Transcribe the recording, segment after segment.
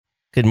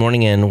Good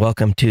morning and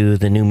welcome to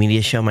the New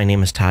Media Show. My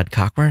name is Todd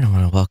Cochran. I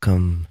want to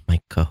welcome my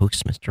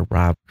co-host, Mr.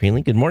 Rob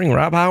Greenlee. Good morning,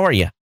 Rob. How are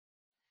you?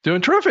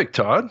 Doing terrific,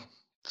 Todd.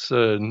 It's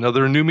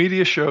another New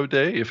Media Show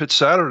day. If it's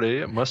Saturday,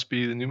 it must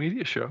be the New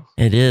Media Show.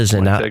 It is.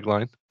 That's and my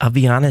tagline. I'll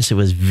be honest, it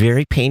was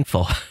very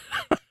painful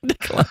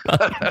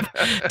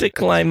to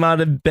climb out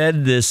of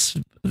bed this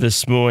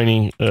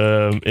morning.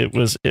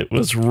 It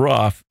was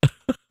rough.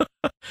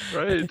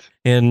 Right.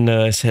 And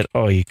I said,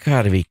 "Oh, you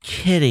got to be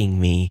kidding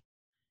me."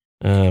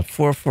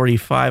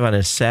 4:45 on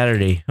a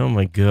Saturday. Oh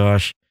my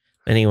gosh.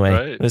 Anyway,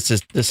 Right. this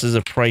is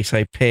a price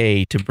I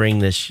pay to bring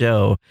this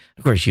show.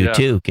 Of course, you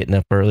too, getting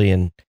up early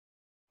and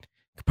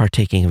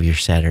partaking of your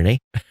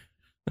Saturday.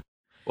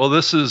 Well,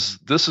 this is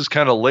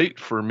kind of late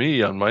for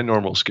me on my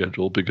normal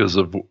schedule because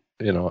of,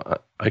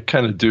 I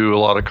kind of do a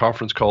lot of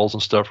conference calls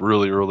and stuff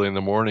really early in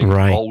the morning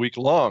all week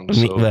long.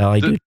 So well, I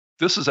do.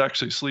 This is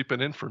actually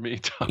sleeping in for me,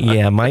 Todd.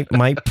 Yeah, my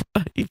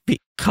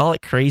call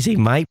it crazy.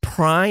 My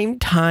prime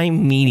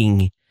time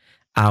meeting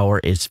hour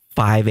is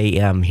 5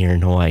 a.m. here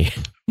in Hawaii.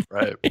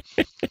 Right.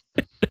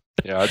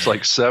 Yeah, it's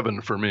like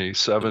 7 for me,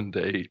 7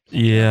 to 8.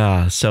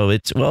 Yeah, so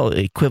it's,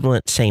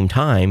 equivalent same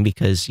time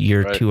because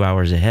you're 2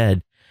 hours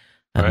ahead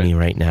of me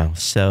right now.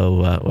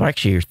 So,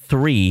 actually, you're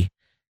 3.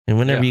 And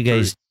whenever you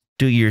guys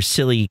do your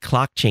silly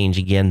clock change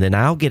again, then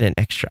I'll get an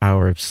extra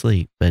hour of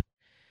sleep. But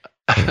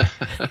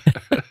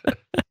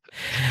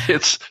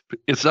it's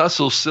not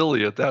so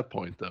silly at that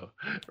point, though.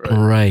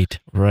 Right.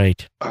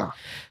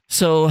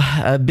 So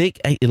big,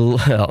 at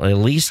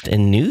least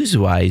in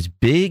news-wise,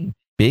 big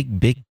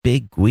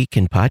week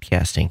in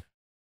podcasting.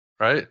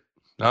 Right.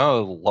 Now a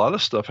lot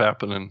of stuff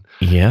happening.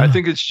 Yeah. I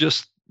think it's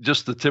just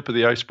the tip of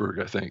the iceberg.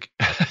 I think.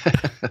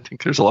 I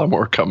think there's a lot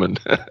more coming.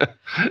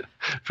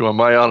 If you want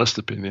my honest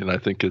opinion, I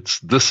think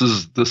this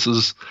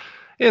is.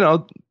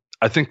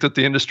 I think that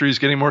the industry is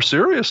getting more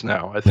serious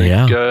now. I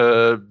think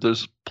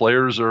there's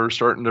players are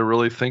starting to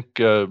really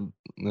think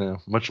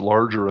much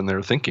larger in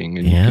their thinking,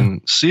 and you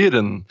can see it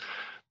in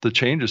the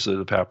changes that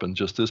have happened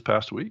just this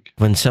past week.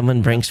 When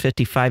someone brings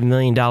 $55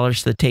 million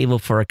to the table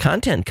for a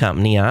content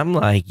company, I'm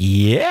like,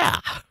 yeah.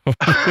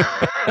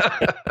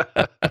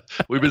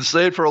 We've been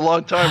saying for a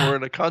long time we're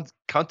in a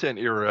content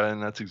era,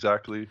 and that's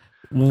exactly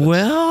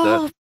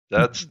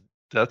that's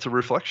a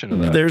reflection of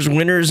that. There's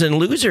winners and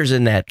losers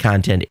in that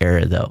content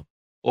era, though.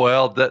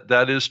 Well,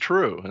 that is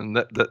true, and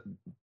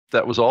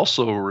that was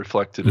also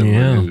reflected in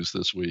the news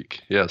this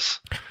week. Yes,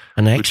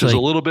 and actually, which is a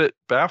little bit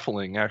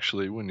baffling,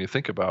 actually, when you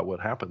think about what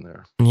happened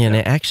there. Yeah, and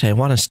actually, I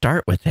want to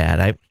start with that.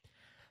 I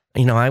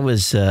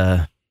was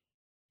so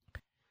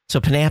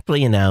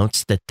Panoply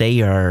announced that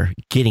they are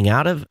getting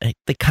out of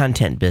the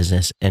content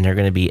business and they're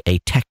going to be a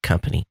tech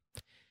company,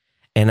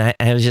 and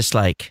I was just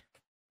like,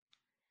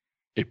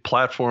 a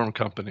platform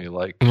company,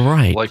 like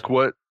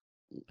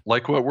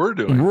what we're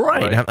doing.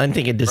 Right. I'm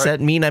thinking, does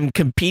that mean I'm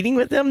competing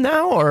with them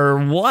now or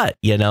what?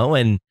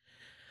 And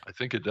I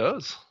think it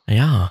does.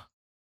 Yeah.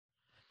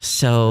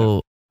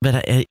 So,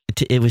 but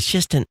it was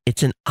just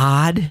it's an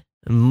odd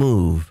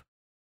move.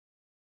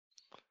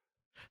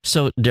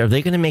 So are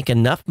they going to make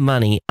enough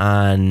money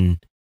on,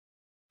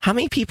 how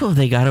many people have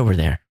they got over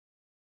there?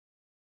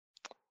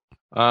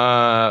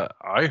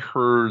 I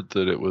heard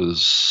that it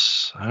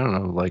was, I don't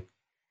know, like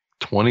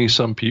 20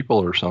 some people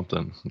or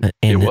something.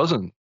 It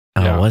wasn't.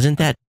 Oh, wasn't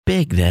that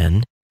big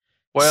then?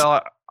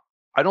 Well,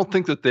 I don't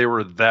think that they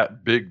were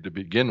that big to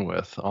begin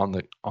with on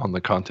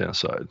the content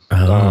side.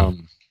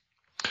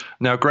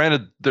 Now,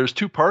 granted, there's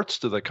 2 parts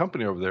to the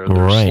company over there.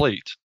 There's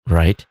Slate,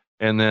 right,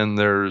 and then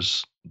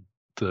there's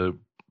the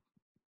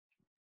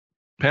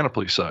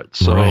Panoply side.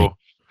 So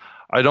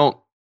I don't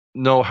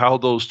know how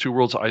those 2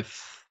 worlds. I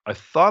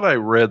thought I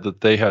read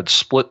that they had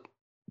split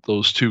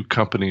those 2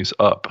 companies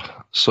up.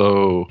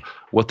 So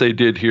what they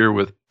did here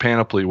with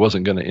Panoply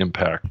wasn't going to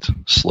impact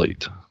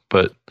Slate,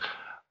 but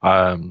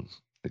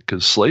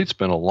because Slate's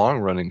been a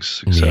long-running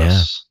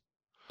success.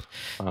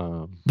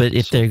 But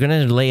if they're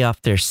going to lay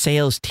off their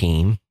sales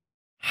team,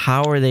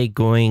 how are they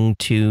going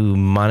to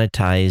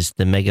monetize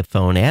the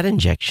Megaphone ad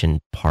injection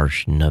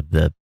portion of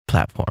the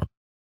platform?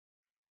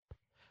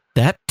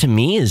 That, to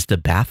me, is the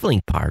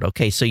baffling part.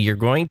 Okay, so you're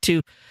going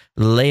to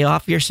lay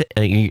off you're not.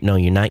 You're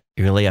going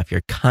to lay off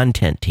your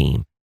content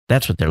team.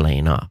 That's what they're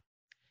laying off,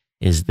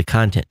 is the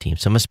content team.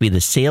 So it must be the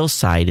sales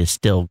side is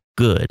still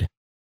good.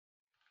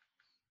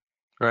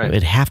 Right.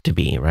 It'd have to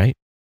be, right?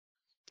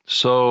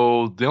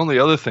 So the only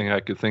other thing I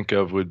could think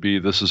of would be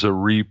this is a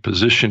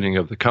repositioning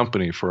of the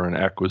company for an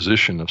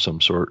acquisition of some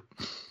sort.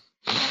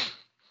 I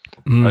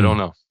don't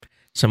know.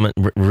 Someone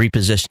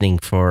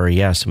repositioning for,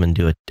 someone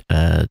do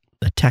a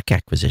tech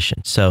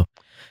acquisition. So,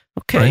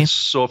 okay. Right.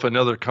 So if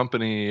another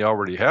company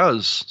already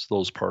has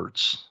those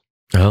parts,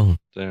 then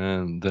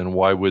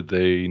why would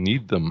they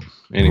need them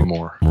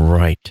anymore?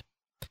 Right.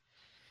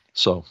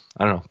 So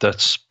I don't know.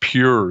 That's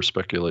pure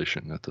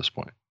speculation at this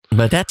point.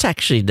 But that's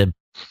actually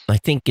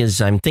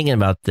I'm thinking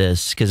about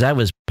this because I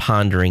was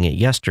pondering it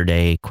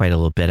yesterday quite a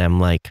little bit. I'm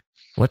like,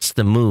 what's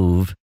the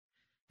move?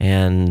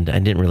 And I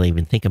didn't really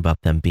even think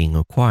about them being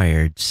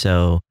acquired.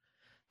 So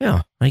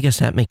Yeah, I guess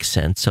that makes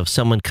sense. So if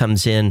someone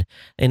comes in,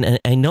 and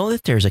I know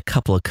that there's a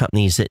couple of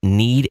companies that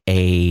need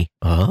yeah.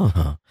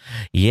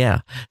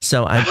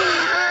 So I'm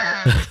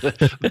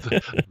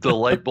the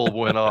light bulb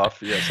went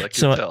off. Yes, I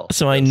can tell.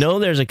 So I know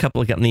there's a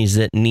couple of companies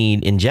that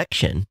need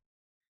injection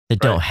that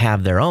don't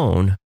have their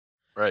own.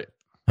 Right.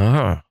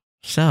 Oh,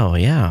 so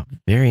yeah,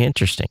 very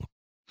interesting.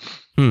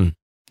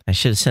 I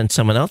should have sent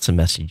someone else a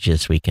message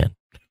this weekend.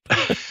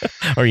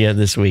 Or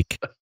this week.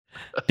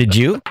 Did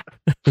you?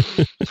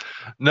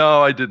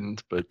 No, I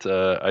didn't, but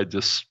I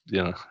just,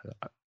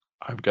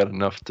 I've got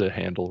enough to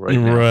handle right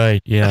now.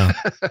 Right, yeah.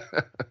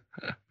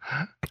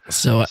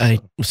 So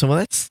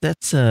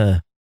that's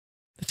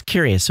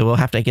curious. So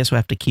I guess we'll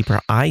have to keep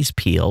our eyes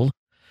peeled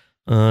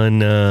on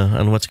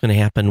what's going to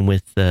happen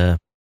with the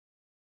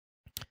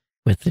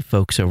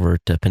folks over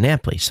at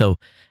Panoply. So,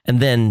 and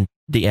then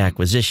the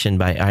acquisition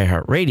by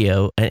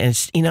iHeartRadio, and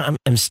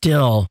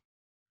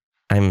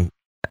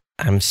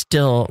I'm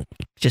still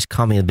just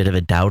call me a bit of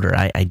a doubter.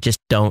 I just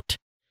don't.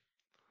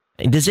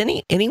 Does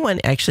anyone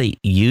actually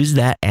use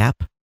that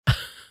app?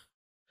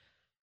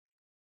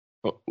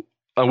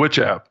 Which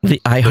app? The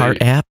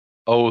iHeart app.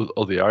 Oh,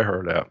 the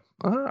iHeart app.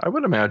 I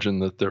would imagine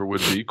that there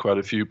would be quite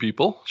a few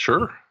people.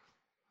 Sure.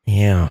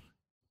 Yeah.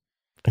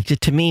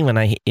 To me, when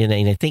I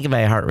think of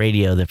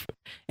iHeartRadio,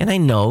 and I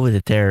know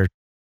that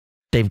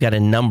they've got a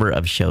number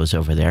of shows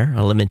over there,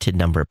 a limited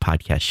number of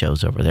podcast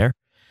shows over there.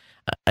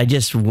 I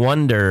just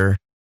wonder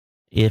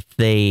if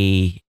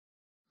they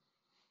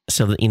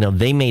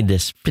made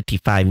this supposedly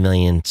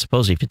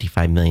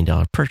 $55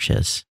 million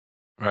purchase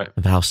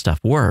of How Stuff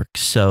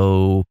Works.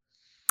 So,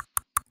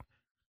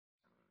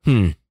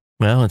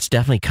 well, it's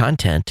definitely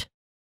content.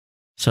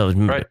 So,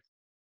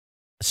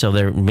 so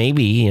they're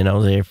maybe,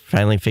 they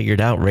finally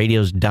figured out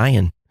radio's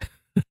dying.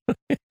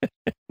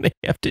 They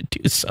have to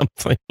do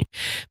something.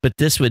 But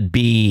this would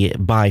be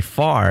by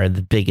far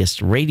the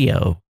biggest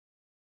radio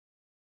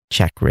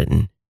check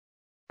written.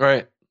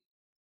 Right.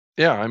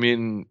 Yeah. I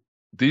mean,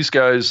 these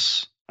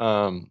guys,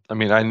 I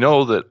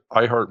know that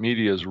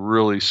iHeartMedia is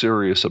really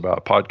serious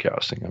about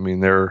podcasting. I mean,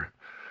 they're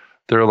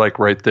like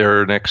right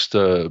there next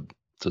to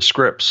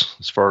Scripps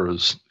as far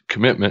as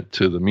commitment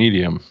to the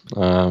medium.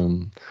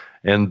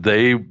 And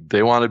they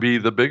want to be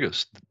the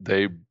biggest.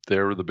 They're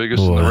the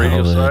biggest on the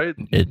radio side.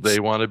 They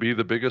want to be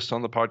the biggest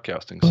on the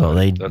podcasting side.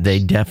 Well, they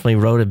definitely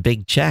wrote a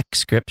big check.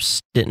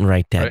 Scripps didn't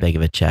write that big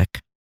of a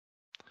check.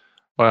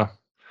 Well,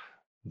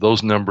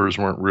 those numbers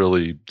weren't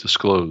really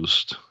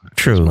disclosed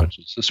as much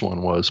as this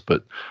one was.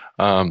 But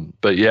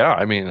yeah,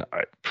 I mean,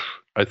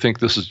 I think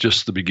this is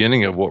just the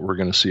beginning of what we're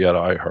going to see out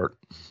of iHeart.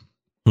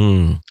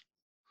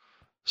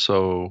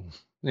 So,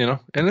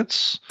 and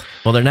it's...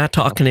 Well, they're not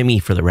talking to me,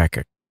 for the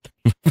record.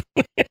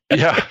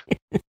 Yeah.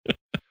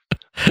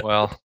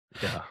 Well,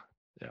 yeah.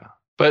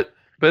 But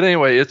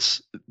anyway,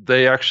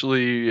 they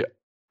actually,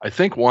 I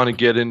think, want to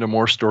get into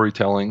more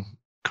storytelling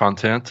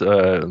content.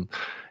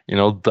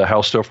 The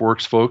How Stuff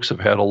Works folks have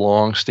had a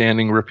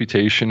long-standing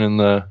reputation in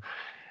the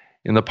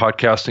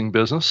podcasting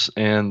business,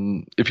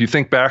 and if you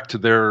think back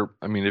to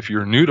if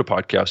you're new to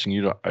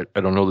podcasting,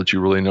 I don't know that you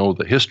really know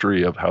the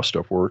history of How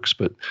Stuff Works,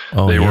 but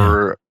they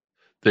were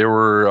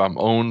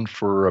owned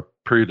for a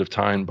period of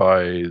time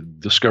by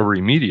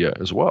Discovery Media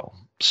as well.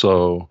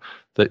 So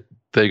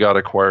they got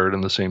acquired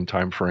in the same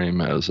time frame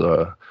as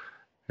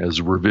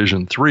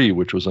Revision 3,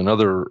 which was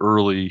another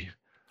early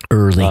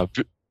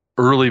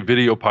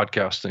video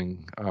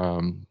podcasting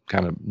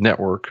kind of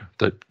network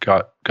that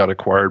got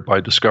acquired by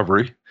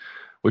Discovery,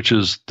 which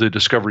is the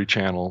Discovery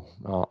Channel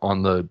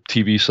on the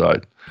TV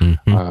side.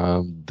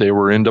 Mm-hmm. They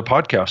were into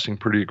podcasting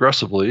pretty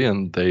aggressively,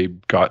 and they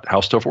got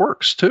How Stuff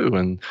Works too.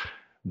 And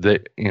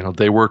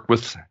they worked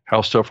with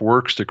How Stuff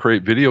Works to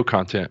create video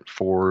content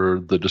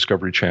for the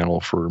Discovery Channel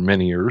for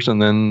many years,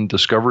 and then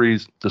Discovery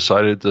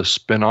decided to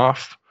spin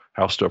off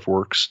How Stuff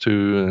Works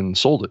and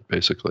sold it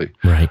basically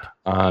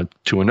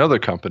to another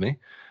company.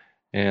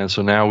 And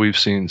so now we've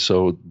seen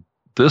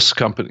this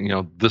company,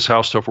 this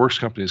How Stuff Works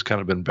company has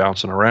kind of been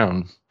bouncing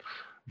around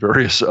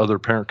various other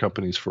parent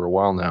companies for a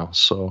while now.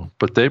 So,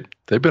 but they've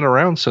been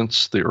around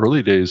since the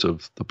early days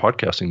of the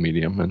podcasting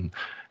medium and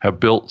have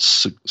built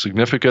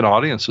significant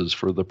audiences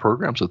for the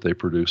programs that they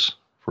produce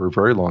for a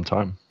very long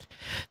time.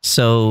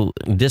 So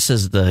this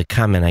is the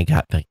comment I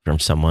got back from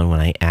someone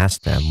when I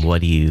asked them, what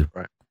do you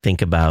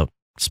think about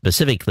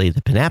specifically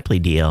the Panoply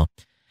deal?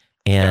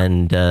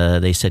 And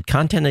they said,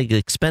 content is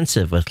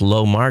expensive with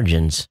low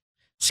margins.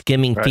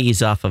 Skimming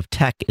fees off of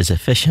tech is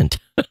efficient.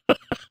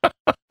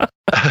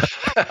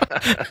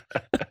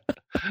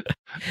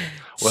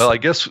 Well, I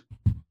guess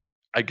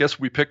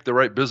we picked the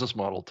right business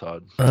model,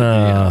 Todd.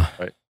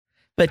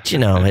 But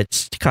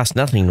it costs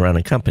nothing to run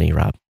a company,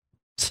 Rob.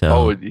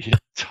 So yeah,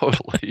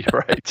 totally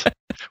right.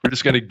 We're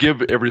just going to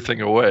give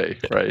everything away,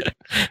 right?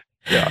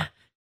 Yeah.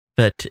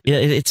 But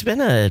it's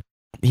been and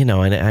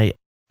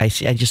I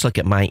just look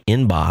at my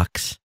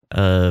inbox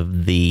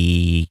of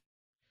the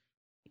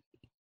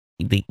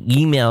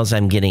emails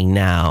I'm getting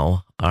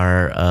now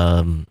are,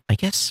 I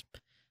guess,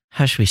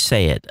 how should we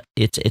say it?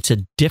 It's a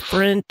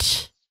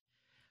different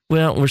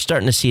Well, we're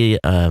starting to see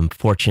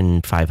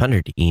Fortune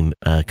 500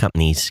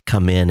 companies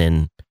come in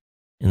and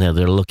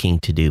they're looking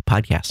to do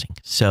podcasting.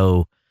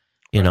 So,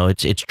 you know,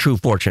 it's true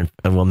Fortune,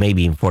 well,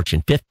 maybe even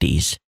Fortune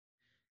 50s.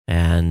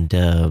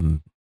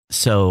 And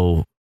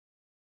so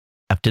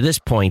up to this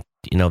point,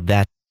 you know,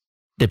 that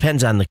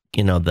depends on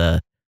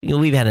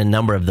we've had a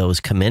number of those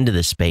come into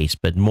the space,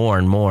 but more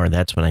and more,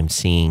 that's what I'm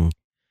seeing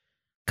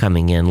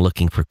coming in,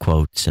 looking for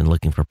quotes and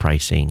looking for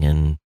pricing.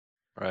 And,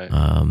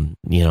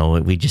 you know,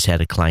 we just had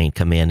a client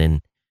come in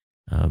and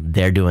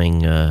they're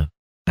doing,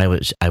 I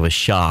was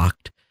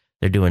shocked.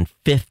 They're doing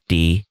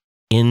 50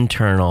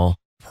 internal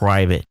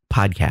private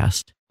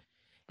podcasts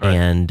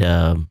and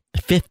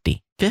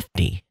 50,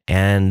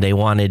 and they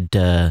wanted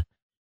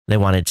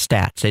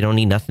stats. They don't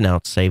need nothing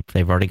else.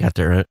 They've already got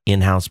their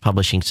in-house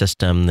publishing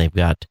system. They've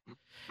got,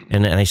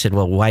 and I said,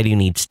 well, why do you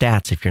need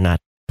stats if you're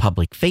not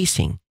public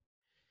facing?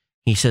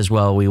 He says,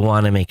 well, we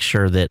want to make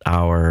sure that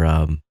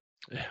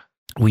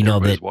we know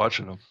that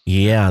watching them.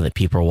 Yeah, that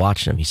people are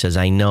watching them. He says,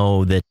 I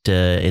know that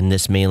in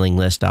this mailing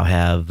list I'll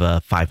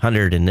have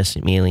 500, in this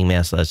mailing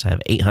list I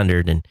have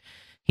 800, and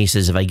he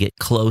says if I get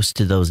close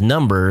to those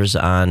numbers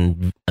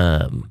on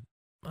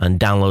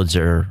downloads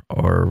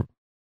or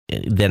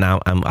then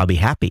I'll be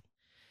happy.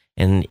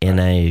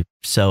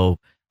 So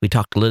we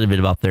talked a little bit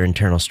about their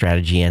internal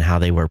strategy and how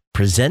they were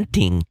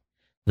presenting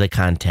the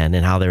content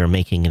and how they were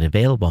making it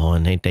available,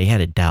 and they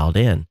had it dialed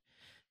in.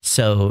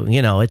 So,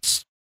 you know,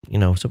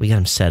 so we got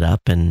them set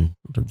up, and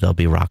they'll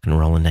be rock and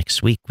rolling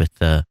next week with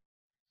they're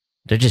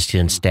just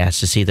doing stats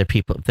to see their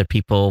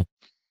people.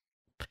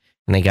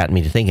 And they got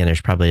me to thinking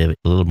there's probably a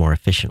little more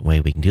efficient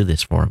way we can do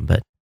this for them.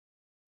 But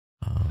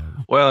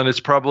well, and it's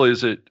probably,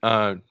 is it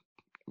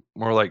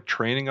more like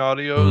training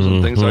audios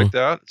and things like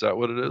that? Is that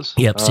what it is?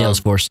 Yep,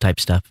 Salesforce type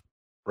stuff.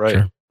 Right.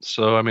 Sure.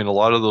 So, I mean, a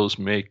lot of those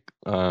make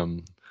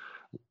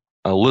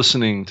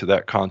listening to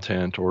that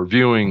content or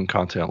viewing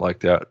content like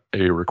that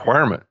a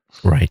requirement.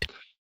 Right.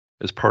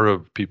 As part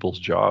of people's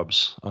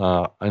jobs.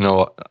 I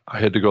know I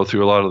had to go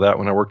through a lot of that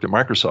when I worked at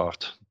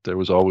Microsoft. There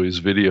was always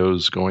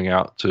videos going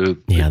out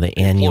to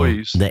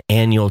the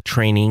annual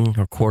training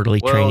or quarterly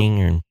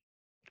training.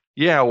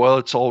 Well,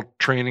 it's all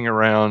training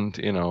around,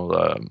 you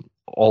know,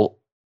 all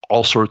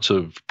sorts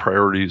of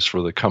priorities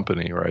for the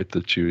company, right?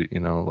 That you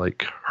know,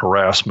 like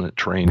harassment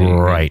training,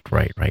 right,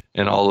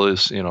 and all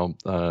this, you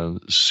know,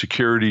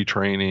 security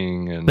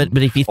training, and but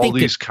if you all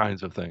these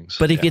kinds of things.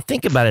 But if you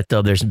think about it,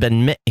 though, there's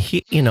been,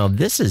 you know,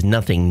 this is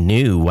nothing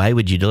new. Why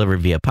would you deliver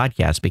via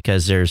podcast?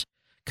 Because there's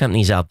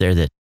companies out there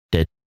that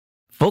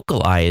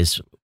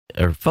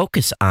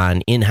focus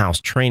on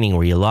in-house training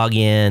where you log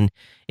in.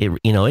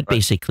 It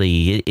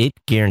basically it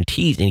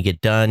guarantees, and you get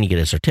done, you get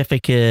a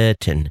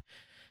certificate, and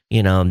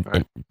you know,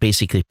 and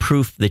basically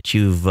proof that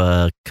you've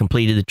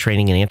completed the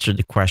training and answered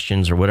the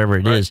questions or whatever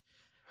it is.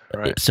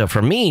 Right. So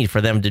for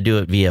them to do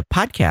it via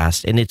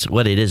podcast, and it's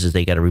what it is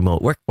they got a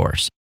remote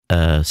workforce,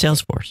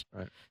 Salesforce.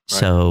 Right.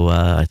 So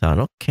I thought,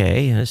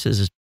 okay, this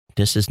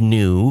is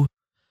new,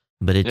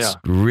 but it's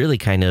really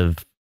kind of,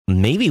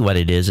 maybe what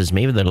it is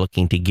maybe they're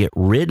looking to get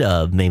rid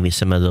of maybe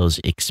some of those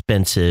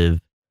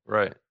expensive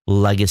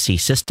legacy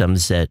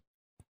systems that,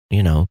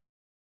 you know.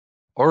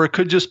 Or it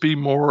could just be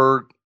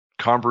more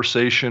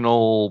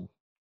conversational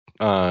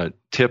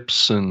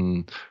tips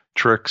and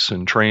tricks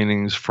and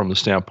trainings from the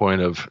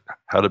standpoint of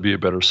how to be a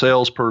better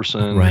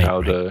salesperson,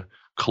 how to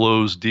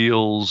close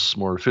deals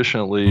more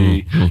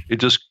efficiently. It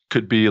just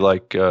could be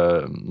like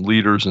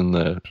leaders in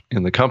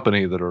the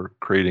company that are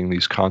creating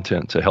these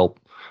content to help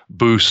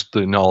boost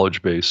the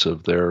knowledge base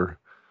of their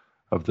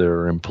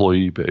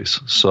employee base.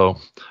 So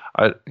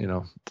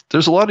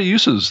there's a lot of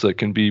uses that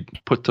can be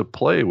put to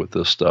play with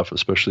this stuff,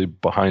 especially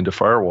behind a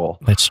firewall.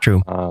 That's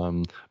true.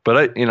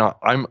 But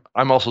I'm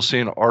also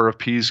seeing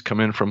RFPs come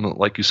in from,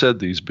 like you said,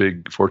 these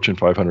big Fortune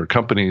 500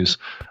 companies.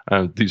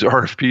 These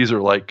RFPs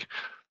are like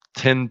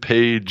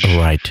 10-page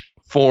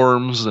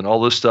forms and all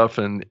this stuff,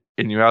 and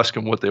you ask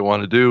them what they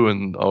want to do,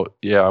 and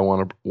I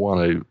want to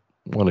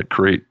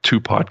create 2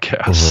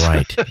 podcasts.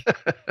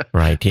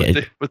 Right.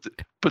 Yeah.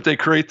 But they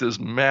create this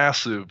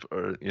massive,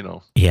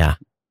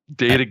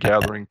 data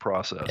gathering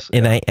process.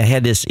 And I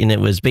had this, and it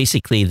was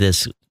basically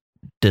this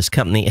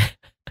company.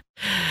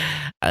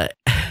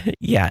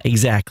 Yeah,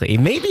 exactly.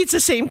 Maybe it's the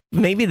same.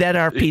 Maybe that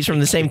RFP is from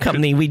the same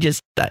company. We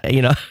just,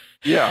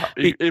 Yeah,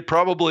 it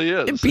probably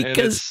is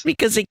because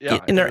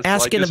they're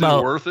asking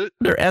about worth it?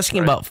 They're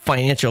asking about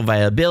financial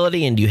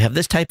viability, and do you have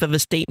this type of a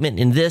statement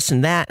and this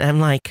and that? And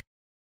I'm like,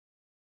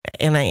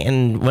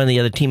 and one of the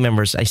other team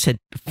members, I said,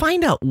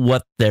 find out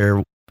what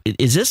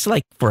is this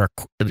like for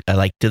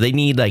do they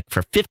need like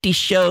for 50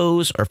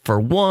 shows or for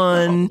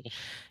one?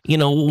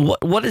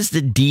 What is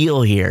the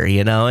deal here?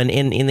 And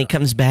it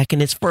comes back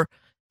and it's for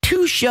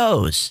 2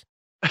 shows.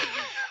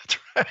 That's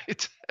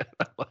right.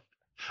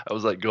 I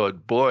was like,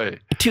 going, boy,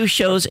 2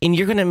 shows, and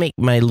you're going to make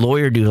my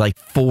lawyer do like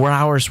 4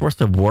 hours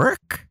worth of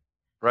work,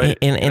 right?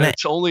 And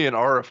it's only an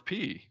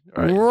RFP,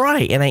 right?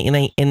 Right,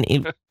 and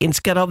it's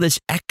got all this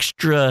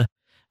extra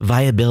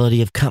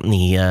viability of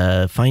company.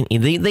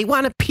 They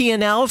want a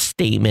P&L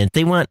statement.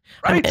 They want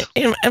right.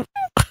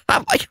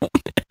 I'm like,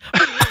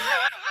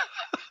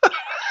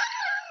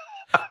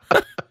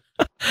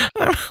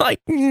 I'm like,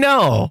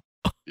 no.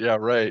 Yeah,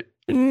 right.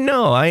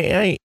 No,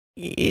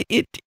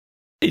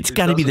 it's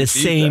got to be the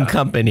same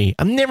company.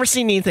 I've never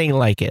seen anything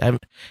like it. I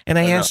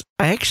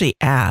actually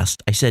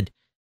asked. I said,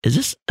 "Is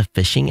this a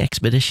fishing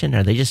expedition?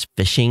 Are they just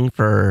fishing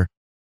for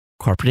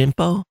corporate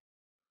info?"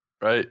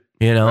 Right.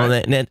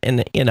 Right.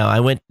 And I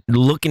went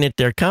looking at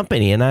their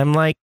company, and I'm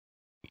like,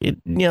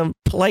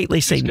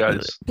 politely say no,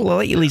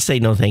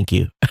 thank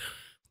you.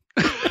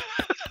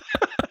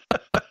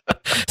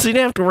 So you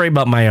don't have to worry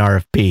about my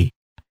RFP.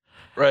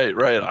 Right.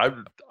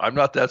 I'm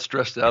not that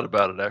stressed out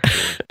about it,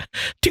 actually.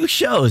 2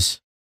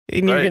 shows,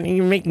 and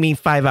you make me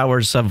 5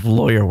 hours of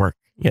lawyer work.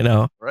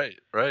 Right.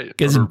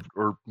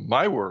 Or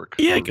my work.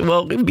 Yeah.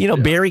 Well,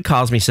 Barry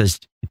calls me,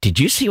 says, "Did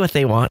you see what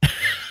they want?"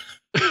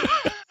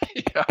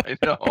 Yeah, I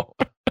know.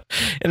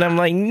 And I'm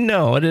like,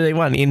 "No, what do they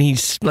want?" And he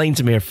explains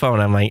to me her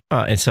phone. I'm like, "Oh,"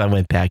 and so I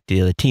went back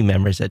to the team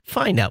members and said,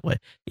 "Find out what,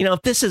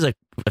 if this is a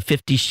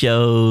 50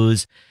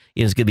 shows,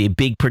 it's going to be a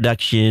big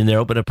production. They're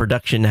opening a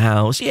production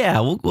house. Yeah,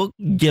 we'll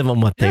give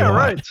them what they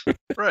want."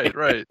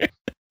 Right.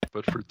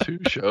 But for 2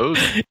 shows,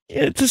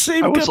 it's the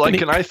same. I was company.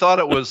 like, and I thought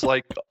it was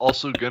like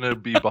also going to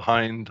be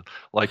behind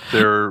like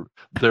their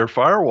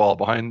firewall,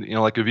 behind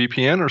like a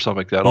VPN or something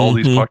like that. All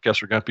these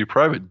podcasts are going to be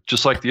private,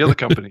 just like the other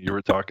company you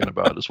were talking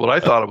about. Is what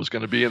I thought it was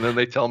going to be, and then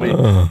they tell me,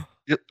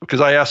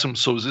 because I asked them,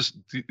 "So is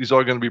these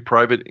all going to be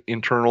private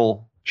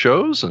internal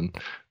shows?" And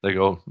they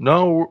go,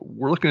 "No,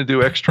 we're looking to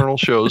do external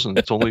shows, and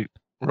we're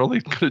only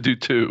going to do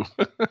 2."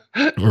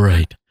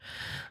 Right.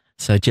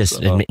 So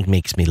it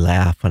makes me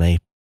laugh when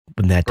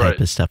that type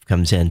of stuff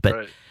comes in.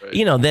 But,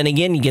 then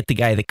again, you get the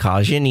guy that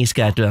calls you and he's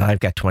got, "I've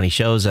got 20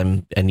 shows.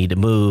 I need to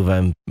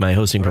move. My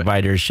hosting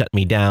provider shut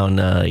me down."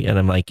 And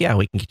I'm like, "Yeah,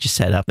 we can get you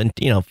set up." And,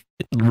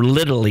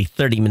 literally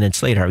 30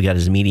 minutes later, we got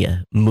his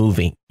media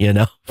moving,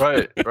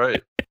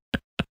 Right.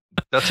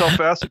 That's how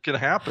fast it can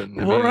happen.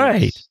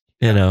 I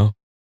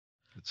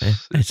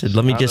said,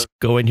 "Let me just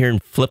go in here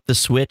and flip the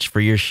switch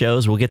for your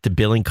shows. We'll get the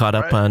billing caught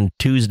up on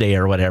Tuesday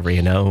or whatever,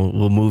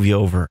 we'll move you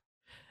over."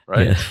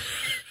 Right. Yeah.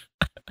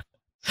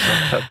 It's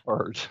not that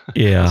hard.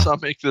 Yeah. Let's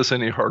not make this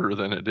any harder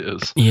than it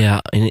is.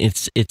 Yeah. And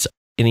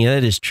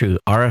that is true.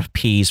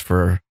 RFPs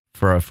for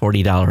a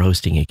 $40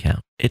 hosting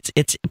account. It's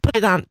put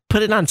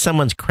it on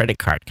someone's credit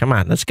card. Come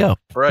on, let's go.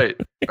 Right.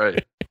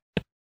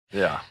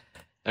 Yeah.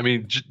 I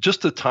mean,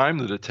 just the time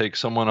that it takes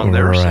someone on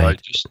their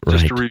side just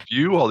to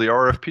review all the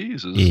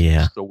RFPs is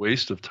just a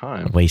waste of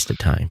time. A waste of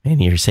time.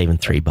 And you're saving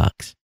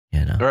 $3,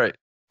 Right.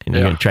 And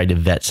you're going to try to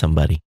vet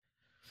somebody.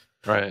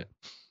 Right.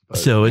 But,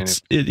 so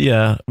it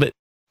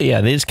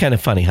is kind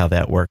of funny how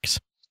that works.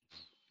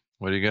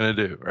 What are you going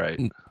to do? Right.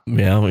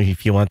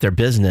 If you want their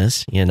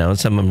business, some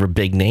of them are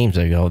big names.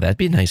 I go, "That'd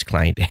be a nice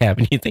client to have."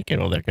 And you think, they're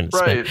going to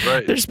spend,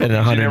 they're spending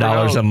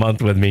 $100 a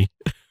month with me.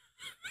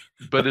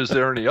 But is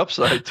there any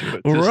upside to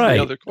it? This is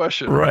the other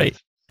question. Right.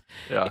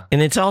 Yeah.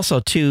 And it's also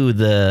too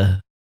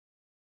the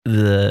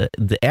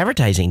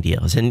advertising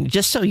deals. And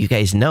just so you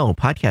guys know,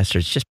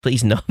 podcasters, just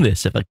please know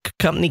this. If a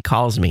company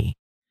calls me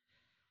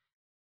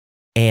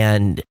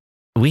and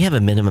we have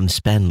a minimum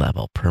spend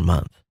level per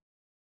month,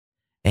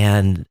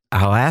 and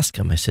I'll ask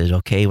them, I said,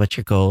 "Okay, what's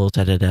your goal?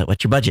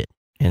 What's your budget?"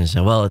 And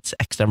so, "Well, it's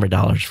X number of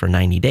dollars for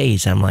 90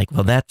 days. I'm like,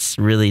 "Well, that's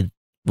really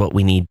what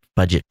we need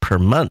budget per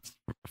month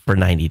for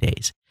 90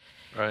 days.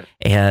 Right.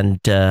 And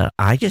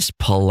I just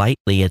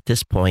politely at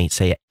this point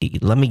say,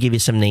 "Let me give you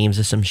some names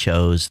of some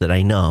shows that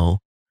I know,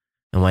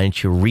 and why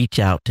don't you reach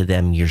out to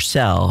them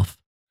yourself?"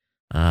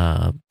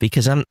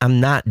 Because I'm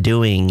not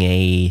doing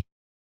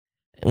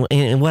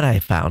and what I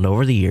found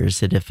over the years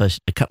that if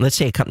let's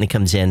say a company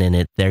comes in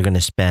and they're going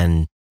to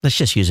spend, let's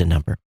just use a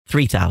number,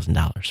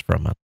 $3,000 for a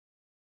month,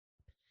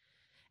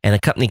 and a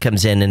company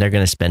comes in and they're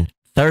going to spend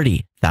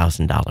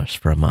 $30,000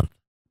 for a month.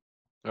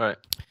 All right.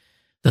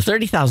 The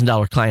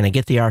 $30,000 client, I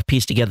get the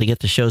RFPs together, get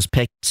the shows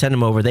picked, send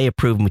them over, they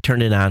approve them, we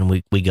turn it on,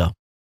 and we go.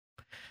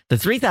 The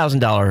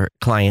 $3,000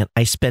 client,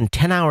 I spend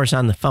 10 hours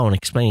on the phone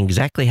explaining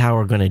exactly how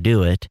we're going to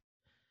do it,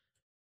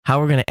 how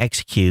we're going to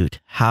execute,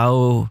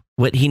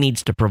 what he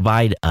needs to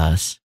provide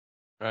us.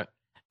 Right.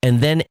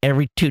 And then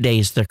every 2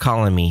 days, they're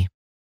calling me,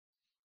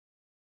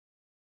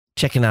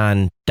 checking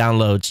on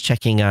downloads,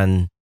 checking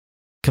on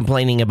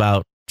complaining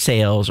about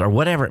sales or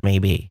whatever it may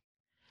be.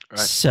 Right.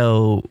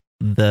 So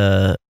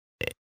there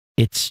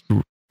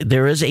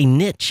is a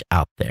niche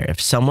out there.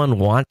 If someone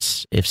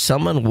wants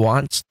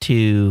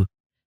to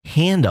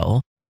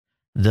handle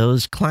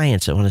those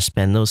clients that want to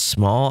spend those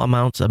small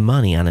amounts of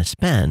money on a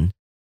spend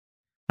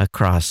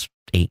across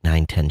 8,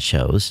 9, 10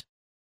 shows,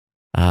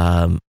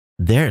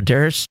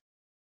 there's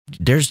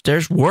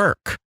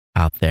work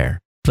out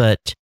there.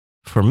 But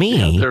for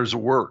me, there's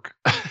work.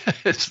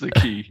 It's the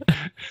key.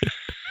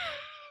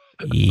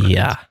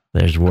 Yeah,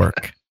 there's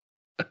work.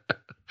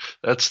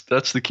 That's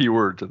the key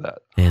word to that.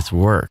 It's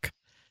work.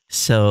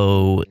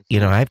 So,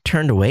 I've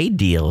turned away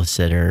deals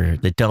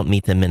that don't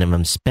meet the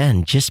minimum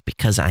spend just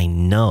because I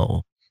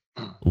know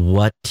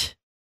what,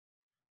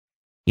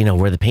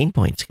 where the pain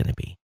point's going to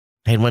be.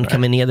 I had one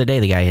come in the other day.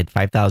 The guy had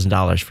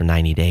 $5,000 for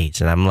 90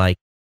 days. And I'm like,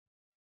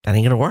 that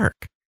ain't going to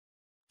work.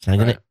 It's not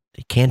going to,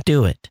 I can't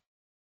do it.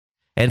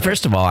 And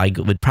first of all, I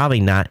would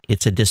probably not,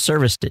 it's a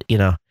disservice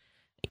to,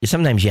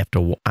 sometimes you have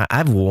to,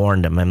 I've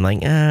warned them. I'm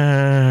like,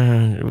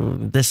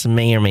 this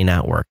may or may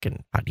not work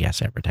in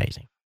podcast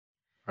advertising.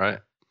 Right.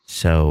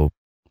 So,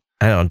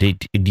 I don't know,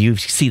 do you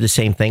see the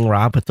same thing,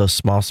 Rob, with those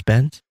small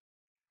spends?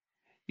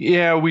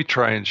 Yeah, we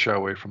try and shy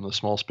away from the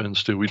small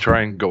spends too. We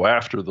try and go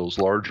after those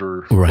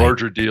larger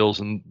deals,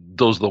 and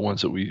those are the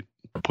ones that we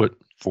put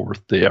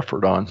forth the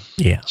effort on.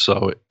 Yeah.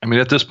 So, I mean,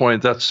 at this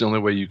point, that's the only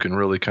way you can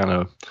really kind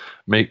of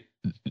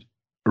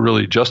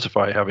really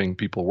justify having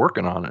people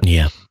working on it.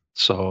 Yeah.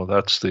 So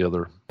that's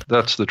the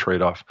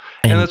trade-off.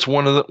 And that's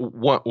one of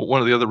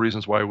the other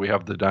reasons why we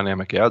have the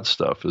dynamic ad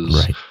stuff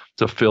is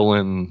to fill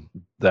in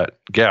that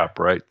gap,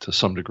 right, to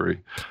some degree.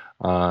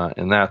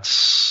 And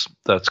that's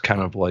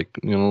kind of like,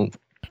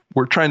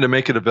 we're trying to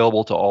make it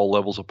available to all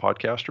levels of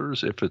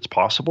podcasters if it's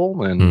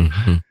possible, and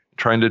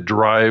trying to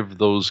drive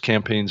those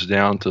campaigns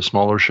down to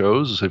smaller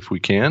shows if we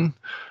can,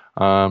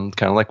 kind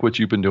of like what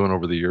you've been doing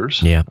over the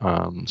years. Yeah.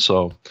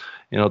 So,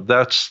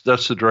 that's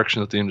the direction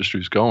that the industry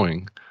is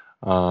going.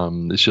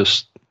 It's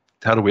just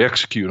how do we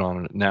execute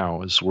on it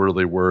now is where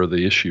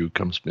the issue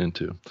comes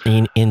into.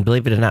 And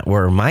believe it or not,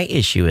 where my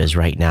issue is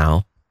right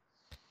now,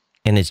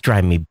 and it's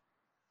driving me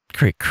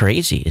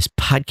crazy, is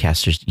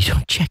podcasters, you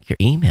don't check your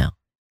email.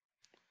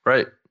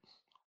 Right.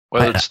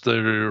 Well, it's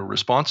the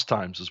response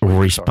times as well.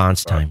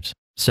 Response times.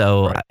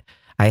 So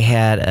I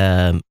had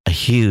a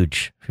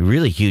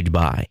really huge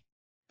buy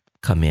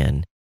come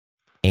in,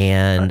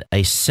 and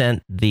I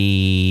sent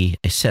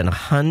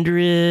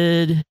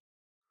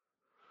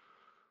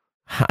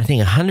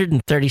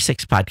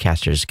 136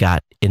 podcasters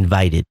got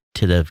invited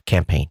to the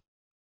campaign.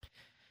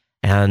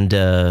 And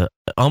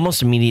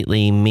almost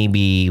immediately,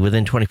 maybe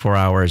within 24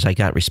 hours, I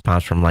got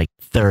response from like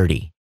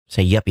 30.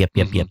 Say, yep.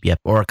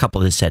 Or a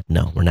couple that said,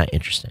 no, we're not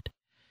interested.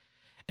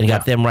 And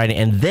got them writing.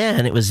 And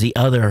then it was the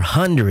other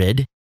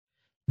 100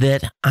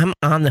 that I'm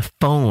on the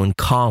phone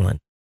calling.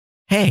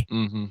 Hey,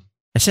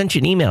 I sent you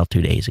an email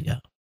 2 days ago.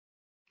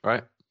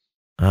 Right.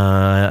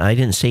 I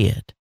didn't see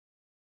it.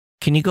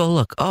 Can you go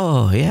look?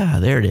 Oh, yeah,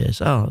 there it is.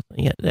 Oh,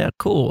 yeah,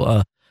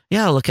 cool.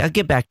 Yeah, look, I'll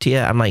get back to you.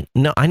 I'm like,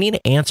 no, I need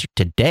an answer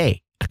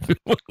today.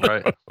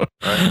 Right.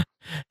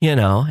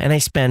 And I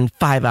spend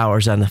 5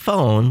 hours on the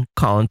phone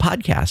calling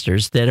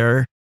podcasters that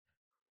are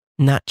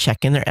not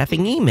checking their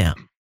effing email,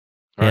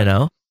 and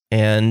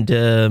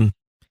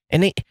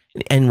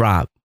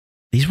Rob,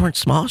 these weren't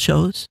small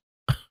shows,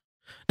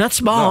 not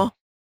small.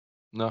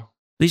 No.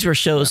 These were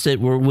shows that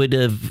would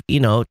have,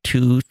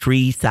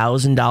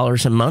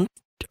 $2,000-$3,000 a month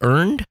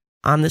earned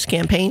on this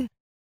campaign.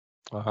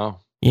 Yeah,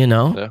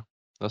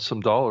 that's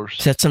some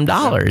dollars. That's some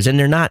dollars, and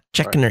they're not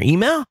checking their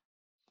email.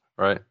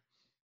 Right.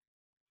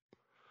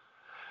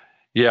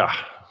 Yeah.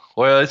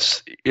 Well,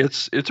 it's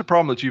a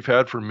problem that you've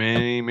had for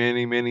many,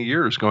 many, many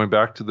years, going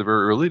back to the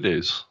very early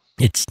days.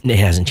 It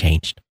hasn't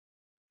changed.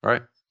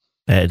 Right.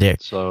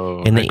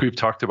 So I think we've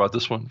talked about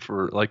this one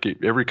for like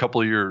every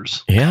couple of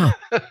years. Yeah.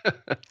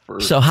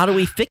 So how do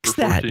we fix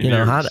that?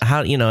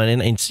 How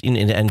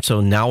and so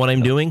now what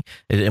I'm doing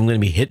is I'm going to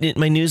be hitting it in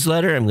my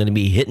newsletter. I'm going to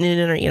be hitting it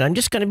in, I'm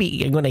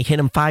going to hit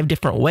them 5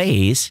 different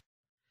ways.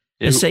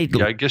 I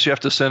guess you have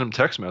to send them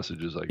text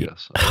messages, I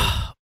guess.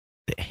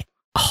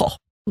 Oh,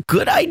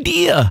 good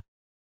idea.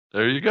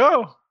 There you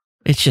go.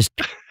 It's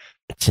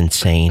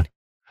insane.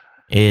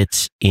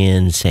 It's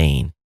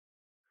insane.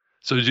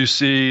 So did you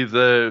see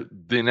the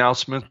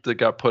announcement that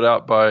got put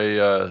out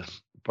by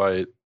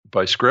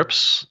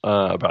Scripps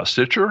about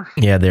Stitcher?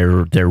 Yeah,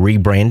 they're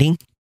rebranding.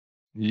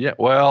 Yeah,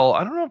 well,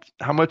 I don't know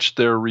how much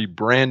they're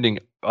rebranding,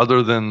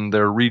 other than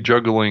they're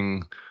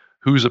rejuggling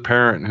who's a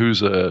parent and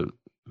who's a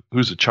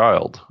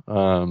child.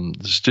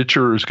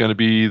 Stitcher is going to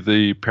be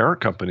the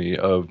parent company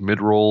of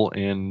Midroll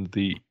and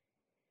the.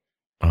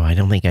 Oh, I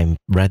don't think I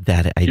read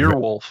that.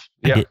 Earwolf.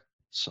 Yeah.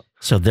 So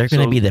they're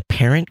going to be the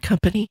parent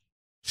company,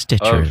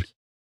 Stitcher.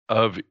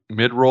 Of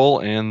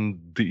Midroll and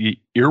the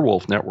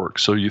Earwolf network.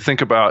 So you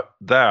think about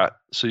that.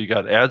 So you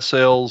got ad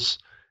sales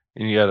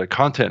and you got a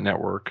content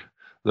network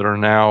that are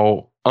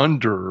now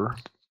under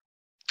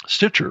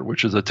Stitcher,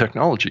 which is a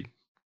technology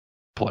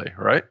play,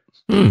 right?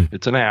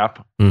 It's an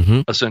app,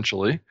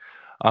 essentially.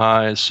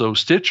 So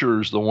Stitcher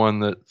is the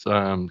one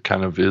that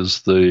kind of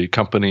is the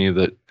company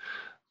that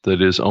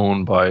is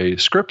owned by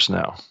Scripps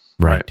now.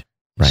 Right.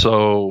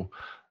 So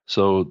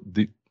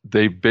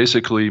they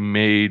basically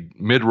made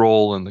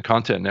Midroll and the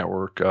content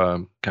network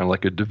kind of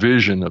like a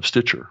division of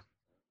Stitcher.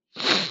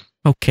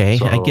 Okay,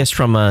 so, I guess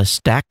from a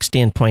stack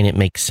standpoint, it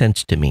makes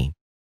sense to me.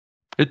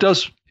 It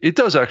does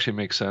actually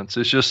make sense.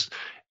 It's just,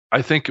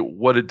 I think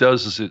what it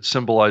does is it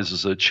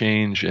symbolizes a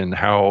change in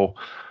how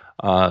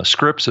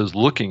Scripps is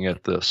looking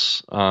at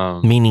this.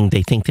 Meaning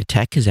they think the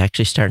tech is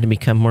actually starting to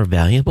become more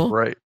valuable?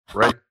 Right.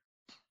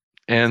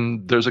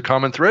 And there's a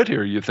common thread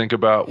here. You think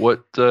about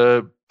what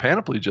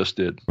Panoply just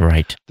did.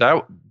 Right.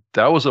 That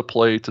was a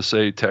play to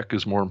say tech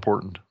is more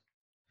important.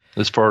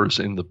 as far as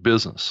in the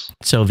business.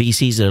 So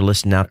VCs that are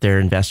listening out there,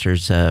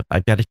 investors,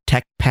 I've got a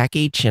tech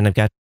package and I've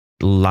got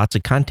lots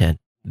of content.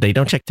 They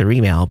don't check their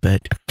email,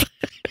 but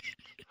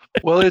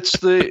well, it's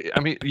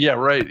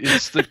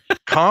It's the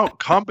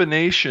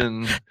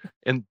combination,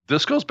 and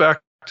this goes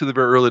back to the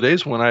very early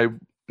days when I,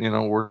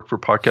 worked for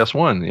Podcast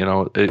One.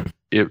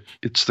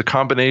 It's the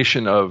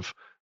combination of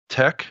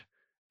tech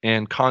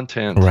and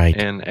content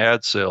and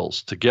ad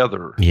sales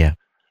together. Yeah.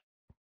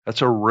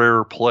 That's a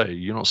rare play.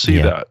 You don't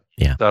see that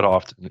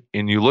often.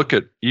 And you look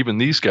at even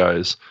these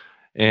guys,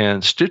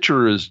 and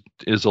Stitcher is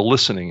a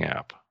listening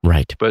app.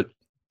 Right. But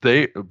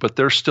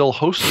they're still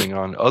hosting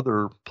on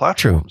other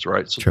platforms,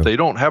 right? So they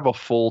don't have a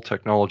full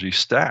technology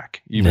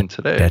stack even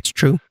today. That's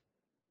true.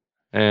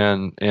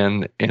 And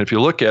if you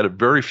look at it,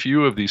 very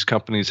few of these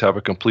companies have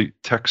a complete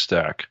tech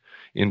stack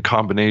in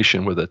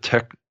combination with a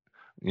tech,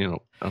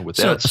 with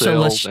ad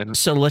sales.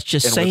 So let's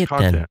just say it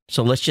then.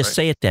 So let's just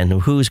say it then.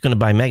 Who's going to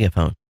buy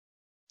Megaphone?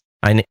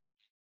 It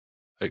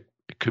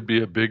could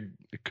be a big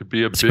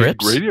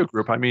Scripps? radio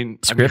group.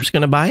 Scripps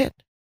going to buy it?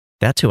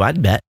 That's who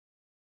I'd bet.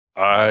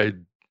 I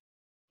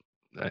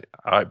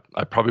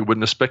probably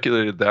wouldn't have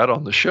speculated that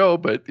on the show,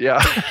 but yeah,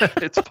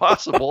 it's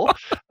possible.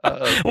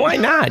 Why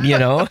not?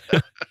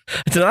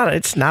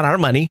 It's not our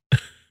money.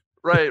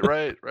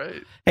 Right.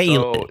 Hey,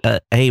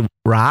 hey,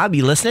 Rob,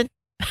 you listening?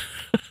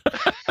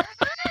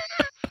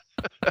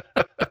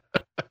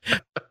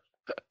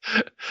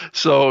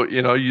 So,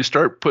 you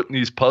start putting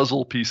these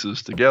puzzle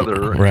pieces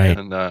together,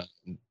 and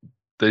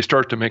they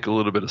start to make a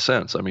little bit of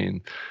sense.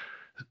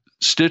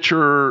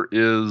 Stitcher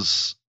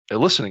is a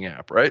listening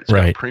app, right? It's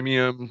got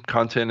premium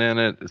content in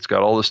it. It's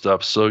got all this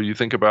stuff. So you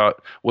think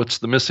about what's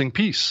the missing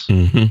piece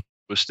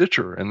with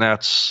Stitcher, and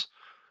that's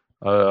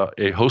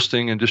a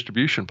hosting and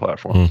distribution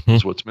platform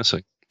is what's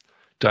missing.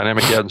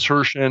 Dynamic ad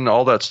insertion,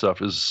 all that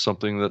stuff is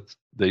something that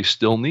they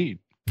still need.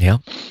 Yeah.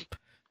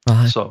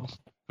 So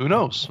who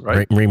knows,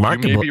 right?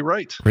 Remarkably, you may be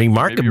right.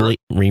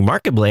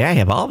 Remarkably, I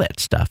have all that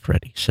stuff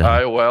ready.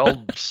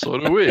 So so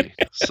do we.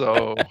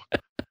 So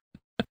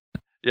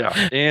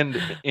yeah, and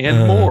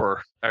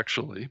more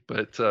actually,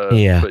 but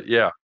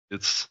yeah,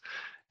 it's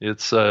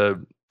a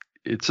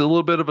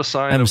little bit of a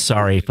sign. I'm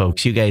sorry,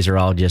 folks. You guys are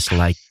all just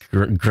like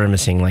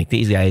grimacing, like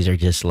these guys are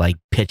just like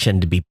pitching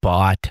to be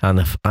bought on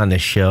the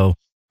show.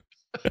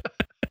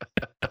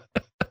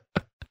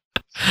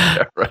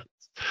 Yeah, right.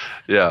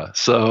 Yeah.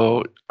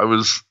 So I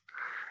was,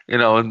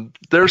 and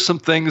there's some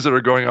things that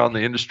are going on in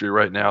the industry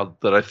right now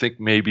that I think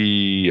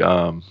maybe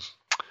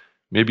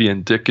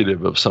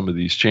indicative of some of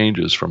these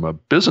changes from a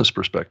business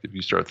perspective.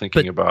 You start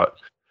thinking about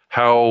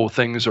how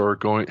things are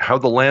going, how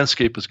the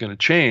landscape is going to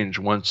change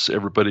once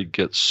everybody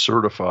gets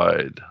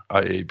certified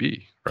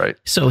IAB, right?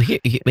 So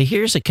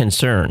here's a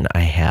concern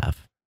I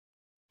have.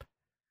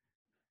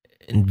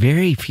 And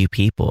very few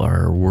people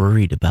are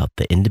worried about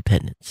the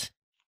independents.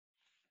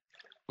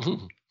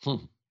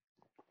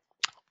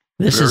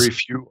 Very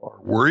few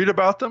are worried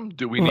about them.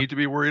 Do we need to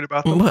be worried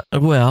about them?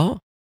 Well,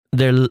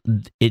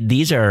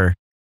 these are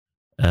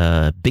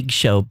big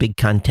show, big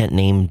content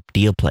name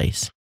deal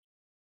plays.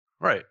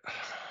 Right.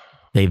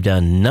 They've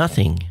done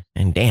nothing,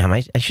 and damn,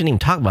 I shouldn't even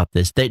talk about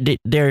this.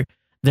 They're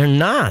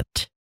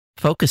not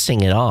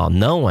focusing at all.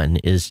 No one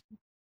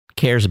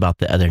cares about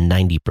the other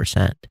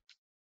 90%.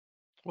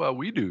 Well,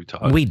 we do,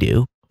 Todd. We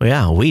do.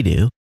 Yeah, we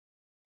do.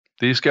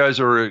 These guys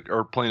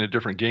are playing a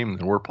different game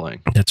than we're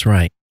playing. That's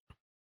right.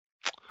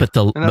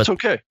 And that's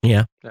okay.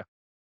 Yeah. Yeah.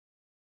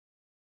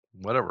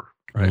 Whatever.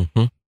 Right.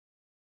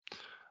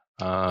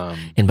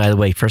 And by the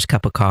way, first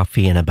cup of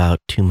coffee in about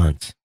 2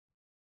 months.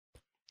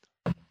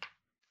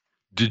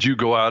 Did you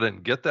go out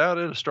and get that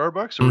at a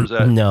Starbucks, or is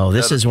that? No,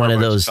 this is one of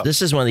those. Cup?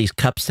 This is one of these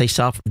cups they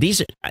sell.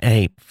 These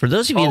are, for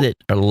those of you that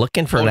are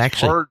looking for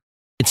it's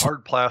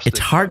hard plastic. It's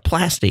hard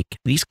plastic.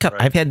 These cups,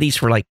 I've had these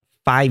for like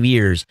 5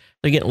 years.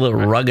 They're getting a little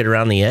rugged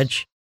around the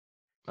edge.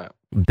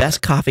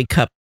 Best coffee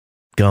cup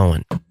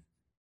going.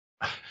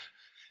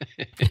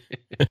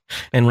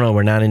 And no,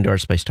 we're not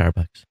endorsed by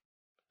Starbucks.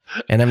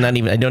 And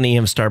I don't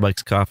even have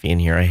Starbucks coffee in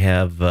here. I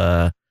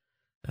have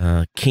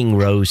King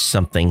Rose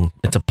something.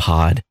 It's a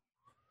pod.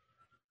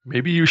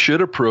 Maybe you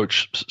should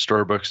approach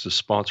Starbucks to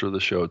sponsor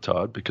the show,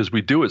 Todd, because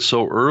we do it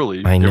so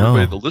early. I know.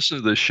 Everybody that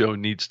listens to this show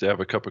needs to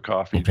have a cup of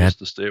coffee just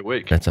to stay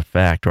awake. That's a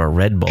fact. Or a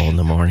Red Bull in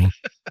the morning.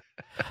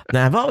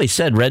 Now, I've always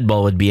said Red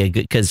Bull would be a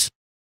good, because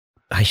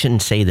I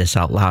shouldn't say this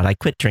out loud. I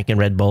quit drinking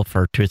Red Bull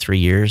for 2 or 3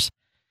 years.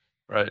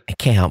 Right. I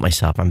can't help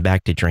myself. I'm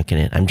back to drinking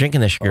it. I'm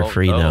drinking the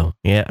sugar-free, though.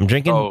 Yeah, I'm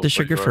drinking the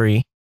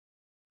sugar-free.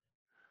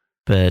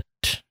 But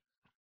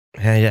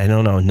I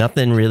don't know.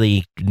 Nothing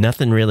really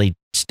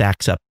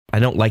stacks up. I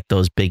don't like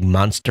those big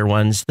monster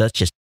ones. That's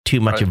just too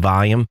much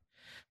volume.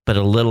 But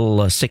a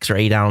little 6 or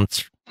 8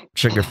 ounce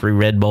sugar-free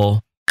Red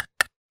Bull,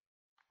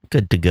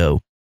 good to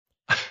go.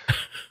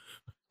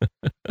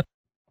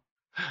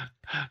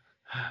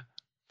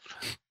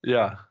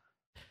 Yeah. Okay.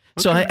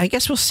 So I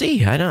guess we'll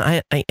see.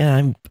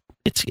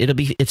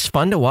 It's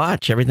fun to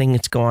watch everything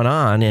that's going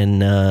on,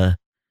 and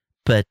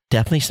but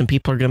definitely some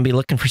people are going to be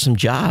looking for some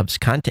jobs.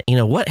 Content.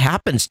 What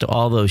happens to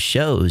all those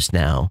shows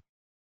now?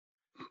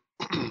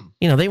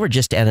 They were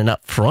just at an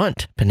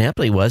upfront.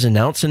 Panoply was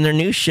announcing their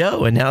new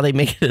show, and now they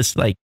make this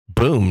like,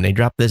 boom, they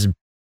drop this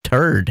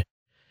turd.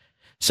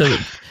 So,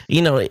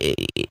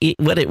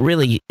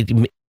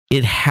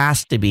 it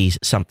has to be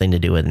something to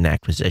do with an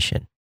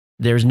acquisition.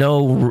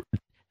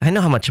 I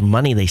know how much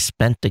money they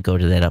spent to go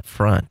to that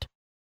upfront.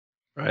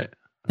 Right.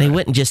 They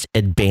wouldn't just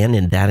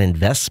abandon that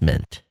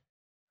investment.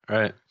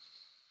 Right.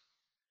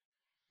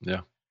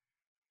 Yeah.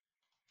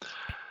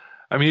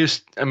 I mean,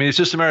 it's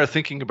just a matter of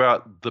thinking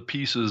about the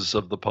pieces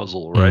of the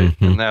puzzle, right?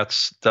 Mm-hmm. And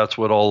that's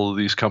what all of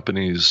these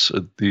companies,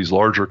 these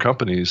larger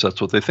companies,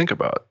 that's what they think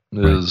about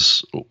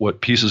is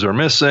what pieces are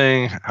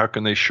missing. How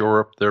can they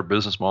shore up their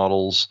business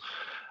models?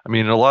 I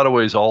mean, in a lot of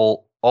ways,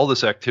 all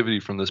this activity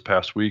from this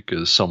past week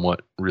is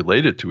somewhat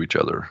related to each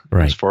other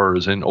as far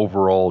as in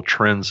overall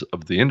trends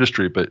of the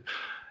industry. But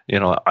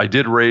I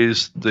did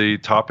raise the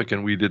topic,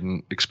 and we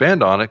didn't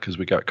expand on it because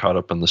we got caught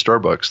up in the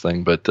Starbucks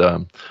thing. But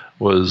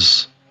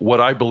was what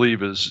I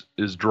believe is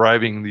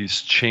driving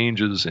these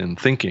changes in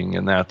thinking,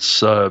 and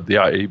that's the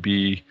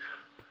IAB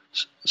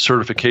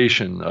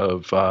certification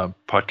of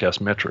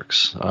podcast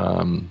metrics.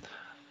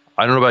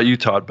 I don't know about you,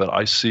 Todd, but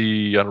I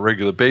see on a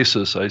regular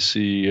basis, I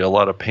see a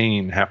lot of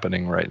pain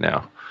happening right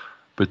now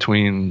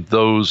between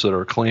those that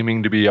are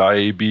claiming to be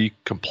IAB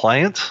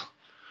compliant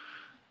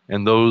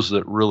and those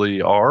that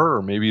really are,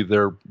 or maybe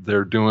they're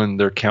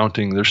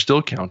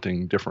still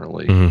counting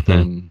differently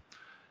than,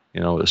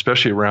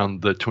 especially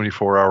around the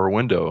 24-hour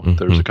window.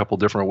 There's a couple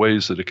different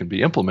ways that it can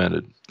be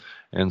implemented.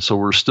 And so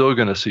we're still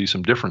going to see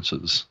some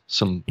differences.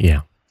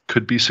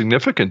 Could be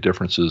significant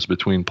differences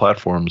between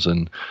platforms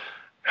and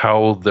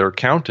how they're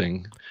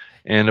counting.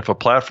 And if a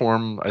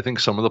platform, I think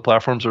some of the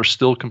platforms are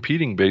still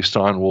competing based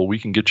on, well, we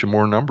can get you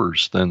more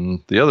numbers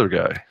than the other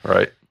guy,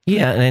 right?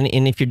 Yeah,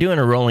 and if you're doing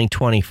a rolling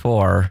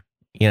 24,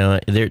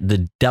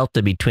 the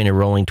delta between a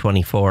rolling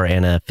 24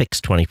 and a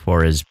fixed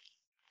 24 is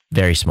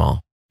very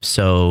small.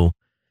 So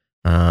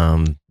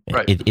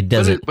it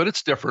doesn't. But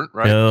it's different,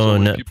 right?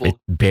 No,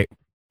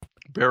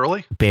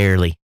 barely.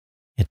 Barely.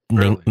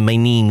 My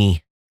name.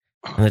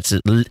 That's a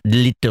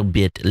little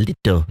bit.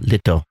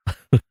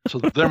 So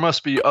there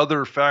must be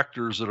other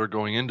factors that are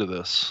going into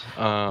this.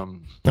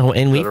 And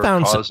we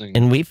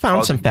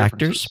found some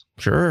factors.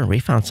 Sure, we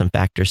found some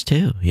factors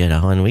too.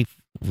 And we've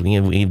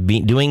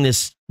been doing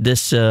this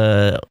this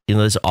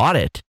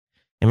audit. As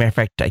a matter of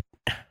fact, I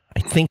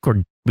think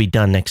we'll be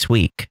done next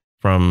week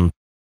from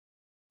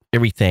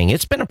everything.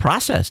 It's been a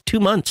process, 2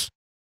 months.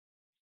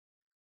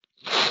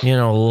 A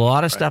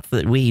lot of stuff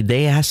that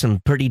they asked some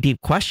pretty deep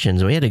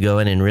questions. We had to go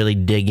in and really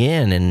dig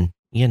in and,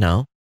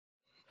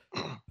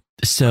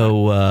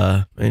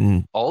 so,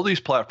 and all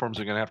these platforms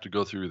are going to have to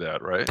go through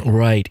that, right?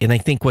 Right. And I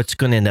think what's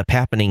going to end up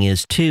happening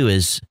is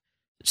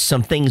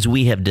some things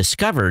we have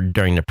discovered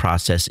during the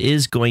process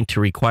is going to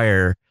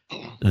require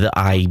the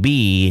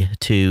IB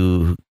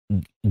to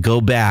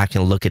go back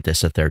and look at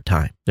this a third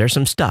time. There's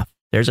some stuff.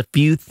 There's a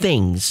few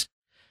things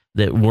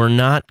that were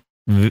not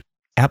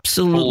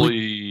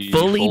absolutely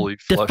fully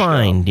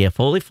defined,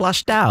 fully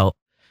flushed out,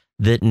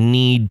 that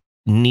need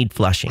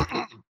flushing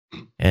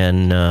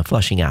and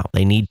flushing out.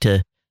 We need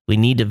to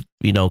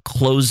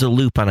close the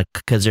loop on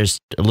because there's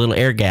a little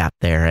air gap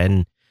there,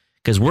 and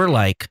because we're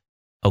like,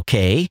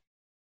 okay,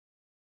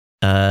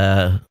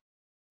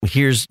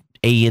 here's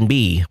A and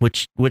B,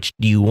 which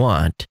do you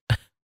want?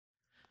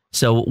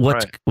 So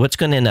what's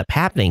going to end up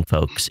happening,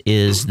 folks,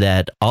 is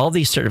that all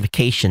these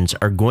certifications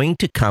are going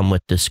to come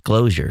with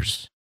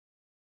disclosures.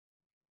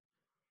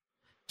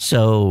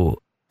 So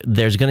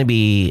there's going to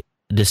be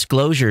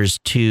disclosures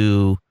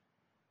to,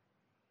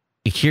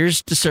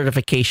 here's the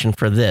certification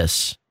for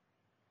this,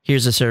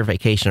 here's a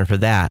certification for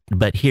that,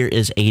 but here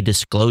is a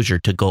disclosure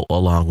to go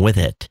along with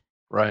it.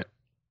 Right.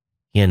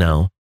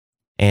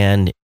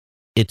 And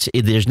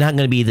there's not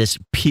going to be this,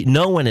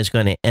 no one is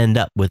going to end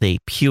up with a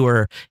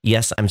pure,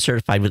 yes, I'm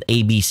certified with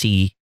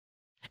ABC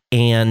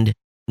and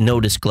no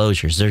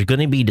disclosures. There's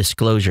going to be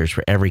disclosures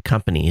for every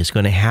company. It's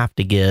going to have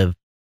to give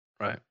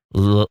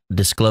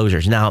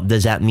disclosures. Now,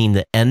 does that mean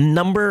the end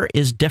number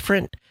is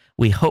different?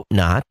 We hope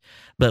not.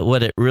 But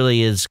what it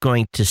really is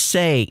going to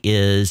say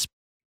is,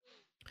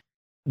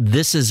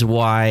 this is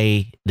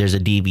why there's a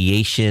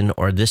deviation,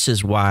 or this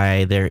is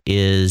why there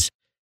is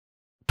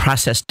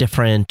process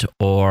different,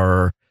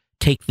 or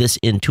take this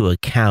into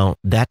account,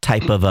 that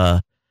type of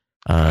a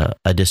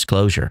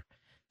disclosure.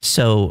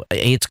 So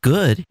it's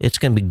good. It's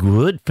going to be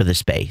good for the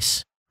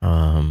space.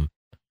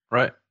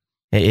 Right.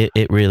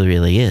 It really,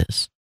 really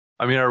is.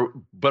 I mean,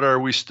 are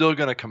we still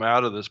going to come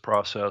out of this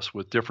process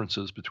with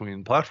differences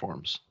between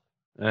platforms?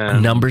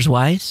 And numbers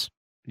wise?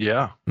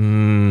 Yeah.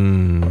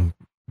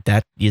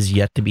 That is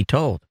yet to be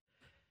told.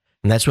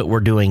 And that's what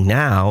we're doing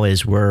now,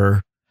 is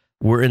we're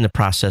in the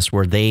process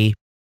where they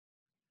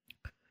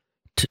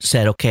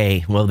said,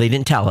 okay, well, they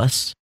didn't tell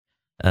us.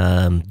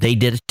 They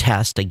did a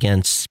test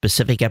against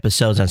specific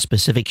episodes on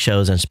specific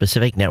shows on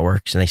specific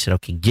networks. And they said,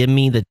 okay, give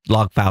me the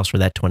log files for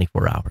that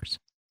 24 hours.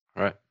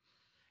 Right.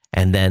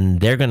 And then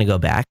they're going to go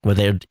back,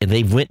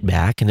 they went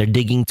back and they're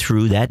digging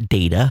through that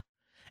data,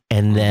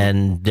 And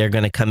then they're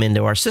going to come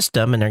into our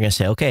system and they're going to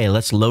say, okay,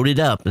 let's load it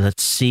up and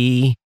let's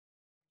see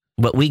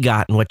what we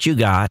got and what you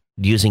got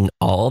using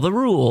all the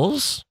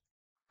rules.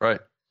 Right.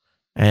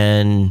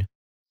 And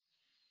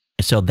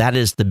so that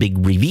is the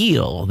big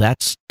reveal.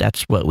 That's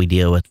what we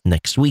deal with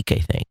next week, I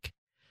think.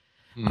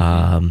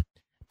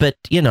 But,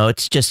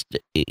 it's just,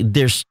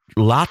 there's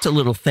lots of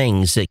little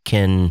things that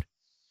can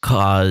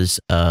cause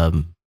a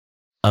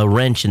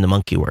wrench in the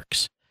monkey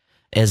works.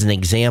 As an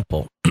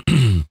example,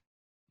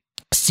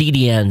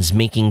 CDNs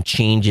making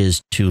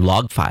changes to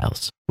log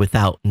files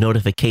without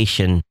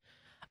notification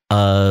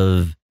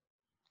of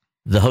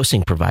the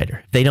hosting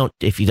provider. They don't,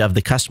 if you have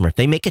the customer, if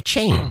they make a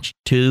change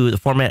to the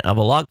format of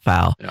a log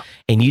file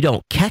and you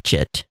don't catch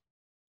it,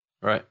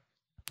 right,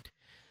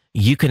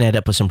 you can end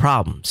up with some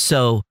problems.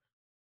 So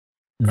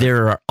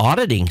there are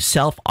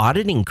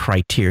self-auditing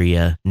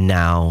criteria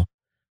now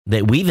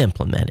that we've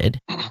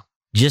implemented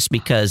just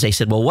because they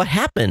said, well, what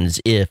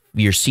happens if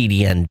your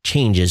CDN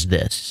changes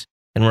this?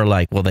 And we're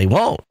like, well, they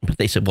won't. But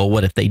they said, well,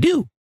 what if they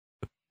do?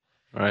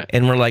 Right.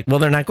 And we're like, well,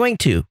 they're not going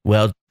to.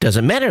 Well, it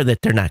doesn't matter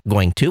that they're not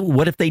going to.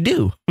 What if they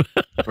do?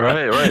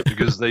 Right.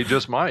 Because they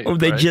just might. Or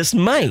they just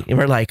might. And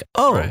we're like,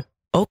 oh,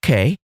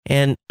 okay.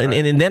 And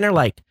then they're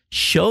like,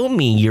 show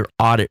me your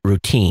audit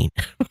routine.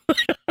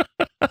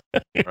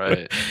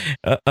 Right.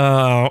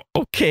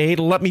 Okay,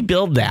 let me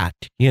build that,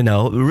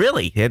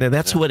 really. And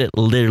that's what it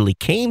literally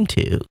came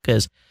to,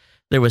 because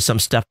there was some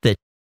stuff that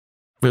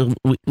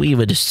we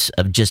would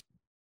have just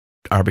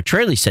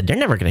arbitrarily said, they're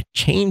never going to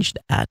change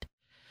that.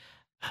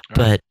 Right.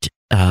 But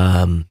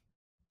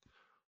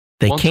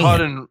they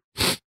can.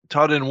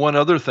 Todd, in one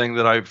other thing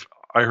that I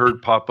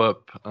heard pop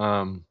up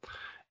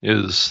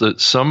is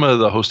that some of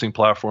the hosting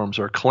platforms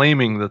are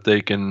claiming that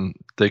they can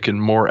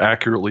more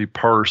accurately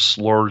parse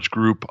large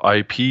group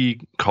IP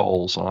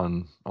calls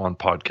on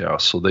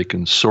podcasts, so they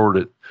can sort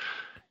it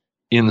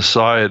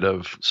inside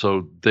of,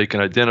 so they can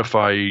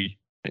identify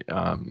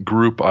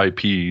group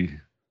IP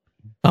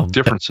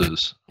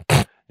differences.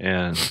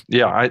 And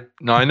I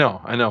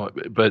know,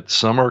 but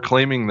some are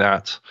claiming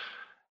that,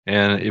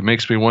 and it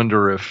makes me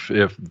wonder if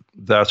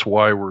that's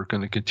why we're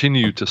going to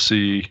continue to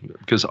see,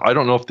 because I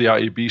don't know if the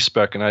IAB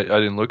spec, and I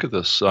didn't look at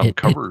this,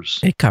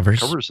 covers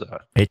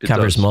that. It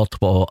covers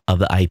multiple of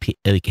the IP.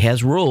 It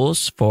has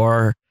rules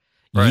for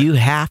you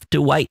have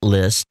to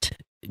whitelist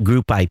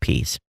group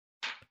IPs,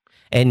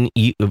 and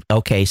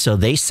so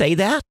they say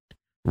that,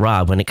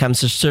 Rob, when it comes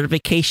to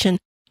certification,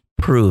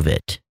 prove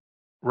it.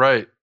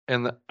 Right,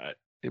 and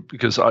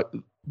because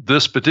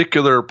this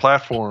particular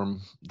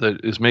platform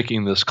that is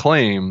making this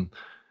claim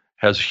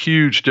has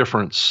huge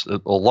difference,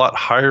 a lot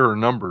higher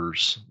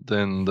numbers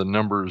than the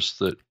numbers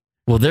that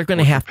they're going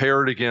to have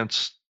compared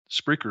against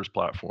Spreaker's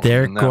platform.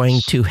 They're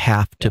going to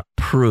have to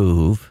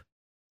prove.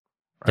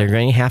 They're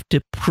going to have to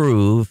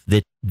prove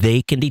that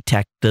they can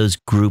detect those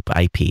group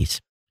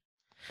IPs.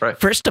 Right.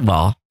 First of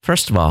all,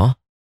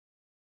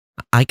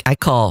 I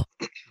call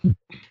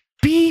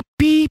beep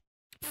beep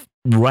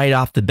right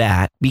off the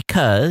bat,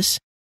 because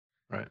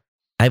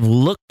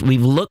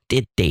we've looked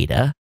at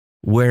data,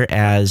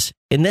 whereas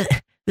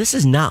this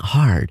is not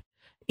hard.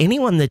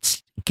 Anyone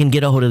that can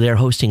get a hold of their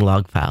hosting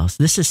log files,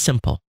 this is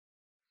simple.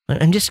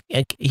 I'm just,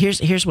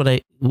 here's what I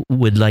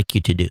would like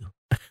you to do.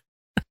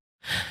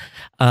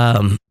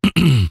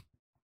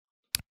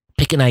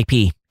 Pick an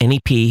IP,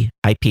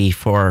 IP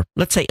for,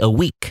 let's say, a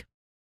week.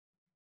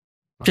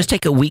 Just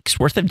take a week's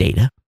worth of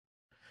data.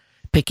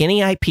 Pick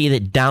any IP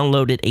that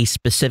downloaded a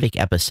specific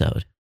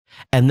episode,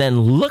 and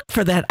then look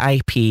for that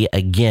IP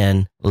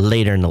again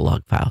later in the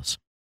log files.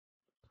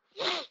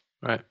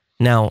 Right.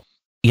 Now,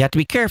 you have to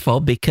be careful,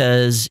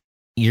 because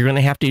you're going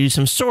to have to do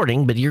some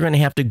sorting, but you're going to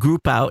have to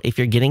group out if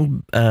you're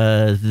getting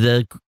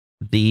the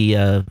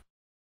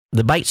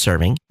byte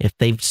serving. If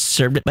they've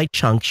served it by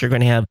chunks, you're going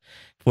to have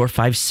 4,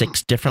 5,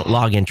 6 different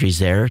log entries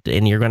there,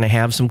 and you're going to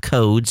have some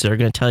codes that are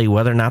going to tell you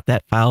whether or not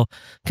that file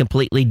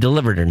completely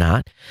delivered or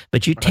not.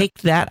 But you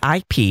take that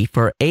IP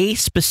for a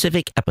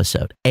specific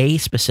episode, and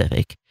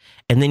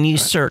then you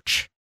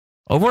search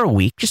over a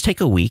week. Just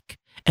take a week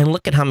and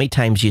look at how many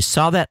times you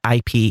saw that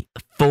IP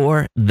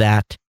for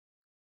that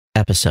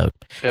episode.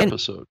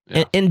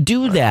 And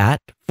do that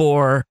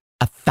for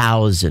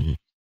 1,000.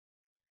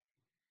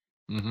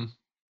 Mm-hmm.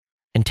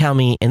 And tell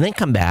me, and then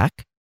come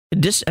back.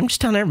 I'm just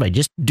telling everybody,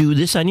 just do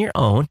this on your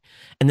own,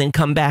 and then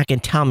come back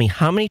and tell me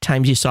how many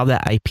times you saw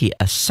that IP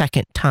a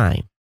second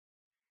time.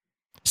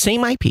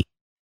 Same IP.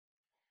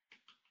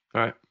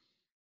 All right.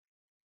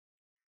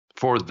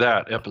 For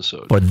that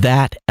episode.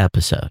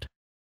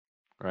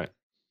 Right.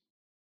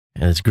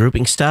 And it's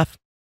grouping stuff.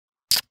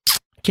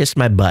 Kiss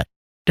my butt.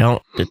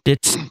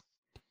 It's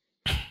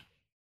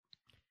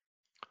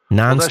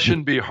that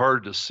shouldn't be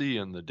hard to see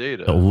in the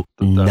data.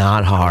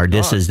 Not hard.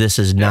 This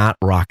is not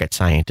rocket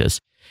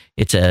scientists.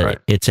 It's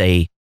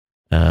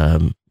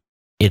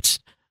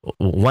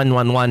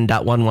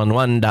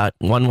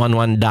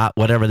 111.111.111.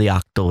 Whatever the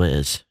octal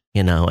is,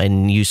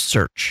 and you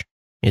search.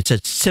 It's a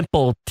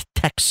simple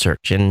text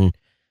search, and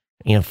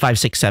 5,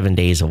 6, 7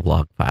 days of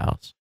log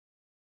files.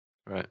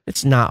 Right.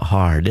 It's not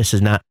hard. This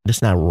is not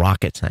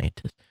rocket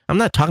science. I'm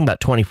not talking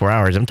about 24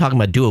 hours. I'm talking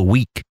about do a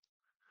week.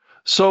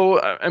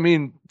 So, I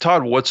mean,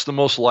 Todd, what's the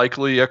most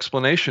likely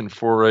explanation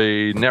for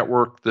a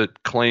network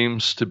that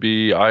claims to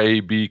be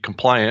IAB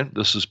compliant?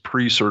 This is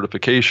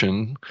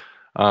pre-certification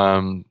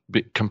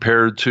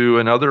compared to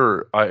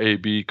another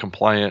IAB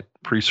compliant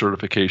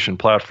pre-certification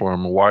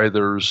platform. Why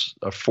there's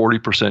a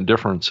 40%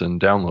 difference in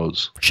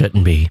downloads?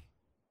 Shouldn't be.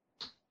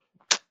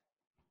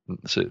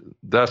 So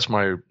that's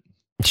my...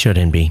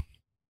 Shouldn't be.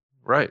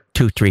 Right.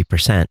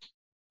 2-3%.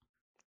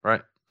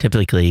 Right.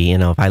 Typically,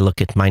 if I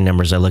look at my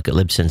numbers, I look at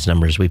Libsyn's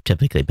numbers, we've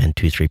typically been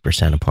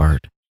 2-3%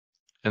 apart.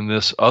 And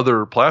this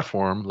other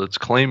platform that's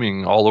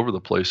claiming all over the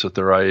place that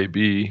they're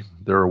IAB,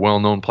 they're a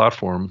well-known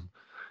platform,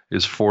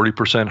 is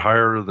 40%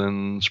 higher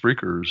than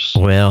Spreaker's.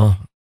 Well,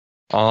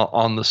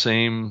 on the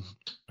same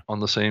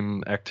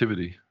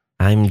activity.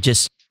 I'm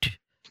just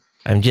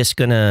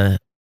gonna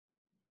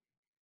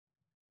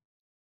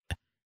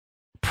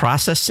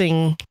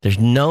processing. There's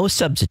no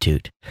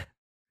substitute.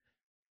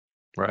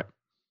 Right.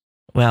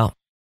 Well,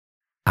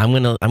 I'm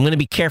gonna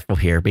be careful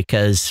here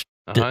because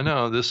I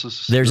know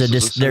there's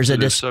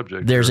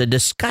a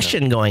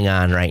discussion going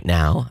on right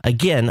now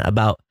again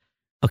about.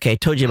 Okay, I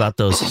told you about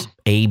those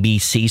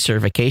ABC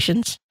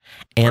certifications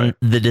and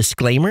the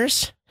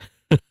disclaimers.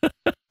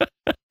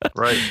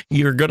 Right.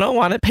 You're gonna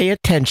want to pay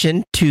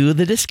attention to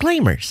the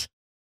disclaimers.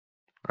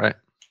 Right.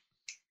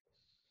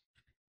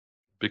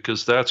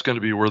 Because that's going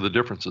to be where the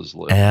differences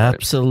live.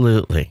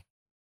 Absolutely.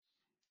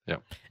 Right?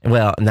 Yeah.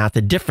 Well, not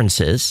the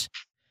differences.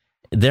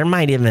 There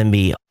might even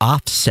be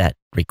offset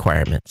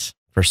requirements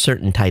for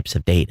certain types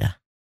of data.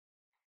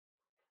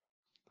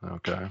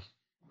 Okay.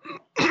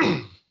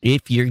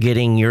 If you're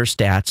getting your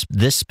stats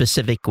this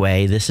specific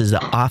way, this is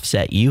the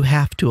offset you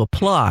have to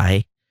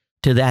apply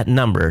to that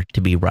number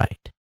to be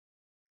right.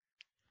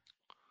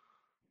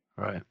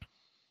 Right.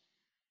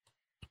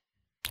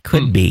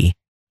 Could be.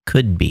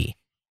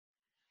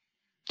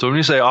 So when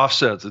you say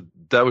offsets,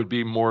 that would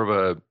be more of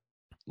a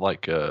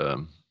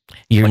an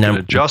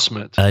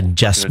adjustment.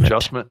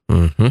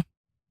 Mm-hmm.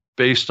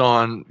 Based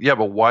on,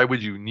 but why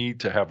would you need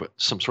to have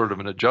some sort of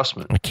an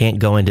adjustment? I can't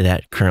go into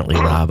that currently,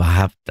 Rob.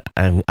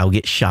 I'll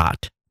get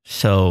shot.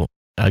 So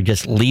I'll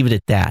just leave it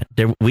at that.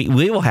 We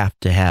will have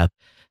to have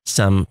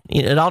some.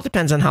 It all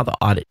depends on how the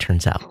audit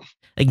turns out.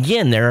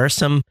 Again, there are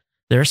some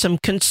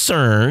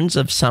concerns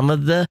of some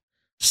of the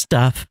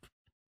stuff.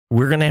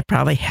 We're going to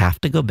probably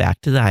have to go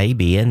back to the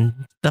IAB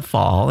in the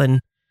fall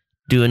and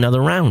do another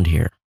round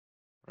here.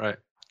 Right.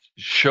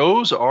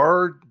 Shows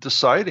are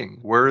deciding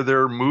where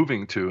they're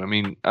moving to. I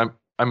mean,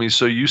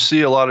 so you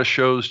see a lot of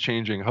shows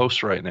changing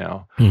hosts right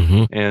now,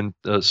 and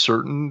a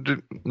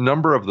certain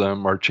number of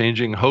them are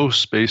changing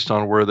hosts based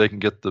on where they can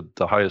get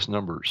the highest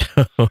numbers.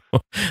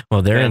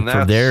 Well,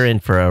 they're in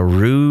for a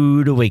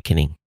rude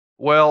awakening.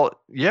 Well,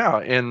 yeah,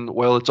 and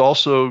it's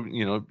also,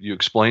 you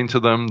explain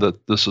to them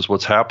that this is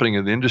what's happening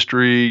in the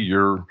industry.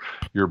 You're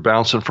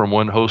bouncing from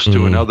one host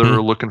to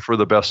another, looking for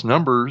the best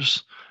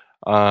numbers.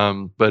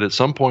 But at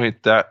some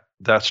point, that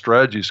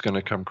strategy is going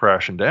to come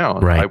crashing down.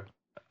 Right.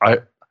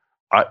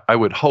 I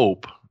would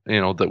hope,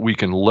 that we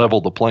can level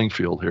the playing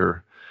field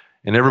here,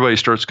 and everybody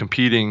starts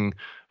competing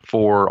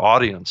for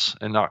audience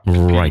and not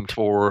competing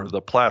for the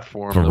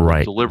platform that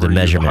will deliver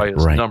the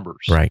highest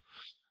numbers. Right.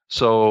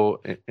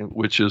 So,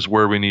 which is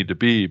where we need to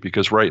be,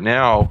 because right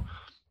now,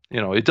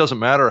 it doesn't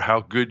matter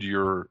how good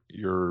your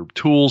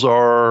tools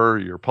are,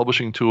 your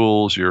publishing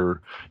tools,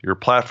 your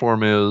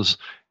platform is.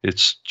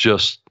 It's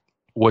just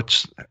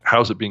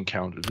how's it being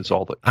counted is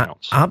all that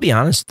counts. I'll be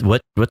honest.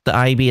 What the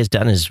IAB has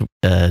done is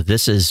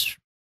this is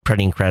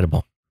pretty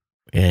incredible,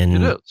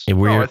 and it is.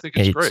 I think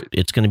it's great.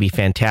 It's going to be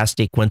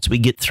fantastic once we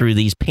get through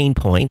these pain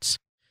points.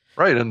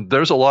 Right, and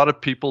there's a lot of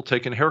people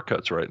taking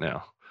haircuts right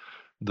now.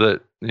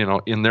 That,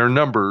 in their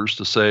numbers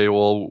to say,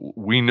 well,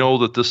 we know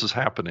that this is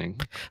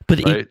happening, but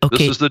this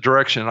is the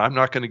direction. I'm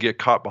not going to get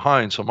caught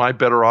behind. So am I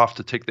better off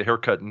to take the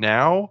haircut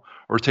now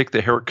or take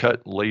the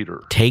haircut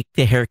later? Take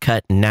the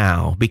haircut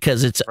now,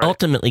 because it's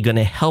ultimately going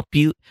to help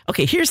you.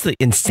 Okay, here's the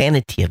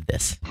insanity of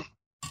this.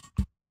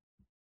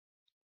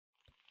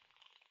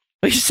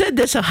 We've said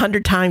this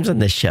 100 times on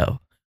this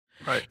show.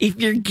 Right. If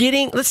you're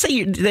getting, let's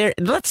say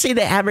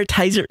the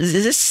advertiser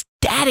is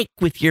ecstatic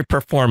with your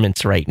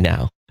performance right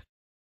now.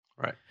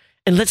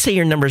 And let's say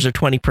your numbers are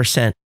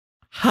 20%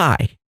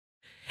 high,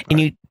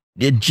 and you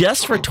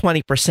adjust for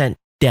 20%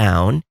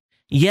 down.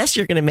 Yes,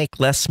 you're going to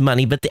make less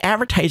money, but the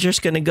advertiser's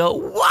going to go,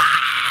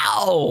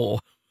 wow.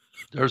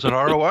 There's an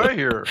ROI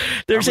here.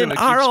 There's an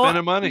ROI.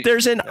 Spending money.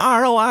 There's an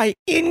ROI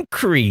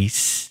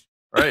increase.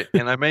 Right.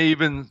 And I may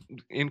even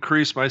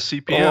increase my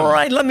CPM. All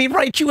right. Let me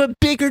write you a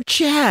bigger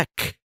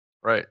check.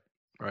 Right.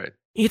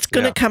 It's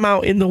going to come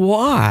out in the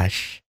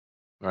wash.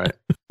 Right.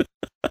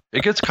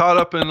 It gets caught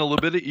up in a little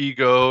bit of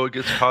ego. It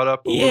gets caught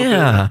up a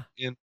little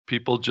bit in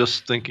people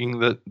just thinking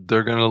that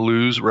they're going to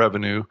lose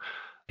revenue.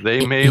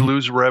 They may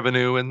lose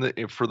revenue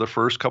for the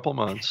first couple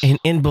months.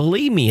 And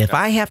believe me, if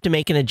I have to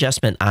make an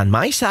adjustment on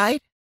my side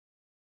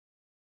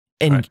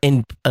and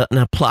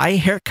apply a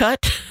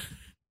haircut,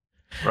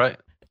 right,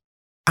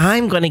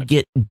 I'm going to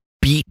get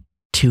beat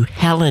to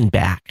hell and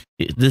back.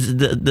 The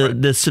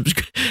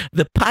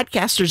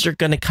podcasters are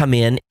going to come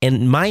in,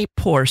 and my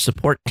poor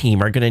support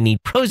team are going to need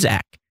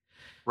Prozac.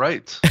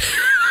 Right.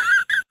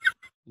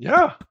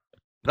 Yeah.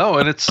 No,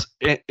 and it's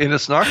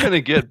not going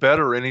to get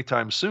better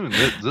anytime soon.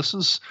 This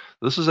is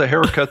a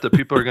haircut that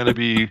people are going to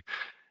be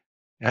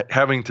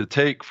having to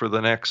take for the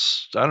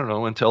next, I don't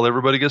know, until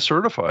everybody gets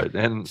certified.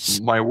 And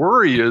my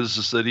worry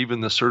is that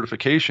even the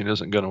certification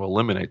isn't going to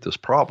eliminate this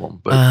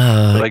problem. But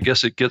I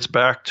guess it gets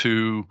back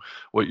to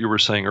what you were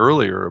saying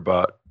earlier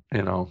about,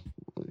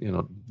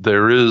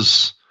 there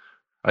is,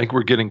 I think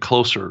we're getting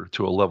closer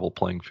to a level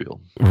playing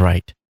field.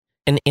 Right.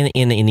 And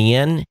in the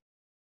end,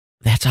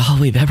 that's all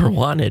we've ever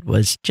wanted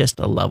was just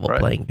a level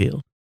playing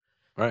field.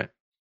 Right.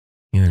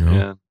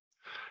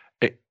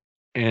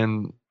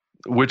 And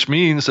which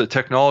means that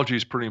technology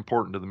is pretty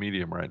important to the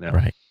medium right now.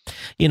 Right.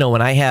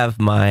 When I have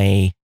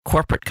my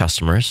corporate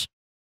customers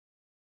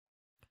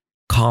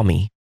call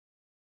me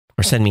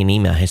or send me an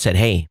email, I said,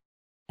 hey,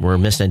 we're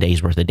missing a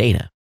day's worth of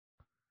data.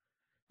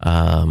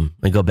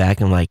 I go back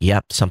and I'm like,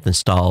 yep, something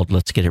stalled.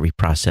 Let's get it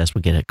reprocessed.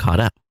 We'll get it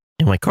caught up.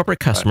 And my corporate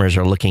customers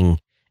are looking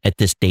at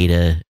this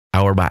data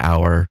hour by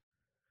hour,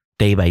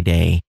 day by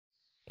day,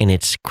 and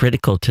it's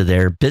critical to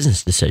their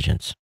business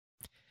decisions.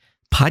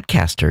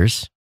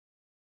 Podcasters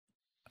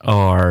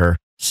are,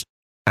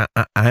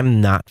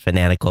 I'm not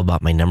fanatical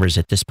about my numbers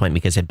at this point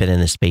because I've been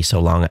in this space so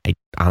long. I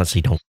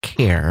honestly don't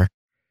care.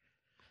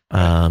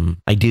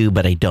 I do,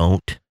 but I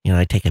don't.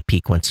 I take a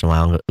peek once in a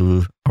while and go,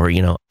 ooh, or,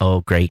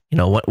 oh, great.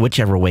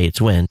 Whichever way it's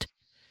went.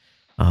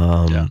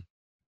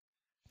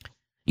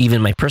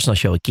 Even my personal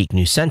show at Geek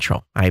News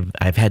Central,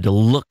 I've had to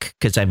look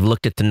because I've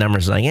looked at the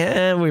numbers like,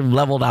 we've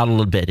leveled out a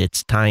little bit.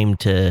 It's time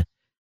to,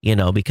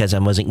 because I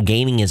wasn't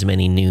gaining as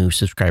many new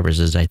subscribers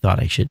as I thought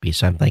I should be.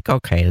 So I'm like,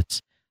 okay,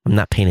 I'm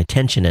not paying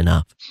attention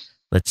enough.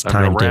 It's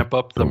time to ramp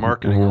up the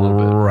marketing a little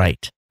bit.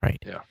 Right.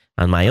 Yeah.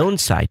 On my own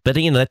side. But,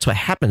 that's what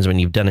happens when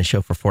you've done a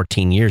show for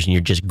 14 years and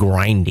you're just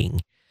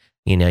grinding.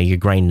 You're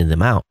grinding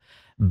them out.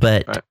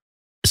 But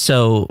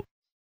so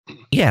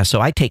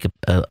I take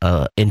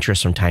a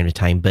interest from time to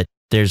time, but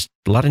there's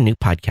a lot of new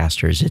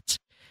podcasters.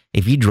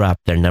 If you drop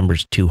their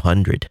numbers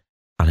 200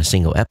 on a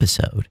single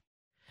episode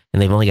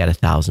and they've only got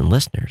 1,000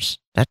 listeners,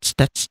 that's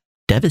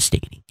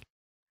devastating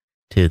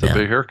to them. It's a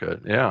big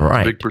haircut. Yeah.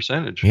 Right. Big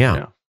percentage.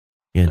 Yeah.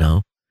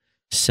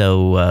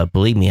 So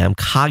believe me, I'm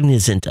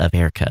cognizant of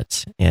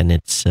haircuts, and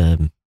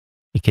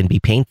it can be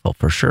painful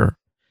for sure.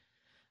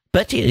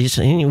 But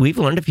we've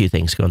learned a few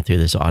things going through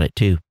this audit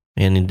too.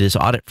 And this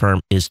audit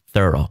firm is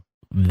thorough.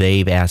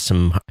 They've asked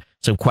some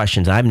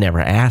questions I've never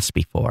asked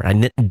before. I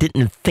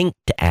didn't think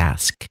to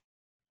ask.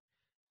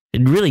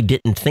 It really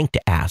didn't think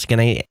to ask.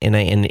 And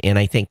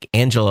I think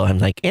Angelo, I'm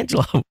like,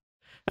 Angelo,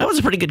 that was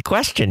a pretty good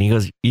question. He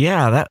goes,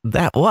 yeah,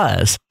 that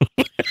was.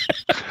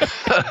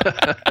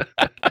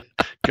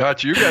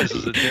 Got you guys'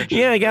 attention.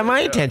 Yeah, I got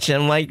my attention.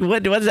 I'm like,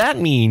 what does that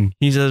mean?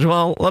 He says,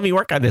 well, let me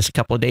work on this a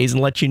couple of days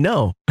and let you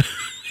know.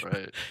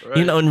 Right.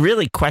 And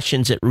really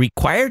questions that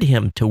required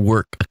him to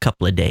work a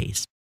couple of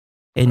days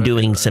and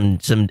doing some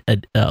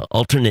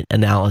alternate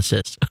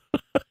analysis.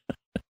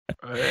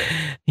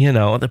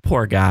 The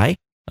poor guy.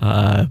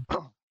 Yeah.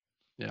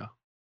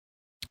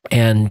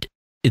 And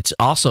it's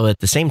also at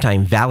the same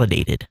time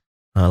validated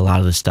a lot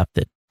of the stuff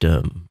that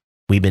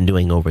we've been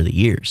doing over the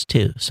years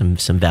too. Some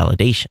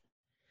validation.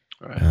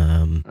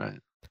 Right.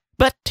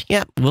 But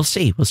yeah, we'll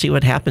see. We'll see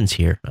what happens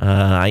here.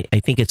 I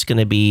think it's going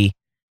to be,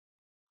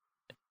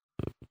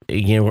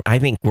 I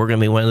think we're going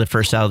to be one of the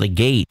first out of the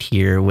gate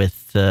here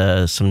with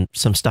some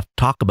stuff to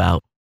talk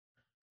about.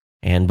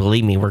 And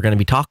believe me, we're going to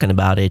be talking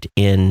about it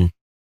in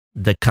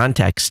the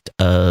context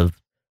of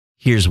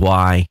here's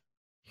why,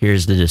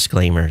 here's the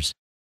disclaimers,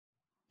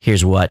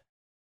 here's what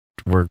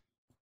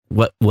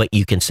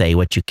you can say,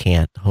 what you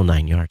can't, the whole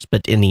 9 yards.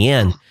 But in the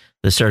end,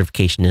 the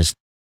certification is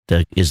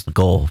the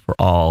goal for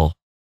all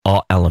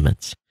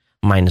elements,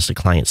 minus the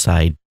client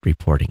side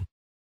reporting,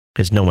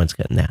 because no one's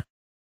getting that.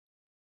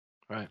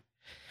 Right.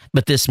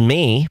 But this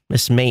may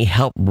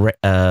help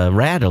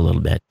RAD a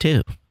little bit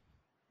too.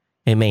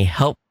 It may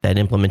help that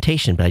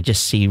implementation, but I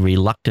just see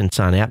reluctance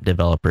on app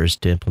developers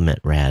to implement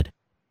RAD.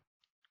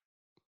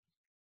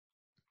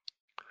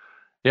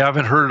 Yeah, I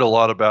haven't heard a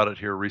lot about it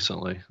here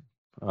recently,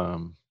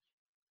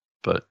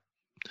 but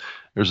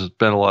there's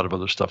been a lot of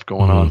other stuff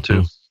going on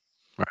too.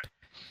 Right.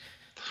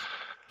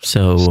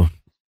 So,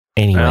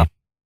 anyway.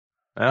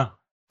 Yeah.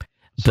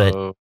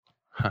 But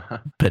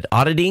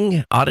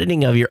auditing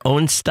of your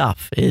own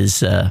stuff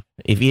is,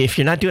 if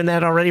you're not doing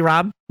that already,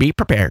 Rob, be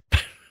prepared.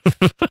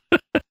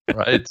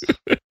 Right.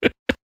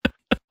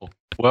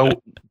 Well,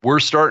 we're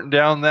starting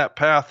down that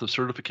path of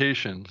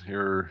certification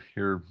here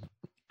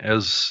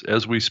as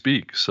we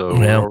speak. So,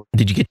 well,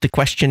 did you get the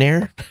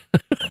questionnaire?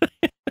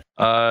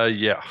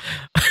 Yeah.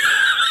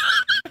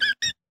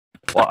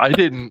 Well, I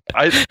didn't.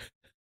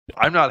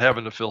 I'm not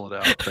having to fill it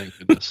out. Thank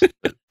goodness.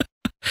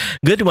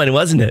 Good one,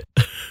 wasn't it?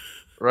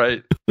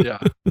 Right. Yeah.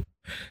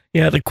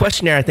 Yeah. The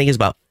questionnaire, I think, is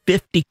about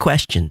 50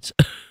 questions.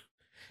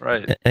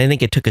 Right. I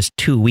think it took us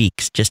 2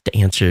 weeks just to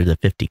answer the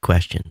 50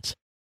 questions.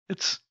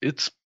 It's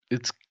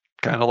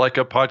kind of like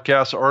a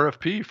podcast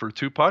RFP for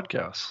 2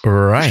 podcasts.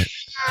 Right.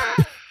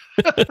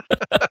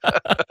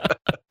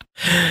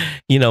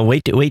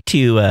 Wait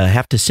to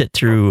have to sit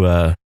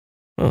through.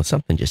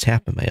 Something just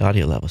happened. My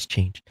audio levels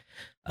changed.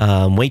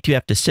 Wait till you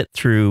have to sit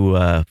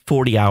through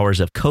 40 hours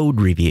of code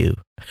review.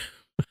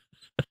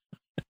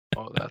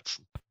 Oh, that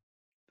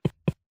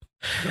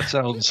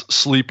sounds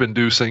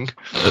sleep-inducing.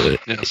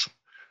 Yes.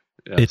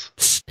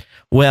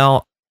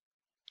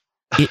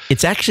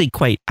 It's actually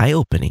quite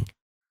eye-opening.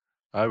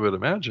 I would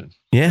imagine.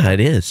 Yeah, it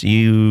is.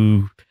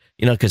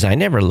 Because I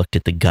never looked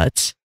at the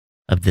guts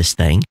of this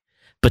thing,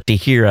 but to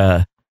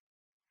hear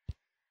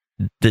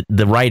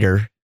the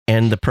writer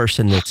and the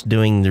person that's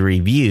doing the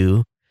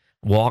review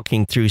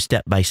walking through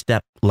step by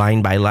step,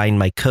 line by line,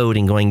 my code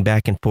and going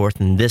back and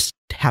forth, and this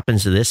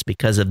happens to this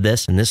because of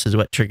this, and this is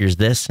what triggers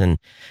this, and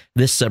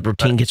this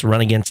subroutine gets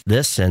run against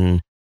this,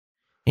 and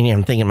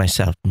I'm thinking to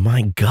myself,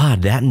 my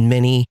God, that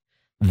many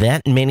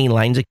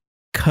lines of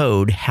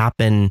code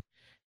happen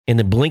in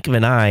the blink of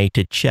an eye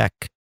to check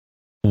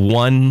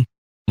one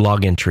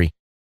log entry.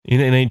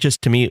 And it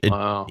just, to me,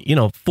 wow.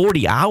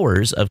 40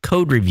 hours of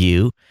code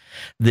review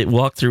that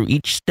walk through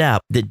each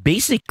step that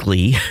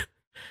basically,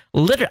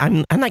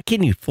 literally, I'm not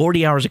kidding you,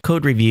 40 hours of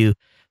code review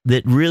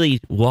that really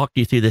walked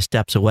you through the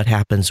steps of what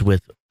happens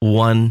with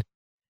one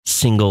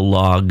single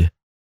log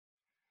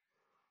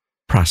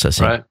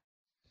processing.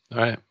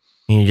 Right.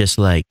 And you're just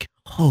like,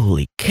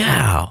 holy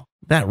cow,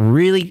 that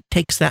really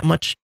takes that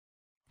much.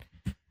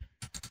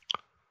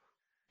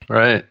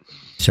 Right.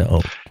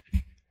 So,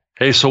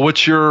 hey, so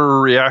what's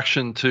your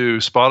reaction to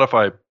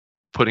Spotify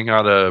putting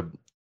out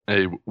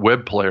a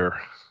web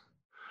player?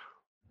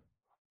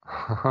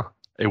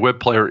 A web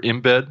player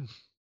embed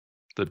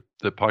that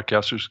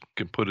podcasters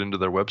can put into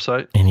their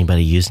website?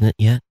 Anybody using it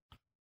yet?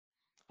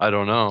 I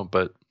don't know,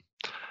 but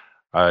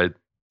I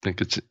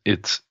think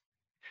it's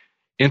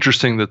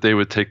interesting that they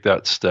would take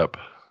that step.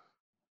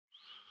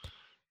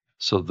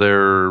 So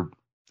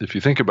if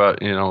you think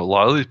about, a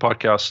lot of these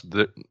podcasts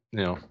that,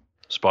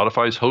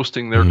 Spotify's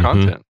hosting their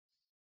content,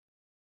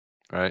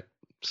 right?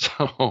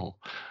 So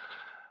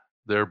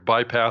they're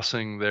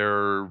bypassing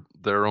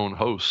their own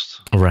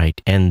hosts.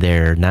 Right. And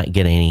they're not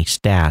getting any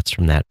stats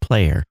from that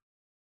player.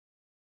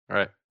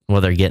 Right.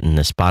 Well, they're getting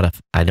the Spotify.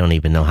 I don't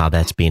even know how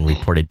that's being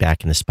reported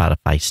back in the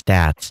Spotify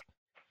stats.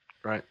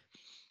 Right.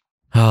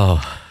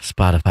 Oh,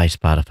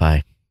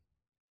 Spotify.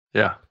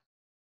 Yeah.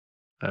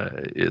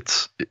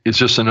 It's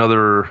just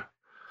another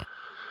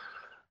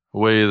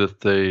way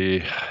that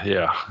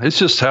it's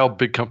just how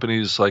big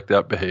companies like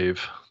that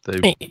behave.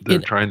 They're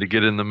trying to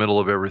get in the middle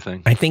of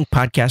everything. I think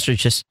podcasters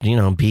just,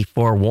 be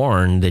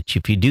forewarned that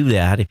if you do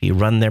that, if you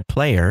run their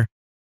player,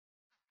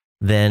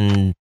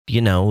 then,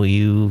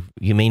 you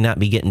may not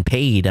be getting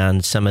paid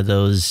on some of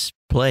those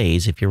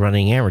plays if you're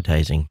running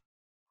advertising.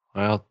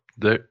 Well,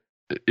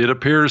 it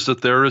appears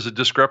that there is a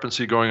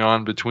discrepancy going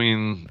on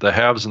between the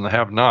haves and the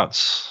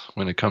have-nots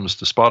when it comes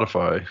to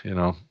Spotify.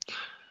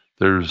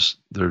 There's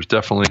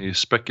definitely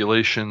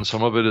speculation.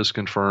 Some of it is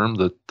confirmed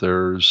that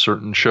there's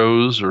certain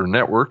shows or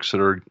networks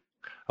that are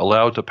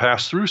allowed to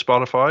pass through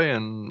Spotify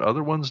and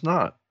other ones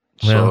not.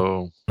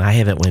 Well, I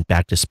haven't went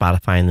back to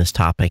Spotify in this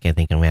topic. I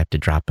think I'm going to have to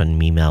drop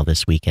an email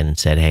this weekend and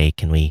said, hey,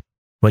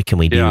 what can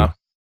we do? Yeah,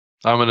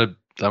 I'm going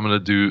to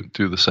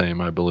do the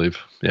same, I believe.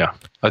 Yeah.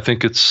 I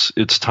think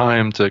it's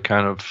time to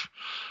kind of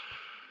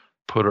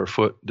put our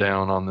foot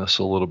down on this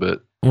a little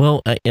bit.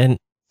 Well, and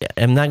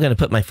I'm not going to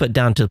put my foot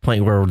down to the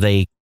point where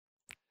they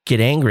get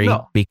angry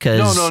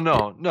because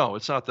no,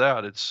 it's not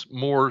that. It's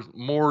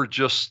more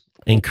just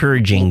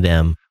encouraging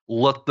them.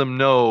 Let them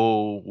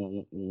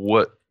know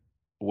what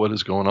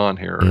is going on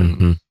here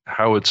and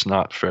how it's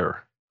not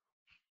fair.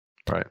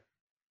 Right.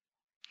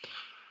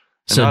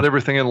 And not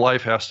everything in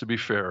life has to be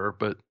fair,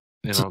 but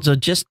So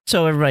just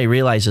so everybody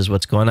realizes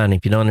what's going on,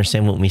 if you don't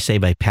understand what we say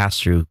by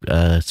pass-through,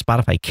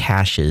 Spotify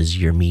caches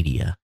your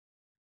media.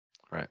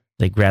 Right.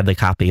 They grab the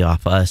copy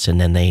off us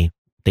and then they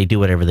do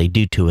whatever they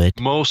do to it.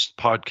 Most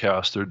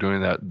podcasts are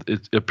doing that.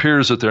 It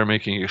appears that they're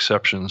making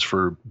exceptions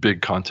for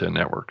big content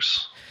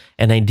networks.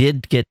 And I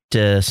did get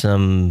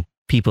some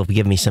people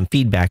give me some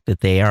feedback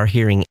that they are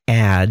hearing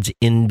ads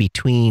in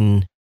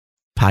between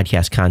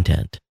podcast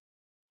content.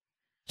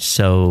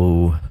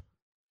 So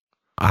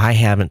I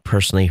haven't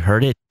personally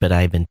heard it, but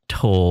I've been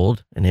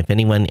told, and if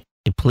anyone,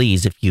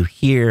 please, if you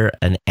hear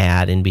an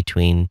ad in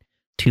between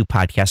 2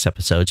 podcast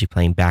episodes, you're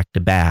playing back to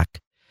back.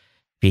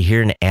 If you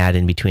hear an ad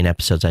in between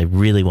episodes, I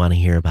really want to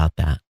hear about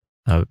that.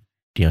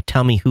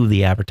 Tell me who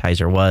the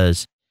advertiser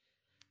was.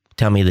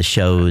 Tell me the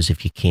shows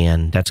if you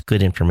can. That's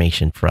good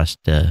information for us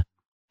to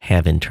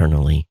have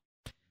internally.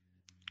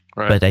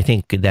 Right. But I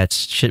think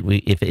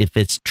if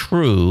it's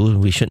true,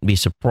 we shouldn't be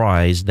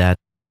surprised that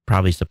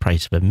probably is the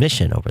price of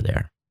admission over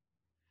there.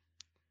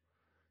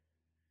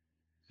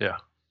 Yeah.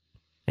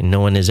 And no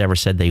one has ever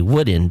said they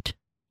wouldn't.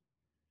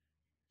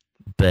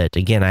 But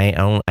again,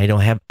 I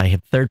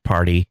have third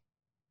party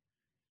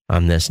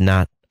on this,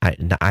 not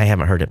I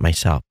haven't heard it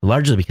myself,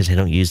 largely because I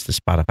don't use the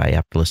Spotify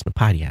app to listen to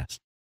podcasts.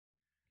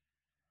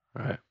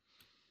 Right.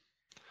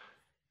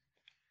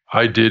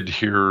 I did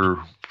hear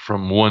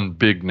from one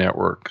big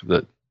network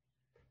that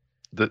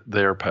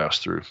they're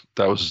passed through.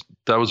 That was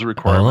a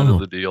requirement of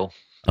the deal.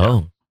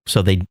 Oh,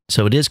 so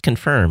it is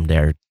confirmed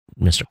there,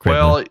 Mr. Criblin.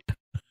 Well,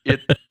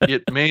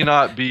 it may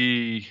not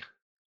be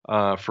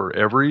for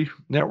every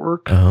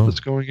network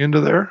that's going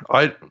into there.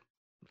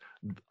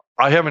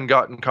 I haven't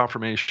gotten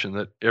confirmation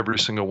that every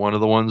single one of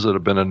the ones that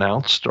have been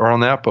announced are on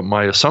that, but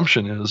my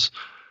assumption is,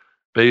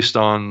 based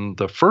on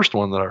the first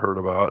one that I heard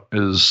about,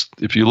 is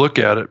if you look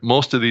at it,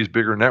 most of these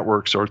bigger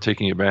networks are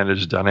taking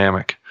advantage of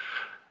dynamic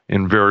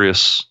in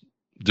various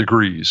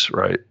degrees,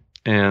 right?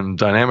 And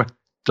dynamic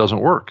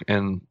doesn't work.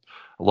 And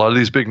a lot of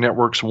these big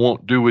networks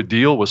won't do a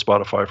deal with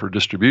Spotify for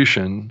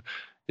distribution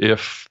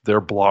if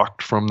they're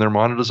blocked from their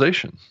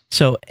monetization.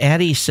 So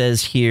Addie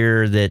says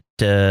here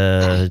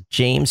that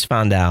James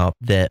found out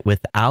that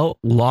without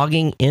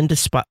logging into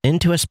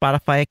a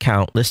Spotify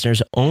account,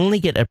 listeners only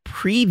get a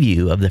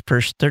preview of the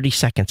first 30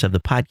 seconds of the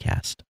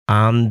podcast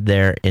on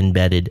their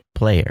embedded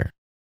player.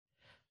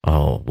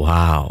 Oh,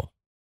 wow.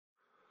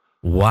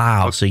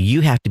 Wow. Okay. So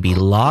you have to be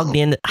logged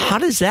in. How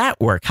does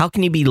that work? How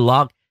can you be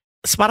logged?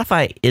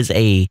 Spotify is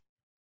a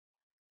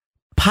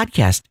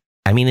podcast.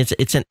 I mean,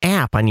 it's an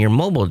app on your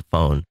mobile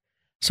phone.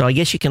 So I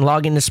guess you can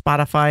log into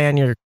Spotify on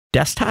your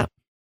desktop?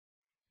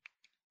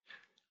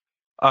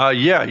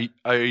 Yeah, you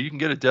can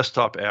get a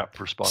desktop app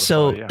for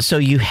Spotify. So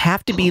you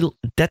have to be,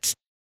 that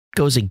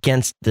goes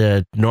against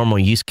the normal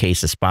use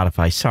case of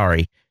Spotify.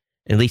 Sorry,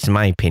 at least in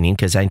my opinion,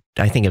 because I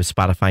think of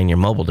Spotify on your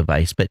mobile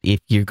device. But if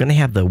you're going to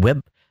have the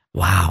web,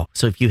 wow.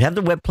 So if you have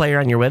the web player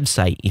on your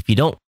website, if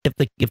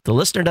the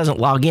listener doesn't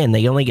log in,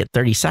 they only get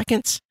 30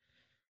 seconds.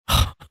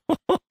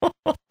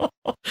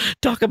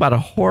 Talk about a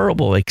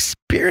horrible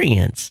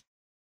experience.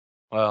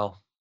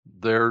 Well,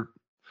 don't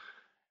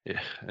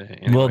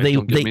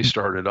get me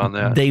started on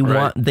that. They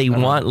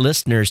want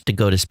listeners to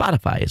go to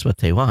Spotify is what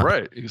they want.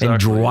 Right, exactly. And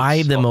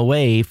drive them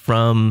away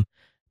from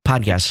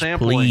podcasts.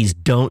 Please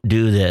don't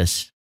do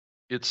this.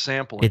 It's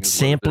sampling. It's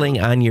sampling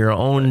on your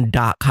own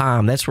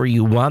 .com. That's where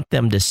you want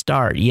them to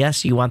start.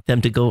 Yes, you want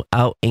them to go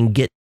out and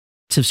get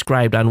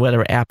subscribed on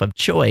whatever app of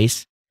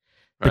choice,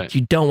 but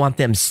you don't want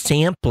them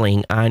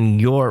sampling on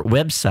your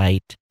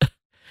website.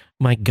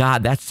 My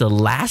God, that's the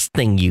last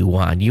thing you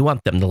want. You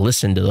want them to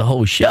listen to the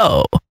whole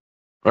show.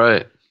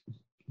 Right.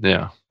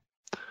 Yeah.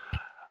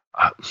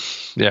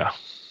 Yeah.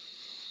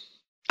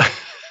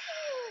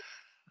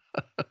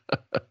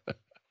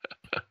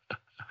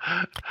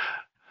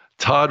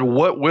 Todd,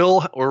 what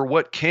will or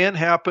what can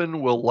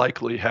happen will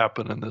likely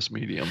happen in this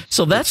medium.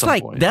 So that's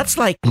like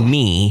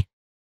me.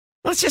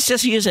 Let's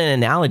just use an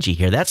analogy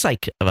here. That's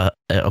like,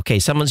 okay,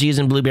 someone's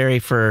using Blueberry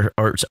or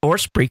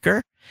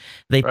Spreaker.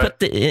 They put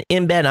the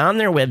embed on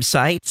their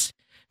websites.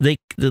 The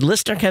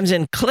listener comes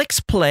in, clicks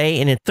play,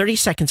 and in 30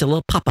 seconds, a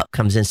little pop-up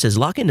comes in and says,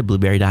 log into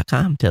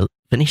blueberry.com to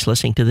finish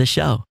listening to the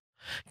show.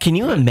 Can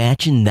you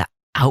imagine the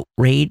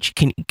outrage?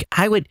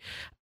 I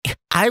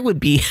would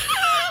be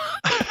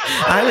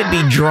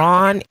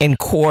drawn and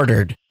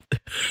quartered.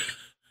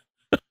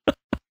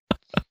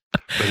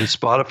 But it's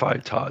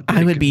Spotify, Todd.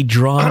 I would be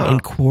drawn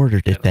and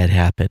quartered if that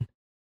happened.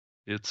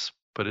 It's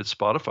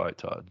Spotify,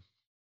 Todd.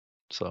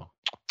 So.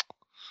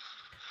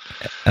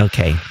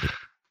 Okay.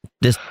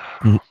 This.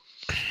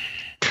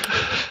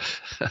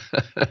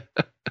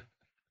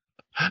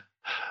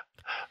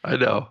 I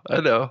know.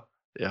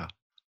 Yeah.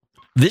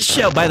 This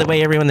show, by the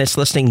way, everyone that's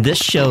listening, this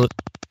show.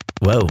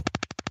 Whoa.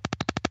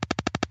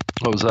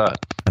 What was that?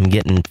 I'm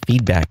getting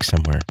feedback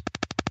somewhere.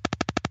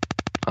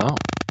 Oh.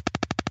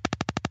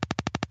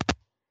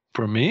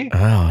 From me?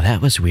 Oh,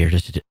 that was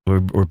weird.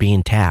 We're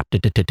being tapped.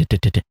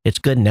 It's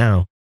good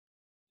now.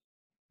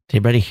 Did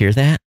anybody hear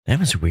that? That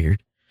was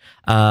weird.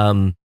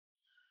 The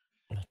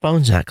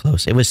phone's not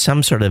close. It was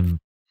some sort of.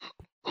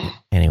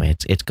 Anyway,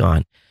 it's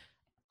gone.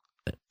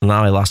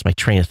 Now I lost my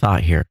train of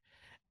thought here.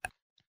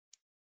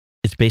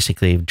 It's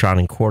basically drawn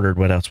and quartered.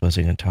 What else was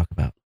I going to talk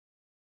about?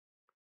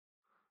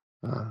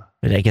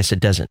 But I guess it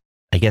doesn't.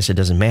 I guess it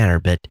doesn't matter.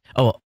 But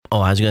I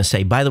was going to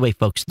say. By the way,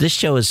 folks, this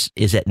show is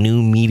at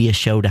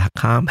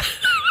newmediashow.com.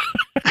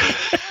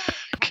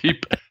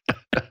 Keep.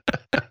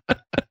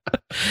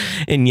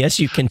 And yes,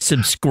 you can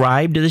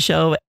subscribe to the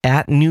show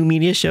at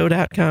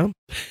newmediashow.com.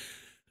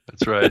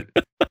 That's right.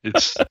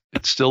 It's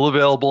still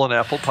available on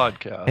Apple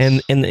Podcasts.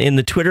 And in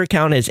the Twitter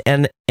account is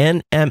NMS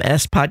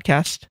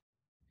Podcast.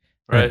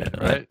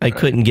 Right. I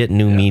couldn't get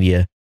New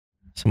Media.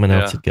 Someone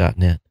else had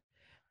gotten it.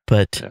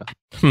 But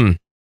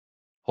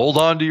hold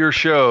on to your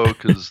show,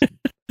 because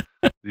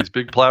these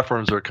big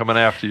platforms are coming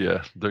after you.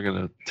 They're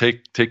going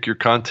to take your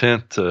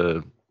content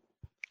to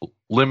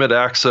limit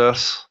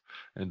access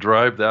and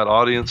drive that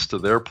audience to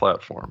their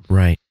platform.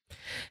 Right.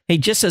 Hey,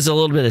 just as a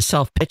little bit of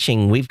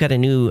self-pitching, we've got a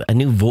new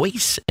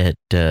voice at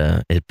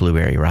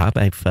Blueberry, Rob.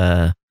 I've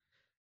our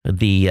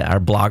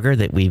blogger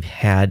that we've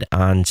had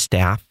on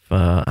staff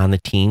on the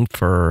team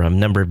for a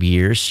number of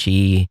years.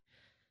 She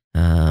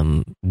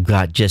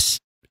got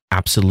just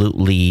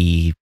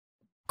absolutely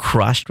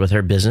crushed with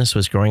her business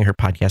was growing. Her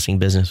podcasting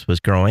business was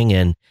growing,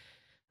 and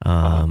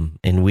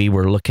we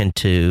were looking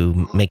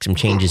to make some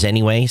changes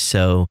anyway.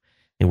 So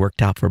it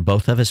worked out for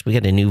both of us. We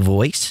got a new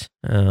voice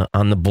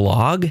on the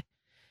blog.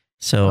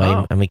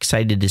 So I'm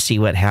excited to see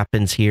what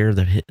happens here.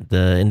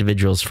 The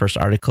individual's first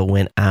article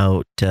went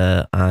out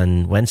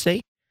on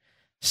Wednesday.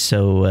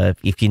 So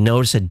if you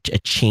notice a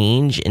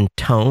change in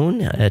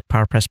tone at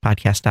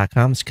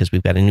powerpresspodcast.com, it's because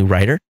we've got a new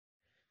writer.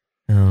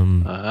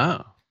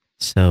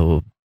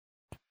 So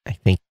I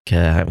think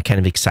I'm kind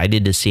of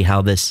excited to see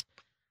how this,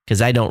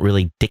 because I don't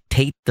really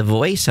dictate the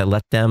voice.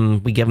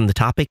 We give them the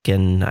topic,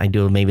 and I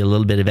do maybe a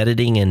little bit of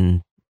editing,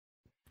 and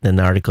then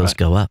the articles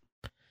go up.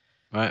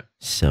 Right.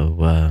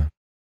 So,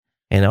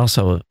 and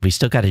also we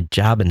still got a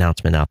job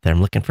announcement out there.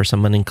 I'm looking for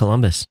someone in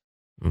Columbus.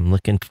 I'm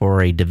looking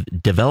for a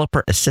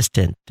developer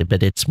assistant,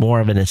 but it's more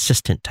of an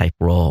assistant type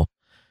role.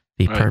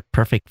 Be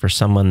perfect for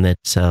someone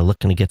that's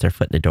looking to get their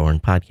foot in the door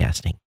in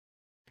podcasting.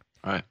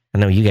 Right. I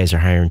know you guys are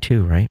hiring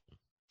too, right?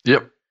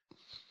 Yep.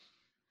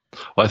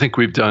 Well, I think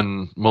we've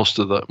done most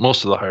of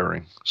the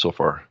hiring so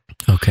far.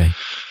 Okay.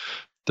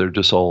 They're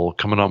just all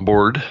coming on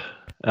board.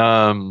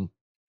 I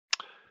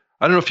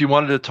don't know if you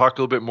wanted to talk a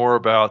little bit more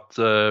about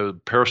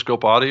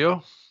Periscope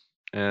audio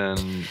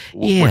and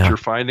what you're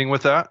finding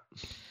with that.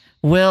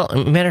 Well,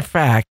 matter of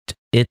fact,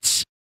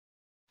 what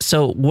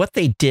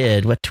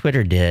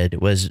Twitter did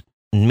was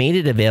made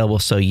it available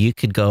so you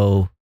could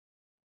go,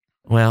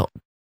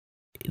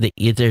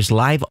 there's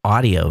live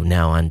audio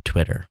now on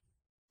Twitter.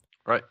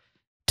 Right.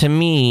 To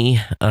me,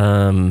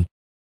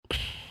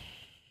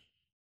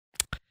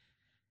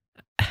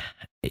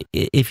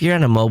 if you're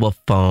on a mobile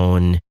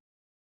phone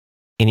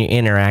and you're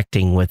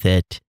interacting with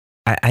it,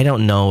 I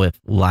don't know if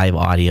live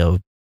audio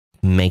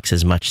makes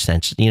as much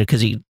sense,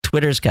 because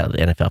Twitter's got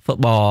NFL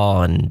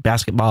football and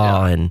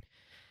basketball, and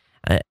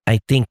I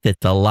think that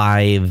the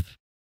live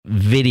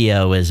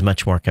video is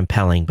much more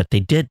compelling, but they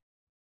did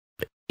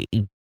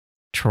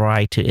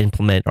try to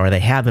implement, or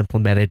they have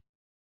implemented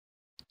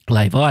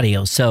live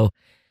audio. So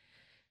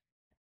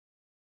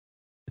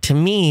to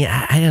me,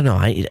 I don't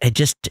know.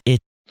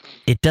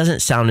 It doesn't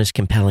sound as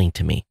compelling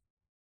to me.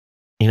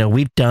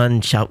 We've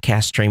done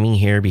Shoutcast streaming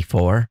here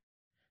before.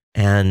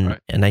 And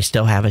I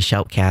still have a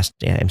Shoutcast.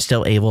 I'm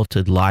still able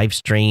to live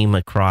stream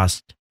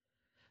across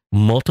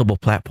multiple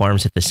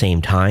platforms at the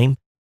same time.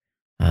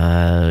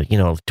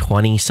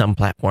 20 some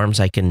platforms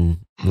I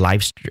can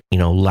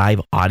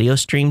live audio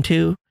stream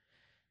to,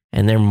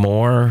 and they're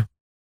more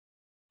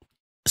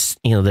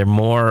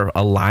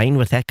aligned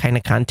with that kind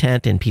of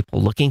content and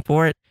people looking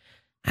for it.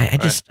 I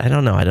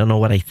don't know. I don't know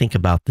what I think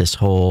about this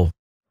whole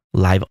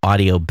live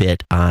audio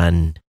bit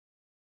on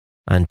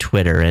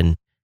Twitter, and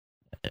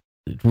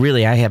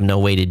really, I have no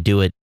way to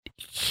do it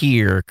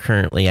here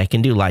currently. I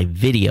can do live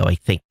video, I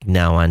think,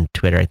 now on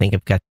Twitter. I think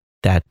I've got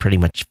that pretty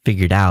much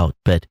figured out.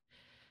 But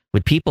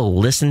would people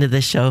listen to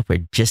this show if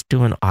we're just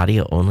doing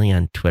audio only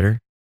on Twitter?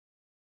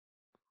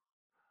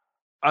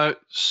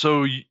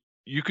 So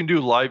you can do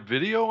live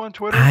video on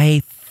Twitter?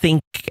 I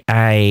think,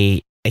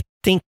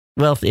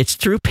 well, it's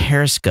through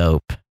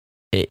Periscope.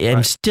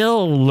 I'm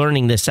still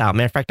learning this out.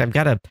 Matter of fact, I've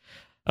got a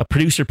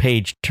producer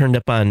page turned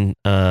up on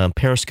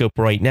Periscope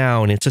right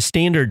now, and it's a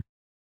standard.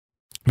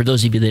 For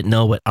those of you that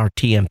know what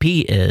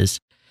RTMP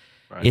is,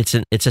 it's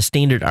a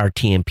standard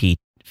RTMP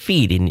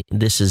feed, and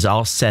this is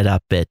all set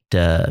up at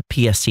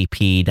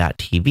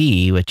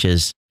pscp.tv, which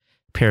is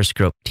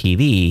Periscope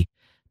TV.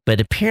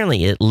 But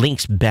apparently, it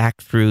links back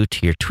through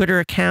to your Twitter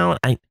account.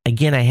 I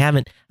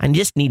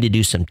just need to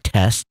do some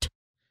test.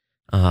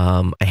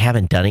 I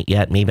haven't done it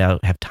yet. Maybe I'll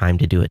have time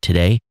to do it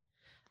today.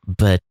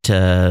 But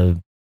as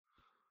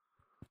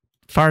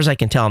far as I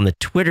can tell, on the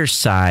Twitter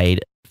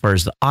side, as far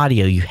as the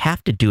audio, you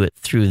have to do it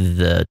through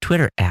the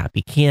Twitter app.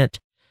 You can't,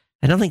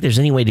 I don't think there's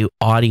any way to do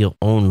audio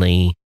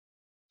only,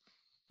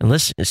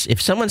 unless, if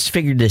someone's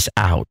figured this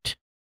out.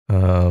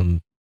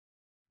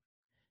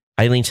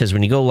 Eileen says,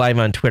 when you go live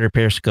on Twitter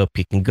Periscope,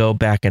 you can go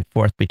back and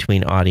forth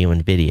between audio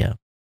and video.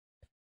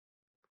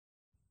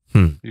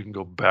 You can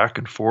go back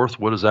and forth?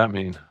 What does that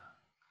mean?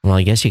 Well,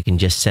 I guess you can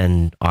just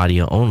send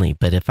audio only,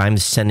 but if I'm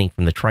sending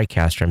from the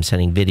TriCaster, I'm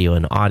sending video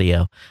and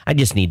audio. I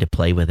just need to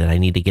play with it. I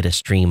need to get a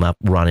stream up,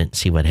 run it, and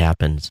see what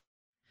happens.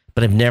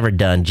 But I've never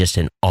done just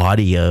an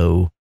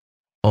audio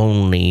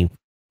only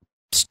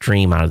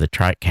stream out of the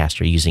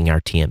TriCaster using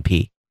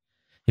RTMP.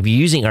 If you're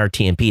using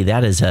RTMP,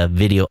 that is a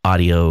video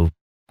audio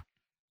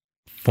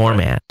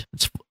format.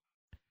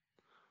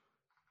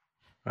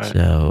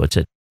 So it's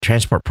a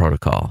transport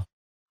protocol.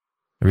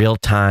 Real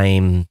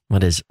time, what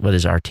does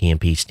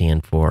RTMP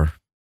stand for?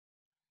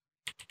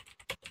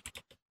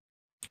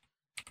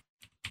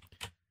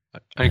 I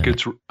think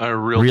it's a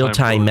real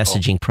time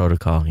messaging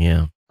protocol.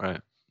 Yeah. Right.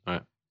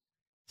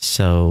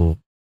 So,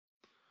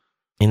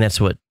 and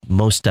that's what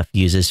most stuff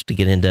uses to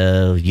get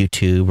into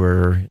YouTube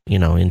or,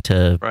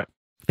 into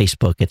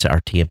Facebook. It's an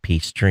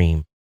RTMP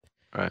stream.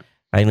 Right.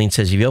 Eileen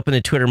says, if you open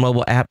the Twitter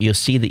mobile app, you'll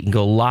see that you can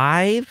go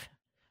live,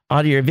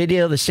 audio or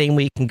video, the same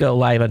way you can go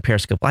live on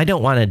Periscope. I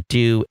don't want to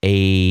do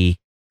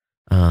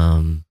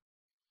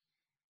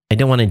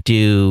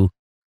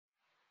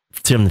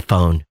from the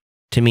phone.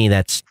 To me,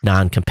 that's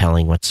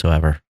non-compelling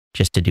whatsoever.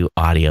 Just to do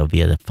audio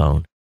via the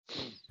phone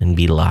and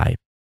be live.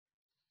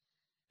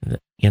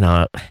 You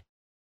know,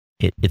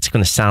 it's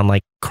going to sound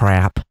like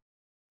crap.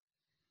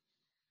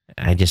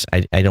 I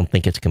don't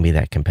think it's going to be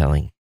that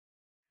compelling.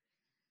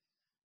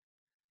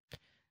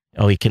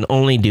 Oh, you can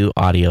only do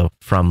audio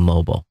from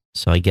mobile.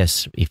 So I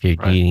guess if you're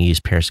going to use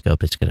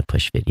Periscope, it's going to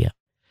push video.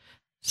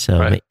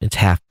 So it's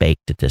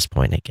half-baked at this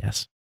point, I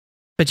guess.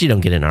 But you don't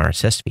get an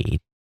RSS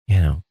feed, you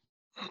know.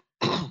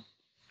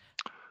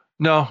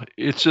 No,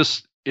 it's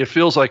just, it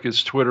feels like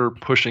it's Twitter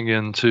pushing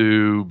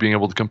into being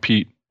able to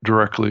compete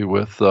directly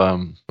with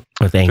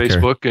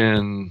Facebook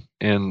and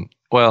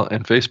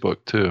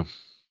Facebook too.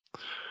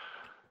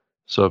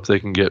 So if they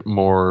can get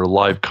more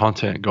live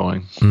content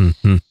going.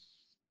 Mm-hmm.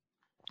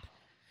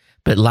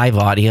 But live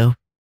audio,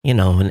 you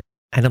know, and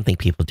I don't think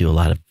people do a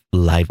lot of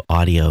live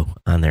audio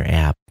on their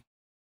app.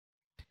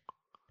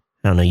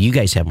 I don't know. You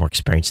guys have more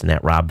experience in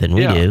that, Rob, than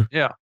we do.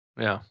 Yeah.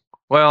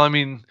 Well, I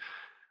mean,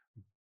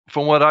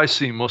 from what I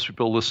see, most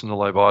people listen to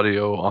live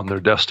audio on their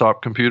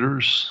desktop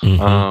computers.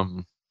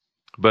 Mm-hmm.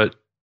 But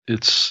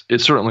it's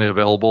certainly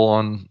available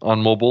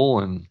on mobile,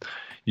 and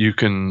you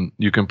can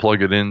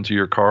plug it into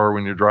your car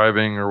when you're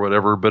driving or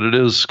whatever. But it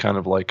is kind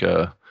of like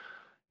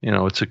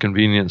it's a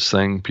convenience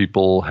thing.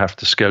 People have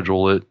to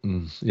schedule it,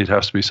 and it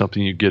has to be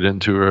something you get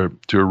into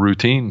a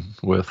routine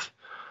with.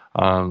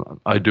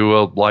 I do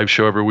a live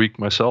show every week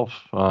myself,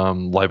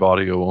 live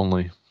audio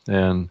only.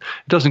 And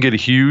it doesn't get a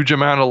huge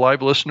amount of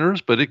live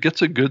listeners, but it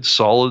gets a good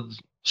solid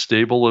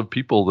stable of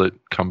people that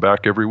come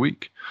back every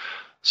week.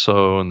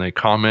 So, and they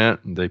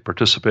comment and they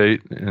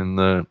participate in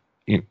the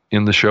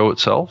show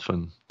itself.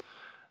 And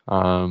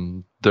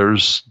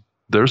there's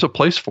a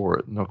place for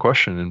it, no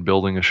question, in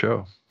building a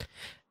show.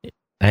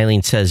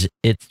 Eileen says,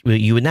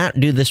 you would not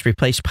do this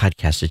replace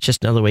podcast. It's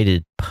just another way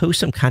to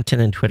post some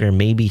content on Twitter,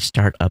 maybe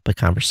start up a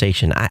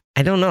conversation.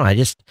 I don't know.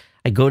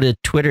 I go to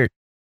Twitter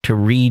to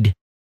read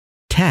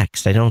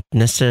text. I don't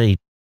necessarily,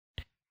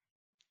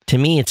 to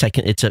me, it's like,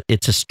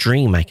 it's a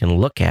stream. I can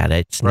look at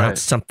it. It's not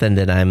something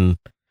that I'm,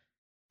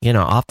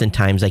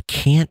 oftentimes I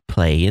can't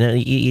play.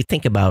 You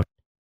think about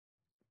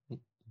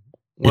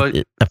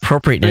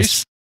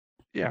appropriateness.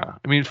 Yeah,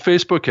 I mean,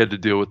 Facebook had to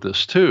deal with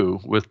this too,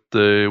 with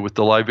the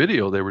live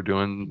video they were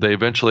doing. They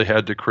eventually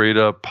had to create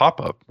a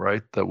pop-up,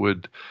 right? That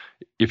would,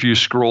 if you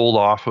scrolled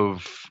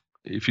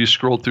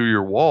through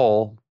your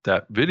wall,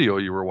 that video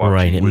you were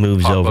watching it would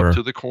moves pop over up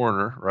to the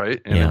corner,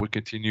 right? And it would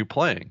continue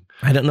playing.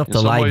 I don't know if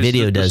the live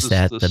video does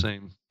that.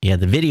 The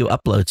video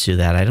uploads to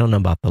that. I don't know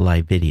about the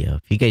live video.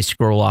 If you guys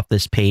scroll off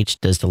this page,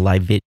 does the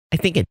live video? I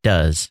think it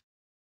does.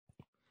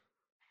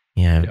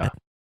 Yeah.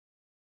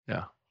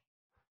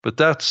 But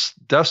that's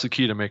the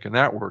key to making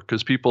that work,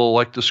 because people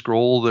like to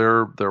scroll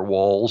their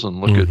walls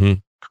and look at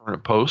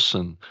current posts,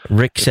 and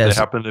Rick if says they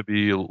happen to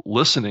be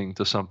listening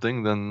to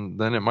something,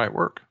 then it might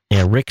work.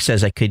 Yeah, Rick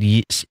says I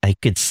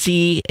could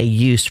see a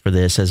use for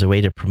this as a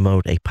way to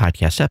promote a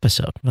podcast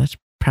episode. Well, that's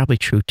probably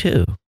true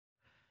too.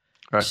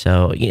 Right.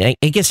 So I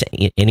guess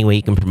any way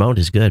you can promote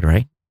is good,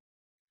 right?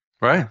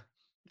 Right.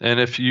 And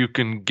if you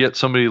can get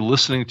somebody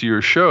listening to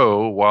your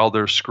show while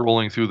they're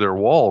scrolling through their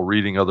wall,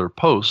 reading other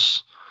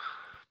posts,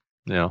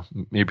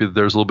 maybe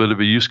there's a little bit of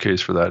a use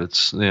case for that.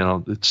 It's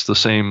the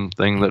same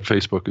thing that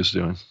Facebook is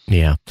doing.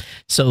 Yeah.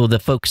 So the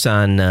folks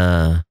on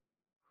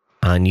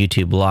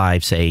YouTube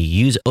Live say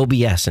use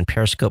OBS and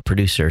Periscope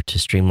Producer to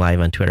stream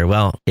live on Twitter.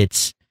 Well,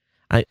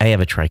 I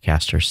have a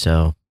TriCaster,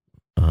 so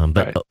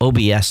but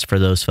OBS for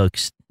those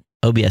folks,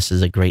 OBS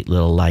is a great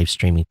little live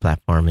streaming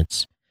platform.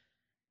 It's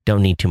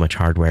don't need too much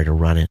hardware to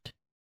run it.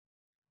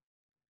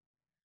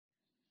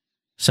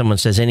 Someone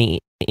says any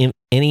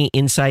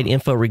inside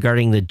info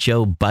regarding the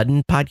Joe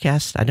Budden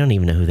podcast? I don't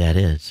even know who that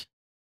is.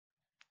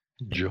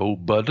 Joe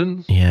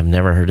Budden? Yeah, I've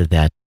never heard of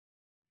that.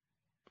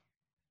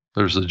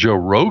 There's the Joe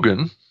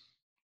Rogan,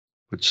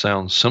 which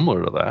sounds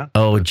similar to that.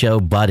 Oh, Joe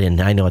Budden.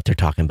 I know what they're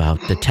talking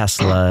about. The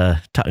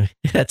Tesla.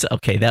 That's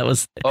okay. That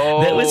was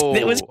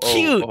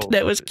cute.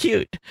 That was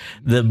cute.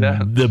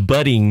 The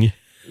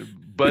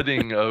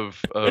budding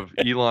of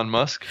Elon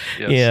Musk.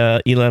 Yes. Yeah,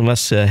 Elon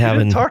Musk We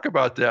didn't talk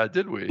about that,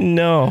 did we?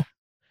 No.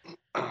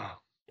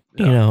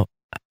 Yeah.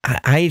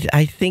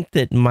 I think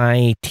that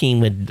my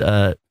team would.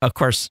 Of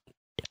course,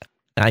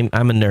 I'm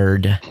a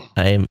nerd.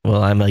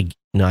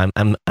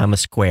 I'm a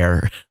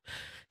square.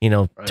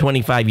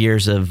 25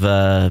 years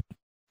of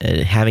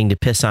having to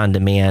piss on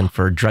demand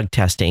for drug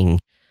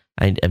testing.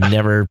 I've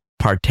never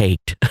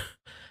partaked.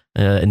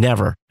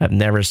 Never. I've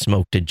never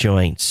smoked a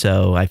joint.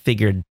 So I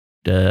figured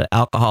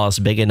alcohol is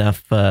big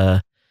enough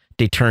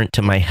deterrent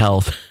to my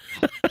health.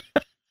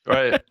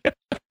 Right.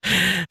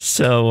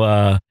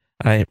 So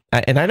I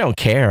don't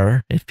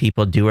care if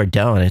people do or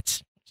don't.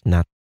 It's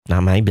not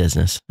my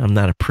business. I'm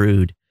not a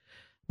prude.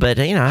 But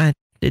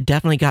it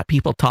definitely got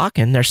people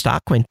talking. Their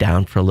stock went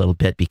down for a little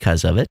bit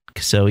because of it.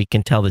 So you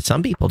can tell that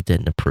some people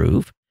didn't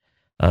approve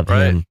of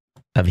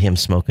him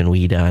smoking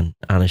weed on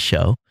a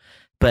show.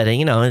 But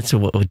it's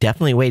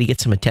definitely a way to get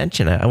some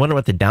attention. I wonder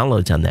what the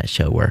downloads on that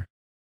show were.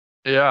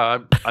 Yeah,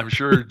 I'm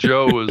sure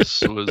Joe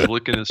was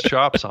licking his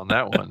chops on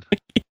that one.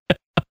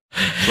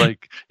 It's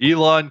like,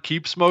 Elon,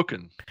 keep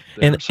smoking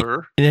there,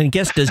 sir. And I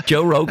guess, does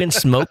Joe Rogan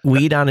smoke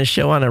weed on his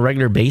show on a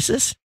regular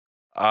basis?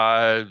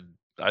 I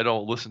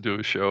don't listen to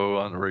his show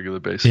on a regular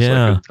basis.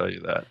 Yeah. I couldn't tell you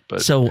that.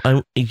 But so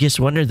I just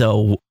wonder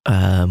though,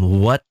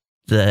 what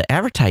the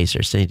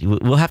advertisers say.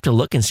 We'll have to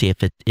look and see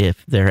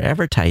if their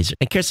advertiser.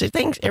 Of course,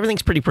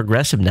 everything's pretty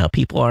progressive now.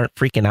 People aren't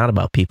freaking out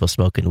about people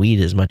smoking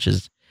weed as much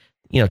as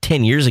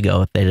 10 years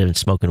ago. If they'd been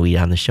smoking weed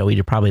on the show, he'd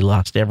have probably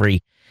lost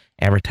every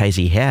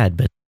advertiser he had.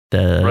 But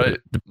the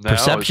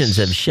perceptions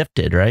have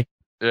shifted, right?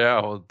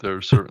 Yeah, well,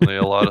 there's certainly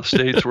a lot of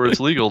states where it's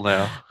legal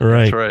now.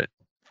 Right. That's right.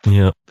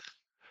 Yeah.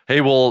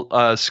 Hey, well,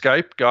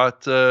 Skype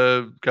got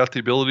the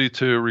ability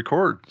to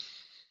record.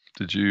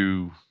 Did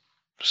you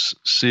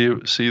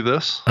see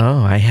this?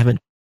 Oh, I haven't.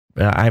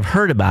 I've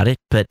heard about it,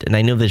 and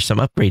I know there's some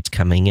upgrades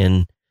coming,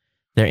 and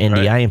their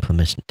NDI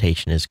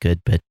implementation is good.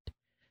 But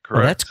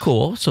that's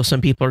cool. So some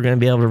people are going to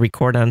be able to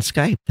record on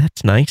Skype.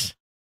 That's nice.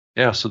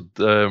 Yeah. So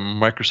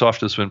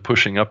Microsoft has been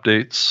pushing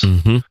updates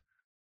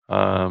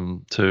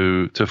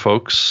to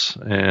folks,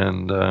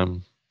 and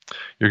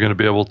you're going to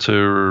be able to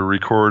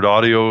record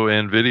audio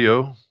and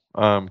video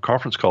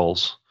conference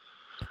calls.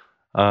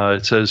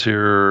 It says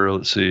here,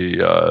 let's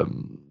see,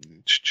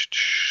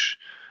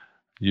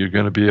 you're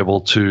going to be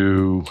able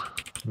to,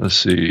 let's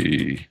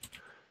see,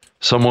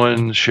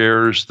 someone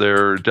shares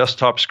their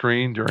desktop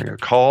screen during a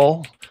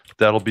call,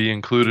 that'll be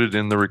included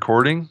in the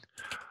recording.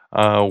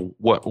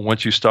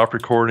 Once you stop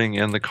recording,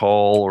 end the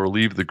call, or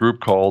leave the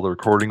group call, the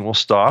recording will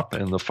stop,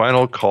 and the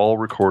final call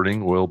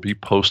recording will be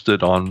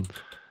posted on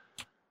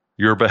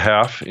your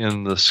behalf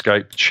in the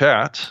Skype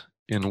chat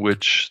in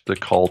which the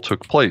call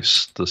took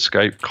place. The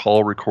Skype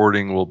call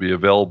recording will be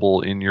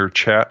available in your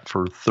chat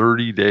for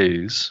 30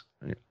 days.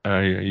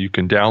 You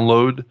can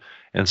download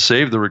and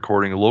save the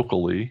recording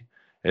locally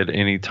at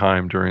any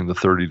time during the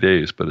 30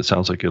 days, but it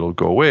sounds like it'll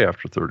go away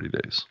after 30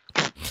 days.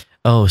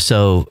 Oh,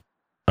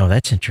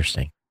 that's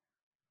interesting.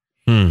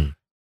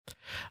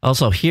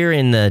 Also, here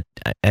in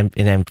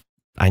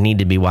I need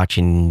to be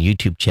watching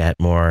YouTube chat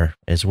more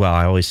as well.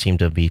 I always seem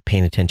to be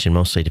paying attention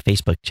mostly to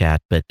Facebook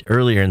chat, but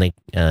earlier in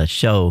the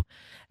show,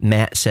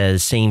 Matt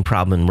says, same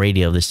problem in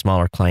radio. The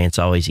smaller clients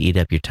always eat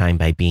up your time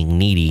by being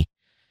needy.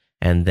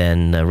 And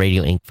then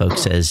Radio Inc.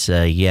 folks says,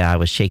 yeah, I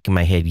was shaking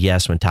my head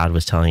yes when Todd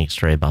was telling a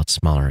story about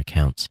smaller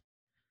accounts.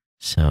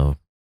 So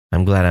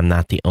I'm glad I'm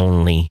not the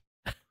only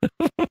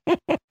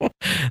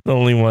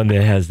one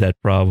that has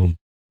that problem.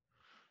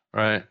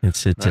 Right.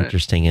 It's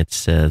interesting.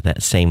 It's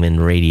that same in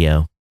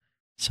radio.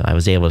 So I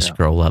was able to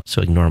scroll up,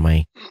 so ignore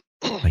my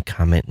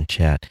comment and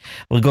chat.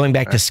 Well, going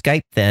back to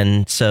Skype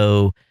then,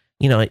 so,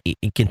 you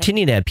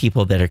continue to have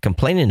people that are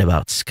complaining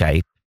about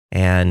Skype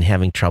and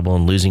having trouble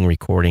and losing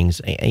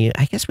recordings.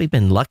 I guess we've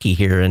been lucky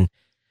here. And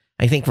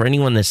I think for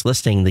anyone that's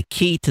listening, the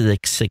key to the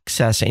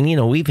success,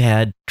 and, we've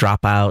had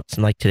dropouts,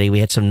 and like today we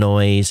had some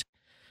noise,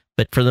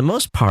 but for the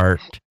most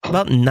part,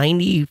 about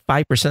 95%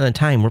 of the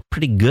time, we're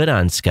pretty good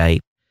on Skype.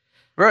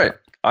 Right.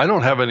 I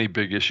don't have any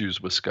big issues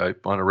with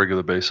Skype on a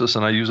regular basis,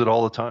 and I use it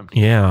all the time.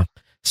 Yeah.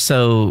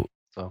 So,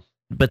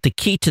 but the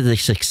key to the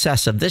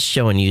success of this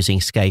show and using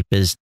Skype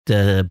is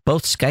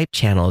both Skype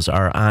channels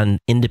are on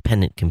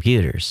independent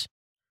computers.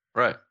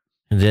 Right.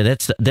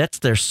 That's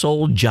their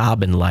sole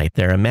job in life.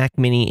 They're a Mac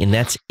Mini, and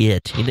that's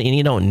it. And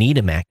you don't need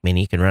a Mac Mini.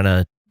 You can run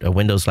a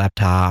Windows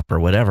laptop or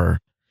whatever.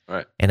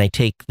 Right. And I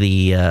take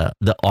the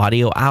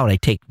audio out. I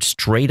take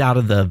straight out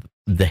of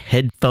the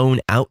headphone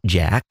out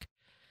jack.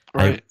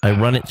 Right. I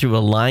run it through a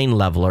line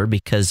leveler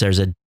because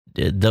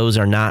those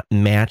are not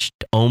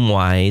matched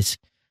ohm-wise,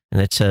 and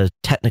it's a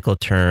technical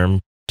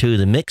term, to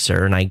the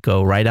mixer, and I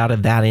go right out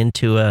of that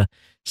into a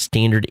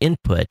standard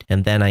input,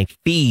 and then I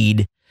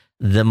feed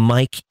the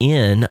mic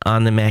in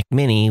on the Mac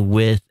Mini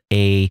with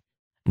a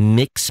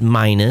mix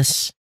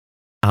minus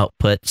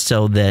output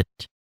so that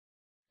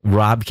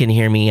Rob can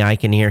hear me, I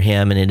can hear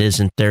him, and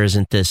there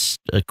isn't this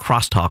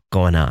crosstalk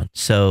going on.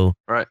 So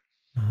right.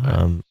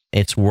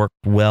 It's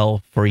worked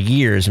well for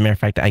years. As a matter of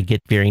fact, I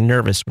get very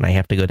nervous when I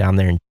have to go down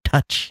there and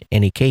touch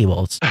any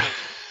cables.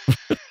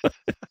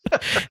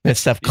 That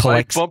stuff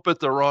collects. You might bump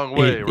it the wrong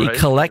way, right? It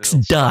collects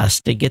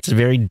dust. It gets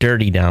very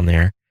dirty down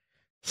there.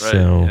 Right,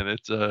 so, and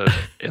it's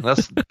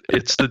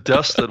the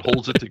dust that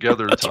holds it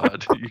together,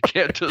 Todd. You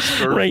can't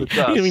disturb the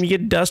dust. When you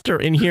get dust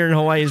in here in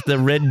Hawaii, is the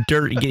red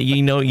dirt.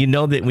 You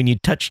know that when you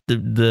touch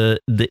the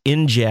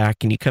in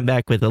jack and you come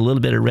back with a little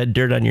bit of red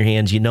dirt on your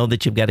hands, you know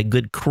that you've got a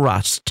good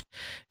crust,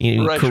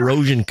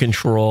 corrosion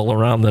control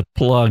around the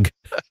plug.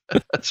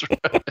 That's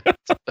right.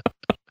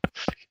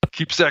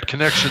 Keeps that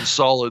connection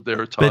solid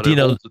there, Todd. But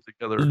holds it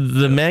together.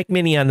 The Mac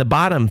Mini on the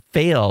bottom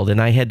failed,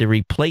 and I had to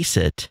replace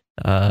it.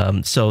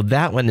 So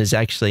that one is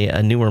actually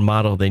a newer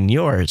model than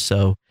yours.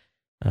 So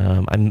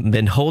I've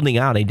been holding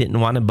out. I didn't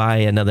want to buy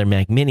another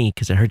Mac Mini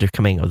because I heard they're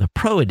coming out with a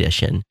Pro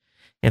Edition.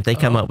 If they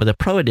come up with a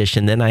Pro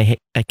Edition, then I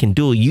can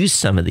dual use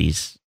some of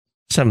this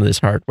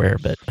hardware.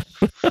 But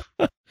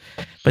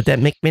but that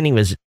Mac Mini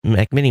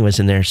was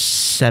in there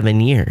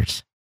 7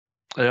 years.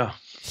 Yeah.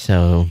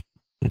 So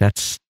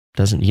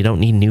You don't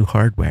need new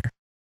hardware.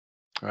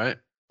 Right.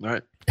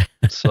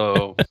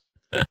 So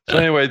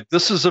anyway,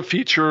 this is a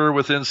feature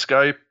within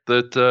Skype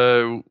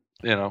that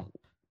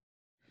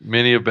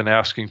many have been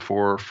asking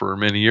for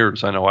many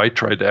years. I know I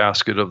tried to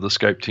ask it of the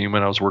Skype team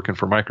when I was working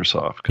for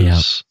Microsoft,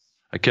 because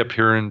I kept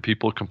hearing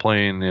people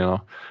complain,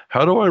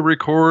 how do I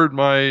record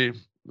my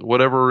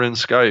whatever in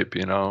Skype,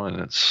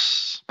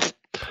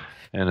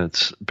 and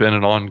it's been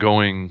an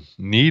ongoing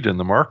need in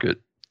the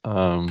market.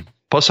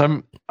 Plus,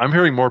 I'm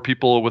hearing more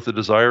people with a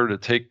desire to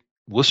take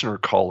listener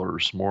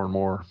callers more and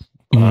more.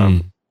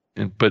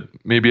 But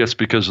maybe it's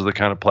because of the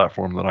kind of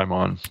platform that I'm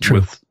on.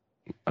 True. With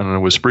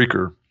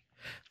Spreaker.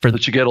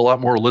 That you get a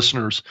lot more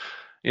listeners,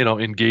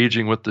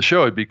 engaging with the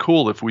show. It'd be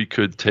cool if we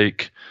could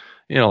take,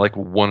 like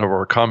one of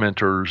our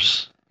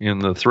commenters in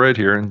the thread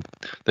here, and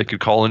they could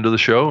call into the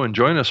show and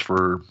join us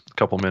for a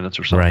couple minutes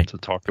or something to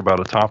talk about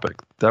a topic.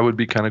 That would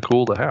be kind of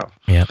cool to have.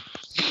 Yeah.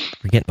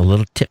 We're getting a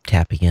little tip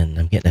tap again.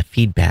 I'm getting a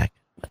feedback.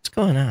 What's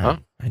going on? Huh?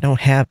 I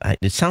don't have,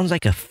 it sounds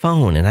like a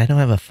phone, and I don't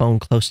have a phone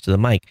close to the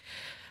mic.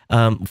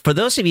 For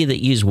those of you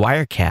that use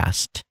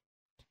Wirecast,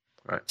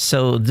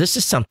 so this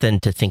is something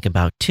to think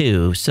about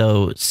too.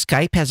 So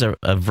Skype has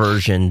a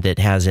version that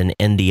has an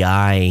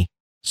NDI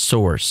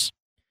source.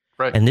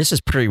 Right. And this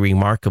is pretty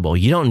remarkable.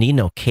 You don't need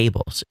no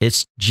cables.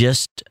 It's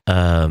just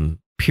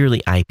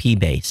purely IP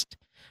based.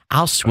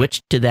 I'll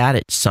switch to that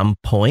at some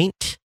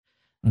point,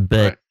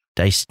 but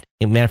as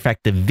a matter of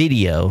fact, the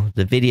video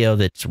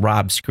that's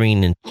Rob's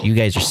screen and you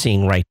guys are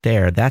seeing right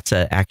there, that's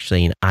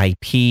actually an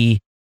IP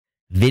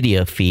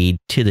video feed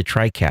to the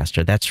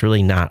TriCaster. That's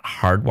really not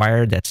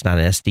hardwired. That's not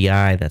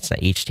SDI. That's not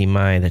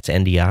HDMI. That's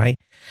NDI.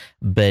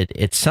 But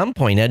at some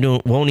point, I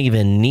won't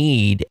even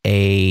need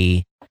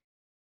a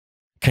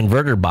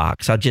converter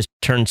box. I'll just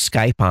turn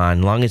Skype on.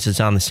 As long as it's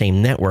on the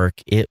same network,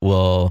 it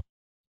will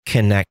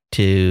connect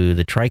to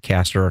the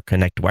TriCaster or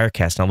connect to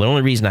Wirecast. Now, the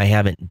only reason I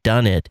haven't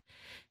done it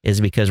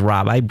is because,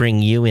 Rob, I bring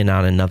you in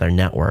on another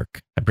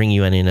network. I bring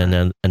you in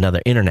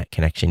another internet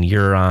connection.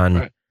 You're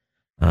on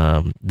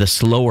the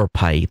slower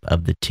pipe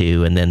of the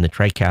two, and then the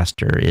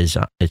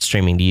TriCaster it's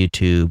streaming to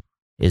YouTube,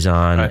 is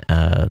on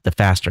the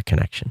faster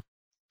connection.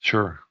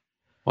 Sure.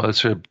 Well,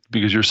 that's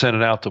because you're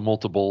sending out to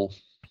multiple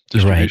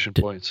distribution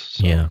points.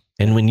 So. Yeah.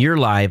 And when you're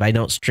live, I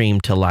don't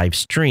stream to live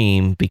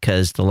stream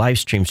because the live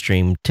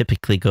stream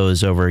typically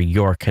goes over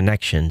your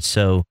connection.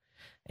 So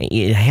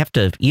I have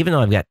to, even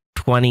though I've got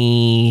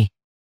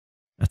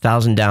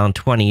 1,000 down,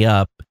 20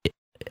 up,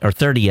 or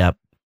 30 up,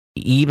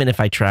 even if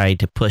I try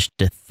to push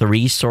to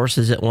 3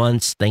 sources at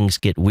once, things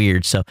get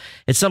weird. So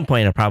at some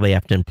point, I probably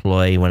have to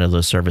employ one of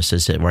those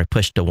services where I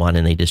push to one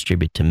and they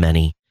distribute to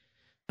many.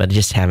 But I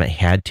just haven't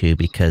had to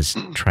because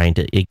trying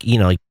to,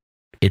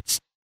 it's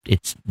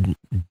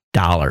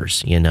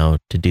dollars,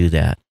 to do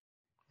that.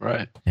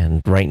 Right.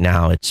 And right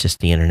now, it's just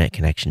the internet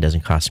connection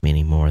doesn't cost me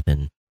any more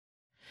than.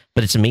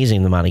 But it's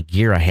amazing the amount of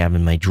gear I have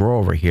in my drawer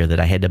over here that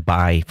I had to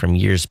buy from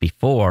years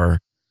before.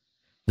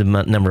 The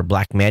number of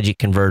Blackmagic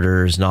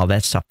converters and all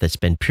that stuff that's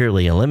been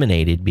purely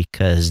eliminated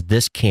because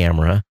this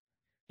camera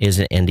is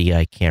an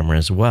NDI camera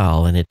as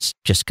well. And it's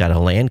just got a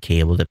LAN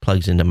cable that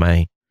plugs into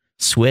my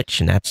switch.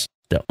 And that's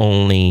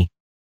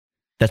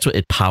what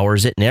it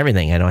powers it and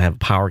everything. I don't have a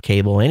power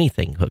cable,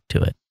 anything hooked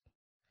to it.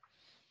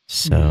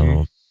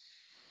 So,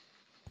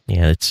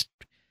 yeah, it's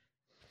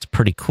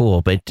pretty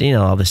cool. But,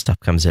 all this stuff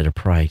comes at a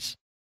price.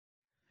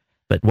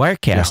 But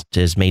Wirecast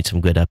has made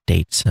some good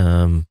updates.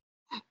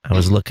 I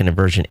was looking at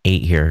version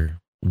 8 here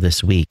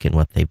this week and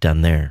what they've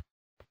done there.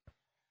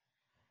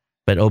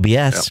 But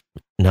OBS,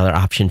 another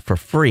option for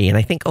free. And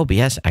I think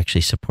OBS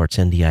actually supports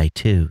NDI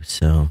too.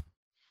 So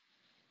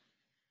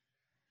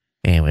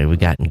anyway, we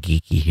gotten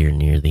geeky here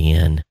near the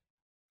end.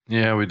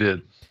 Yeah, we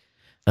did.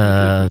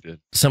 We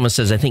did. Someone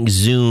says, I think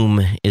Zoom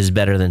is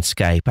better than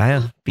Skype.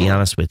 I'll be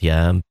honest with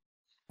you.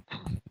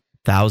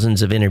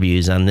 Thousands of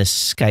interviews on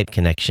this Skype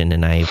connection,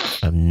 and I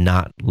have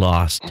not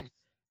lost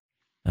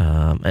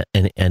a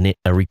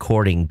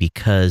recording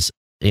because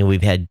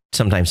we've had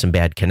sometimes some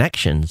bad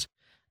connections,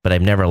 but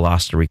I've never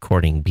lost a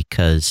recording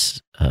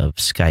because of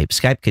Skype.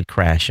 Skype could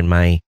crash, and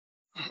my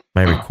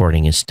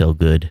recording is still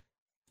good.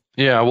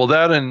 Yeah, well,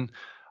 that, and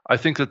I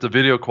think that the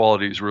video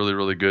quality is really,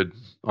 really good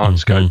on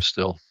Skype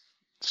still.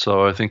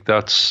 So I think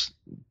that's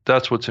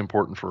what's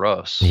important for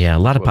us. Yeah, a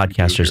lot of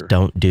podcasters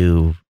don't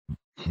do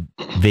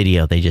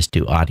video; they just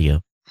do audio.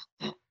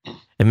 As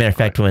a matter of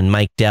fact, when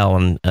Mike Dell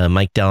and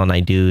I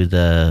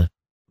do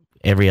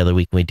every other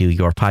week we do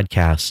your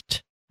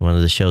podcast, one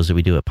of the shows that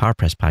we do at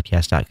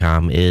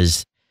PowerPressPodcast.com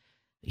is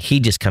he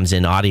just comes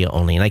in audio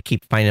only. And I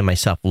keep finding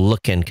myself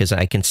looking because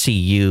I can see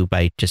you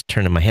by just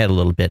turning my head a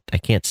little bit. I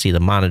can't see the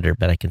monitor,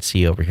 but I can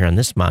see over here on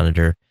this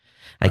monitor.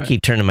 I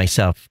keep turning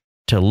myself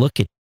to look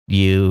at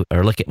you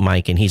or look at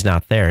Mike, and he's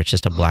not there. It's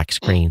just a black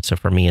screen. So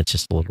for me, it's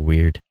just a little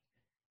weird.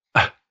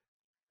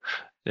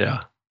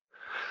 Yeah.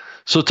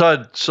 So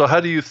Todd, how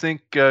do you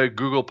think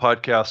Google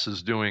Podcasts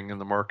is doing in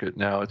the market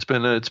now? It's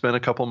been a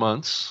couple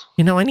months.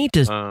 I need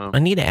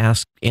to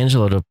ask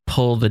Angelo to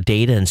pull the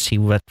data and see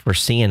what we're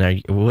seeing.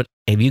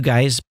 Have you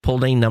guys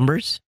pulled any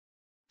numbers?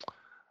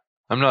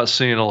 I'm not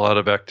seeing a lot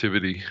of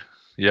activity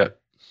yet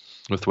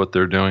with what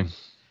they're doing.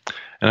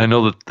 And I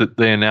know that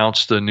they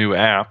announced a new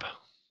app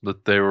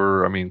that they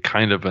were,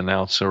 kind of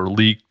announced or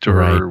leaked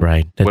or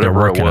right. That whatever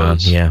they're working it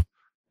was. on. Yeah.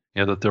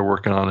 Yeah, that they're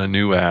working on a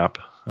new app.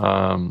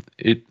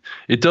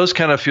 It does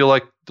kind of feel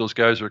like those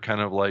guys are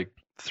kind of like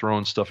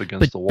throwing stuff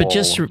against the wall.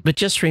 But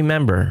just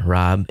remember,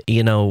 Rob,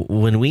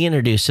 when we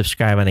introduced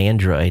Subscribe on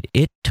Android,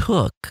 it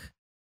took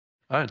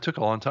a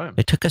long time.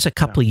 It took us a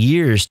couple of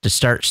years to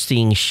start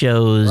seeing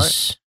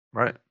shows.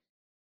 Right.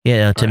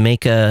 To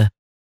make a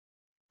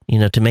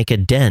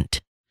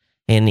dent.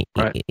 And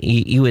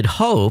you would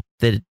hope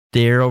that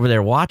they're over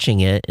there watching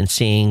it and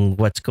seeing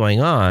what's going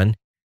on.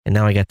 And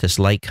now I got this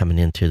light coming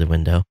in through the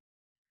window.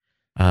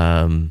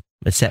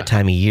 It's that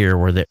time of year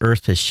where the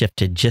earth has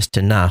shifted just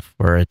enough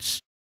where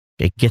it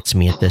gets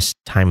me at this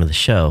time of the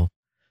show.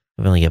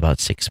 I've only got about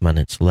 6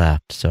 minutes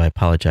left, so I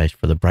apologize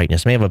for the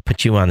brightness. Maybe I'll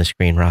put you on the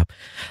screen, Rob.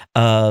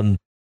 I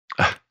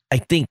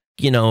think,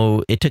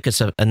 it took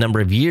us a number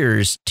of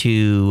years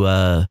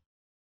to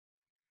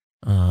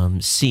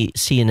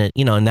seeing it.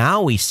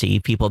 Now we see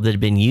people that have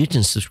been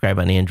using Subscribe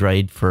on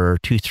Android for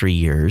 2-3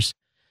 years.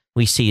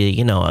 We see,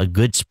 a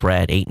good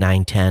spread, 8,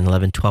 9, 10,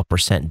 11,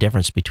 12%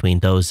 difference between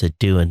those that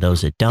do and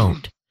those that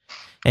don't.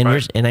 And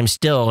I'm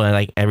still,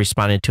 I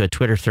responded to a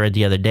Twitter thread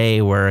the other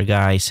day where a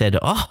guy said,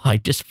 "Oh, I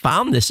just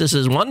found this. This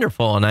is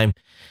wonderful." And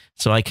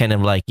so I kind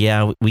of like,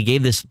 yeah, we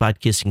gave this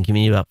podcasting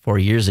community about 4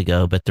 years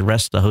ago, but the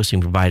rest of the hosting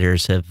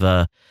providers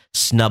have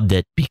snubbed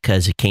it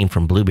because it came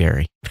from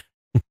Blueberry.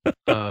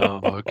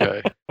 Oh,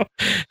 okay.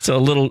 So a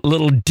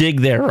little dig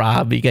there,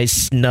 Rob. You guys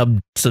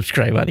snubbed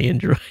Subscribe on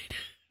Android.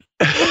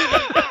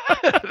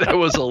 That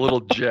was a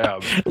little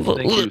jab.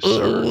 Thank you,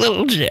 sir.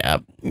 Little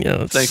jab.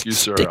 Thank you,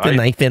 sir. Stick the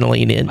knife in,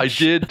 lean in. I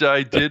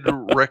did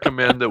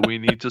recommend that we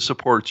need to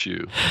support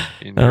you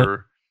in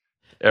your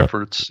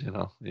efforts.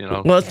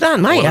 Well, it's not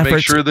my efforts.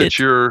 Make sure that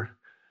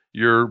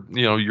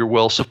you're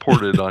well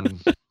supported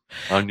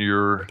on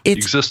your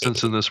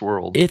existence in this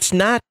world. It's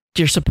not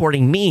you're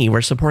supporting me.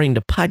 We're supporting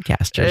the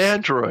podcasters.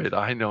 Android,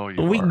 I know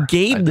you. We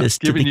gave this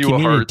to the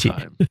community.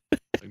 I'm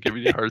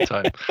giving you a hard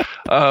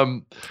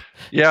time.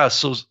 Yeah,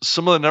 so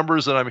some of the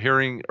numbers that I'm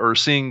hearing or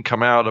seeing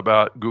come out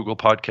about Google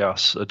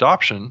Podcasts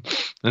adoption,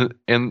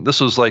 and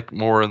this was like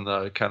more in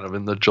the kind of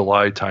in the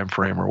July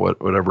timeframe or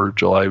whatever.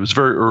 July, it was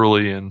very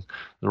early in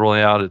the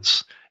rolling out.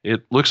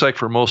 It looks like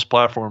for most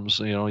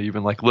platforms,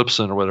 even like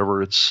Libsyn or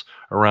whatever, it's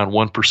around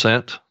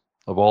 1%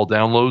 of all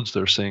downloads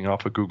they're seeing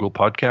off of Google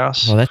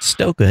Podcasts. Well, that's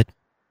still good.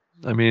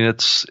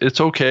 It's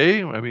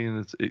okay.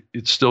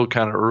 It's still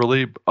kind of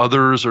early.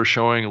 Others are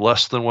showing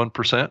less than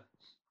 1%.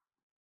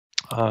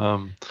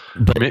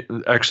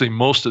 But actually,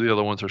 most of the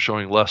other ones are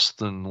showing less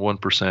than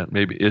 1%.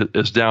 Maybe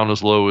it's down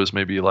as low as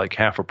maybe like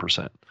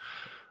 0.5%.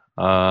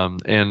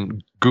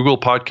 And Google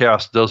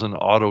Podcast doesn't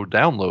auto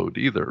download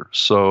either,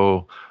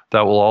 so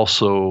that will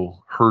also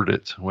hurt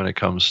it when it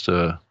comes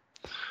to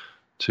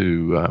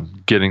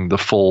getting the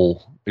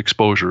full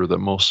exposure that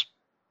most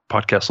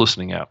podcast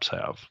listening apps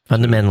have.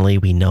 Fundamentally,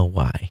 we know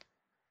why.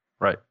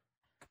 Right.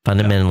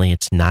 Fundamentally,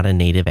 it's not a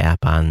native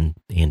app on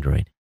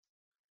Android.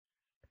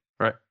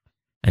 Right.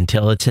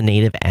 Until it's a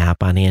native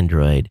app on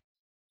Android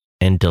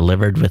and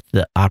delivered with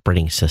the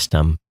operating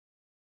system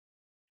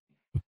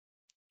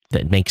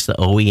that makes the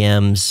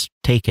OEMs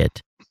take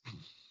it.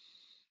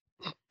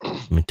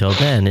 Until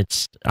then,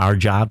 it's our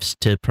jobs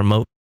to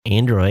promote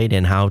Android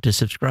and how to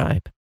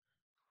subscribe.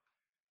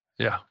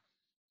 Yeah.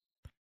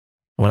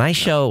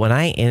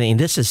 And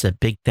this is a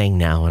big thing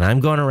now, when I'm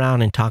going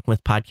around and talking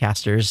with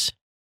podcasters,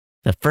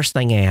 the first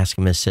thing I ask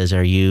them says,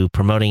 "Are you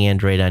promoting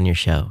Android on your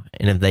show?"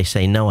 And if they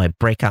say no, I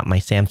break out my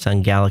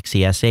Samsung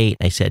Galaxy S8.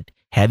 I said,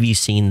 "Have you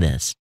seen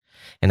this?"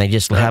 And I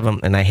just have them,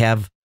 and I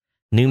have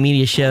New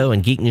Media Show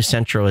and Geek News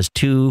Central as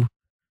two.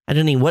 I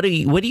don't know, what do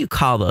you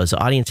call those?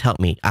 Audience, help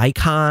me.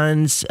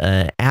 Icons,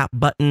 app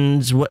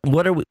buttons.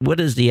 What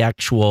is the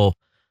actual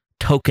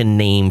token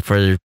name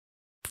for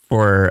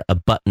a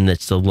button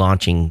that's the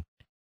launching?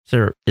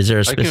 Is there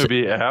a specific? I think it would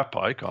be app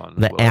icon.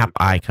 The app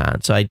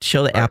icon. So I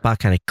show the app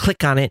icon, I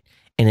click on it,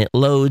 and it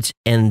loads,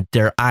 and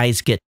their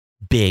eyes get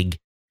big.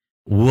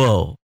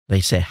 Whoa.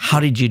 They say, "How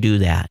did you do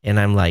that?" And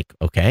I'm like,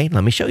 "Okay,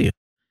 let me show you."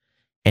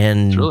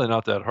 And it's really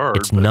not that hard.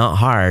 It's not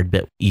hard,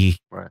 but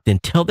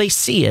until they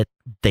see it,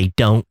 they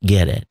don't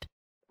get it.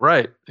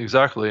 Right,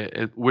 exactly.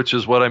 Which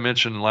is what I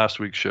mentioned in last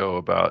week's show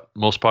about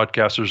most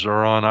podcasters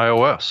are on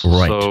iOS.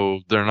 Right. So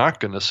they're not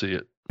going to see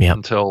it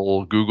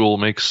until Google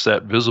makes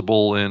that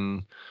visible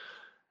in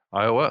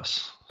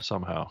iOS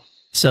somehow.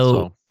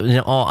 So in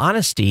all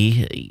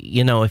honesty,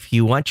 if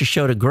you want your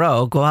show to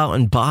grow, go out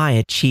and buy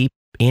a cheap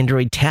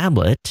Android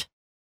tablet.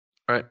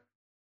 Right.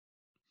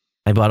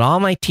 I bought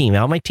all my team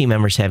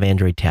members have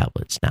Android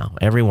tablets now,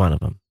 every one of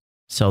them,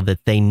 so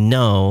that they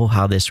know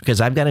how this, because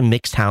I've got a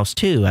mixed house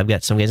too. I've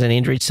got some guys on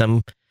Android,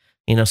 some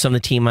of the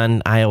team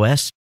on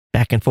iOS,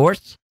 back and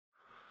forth.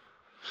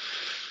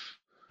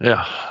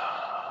 Yeah.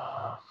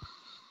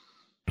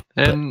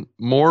 And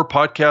more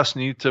podcasts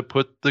need to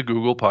put the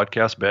Google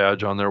Podcast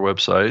badge on their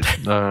website.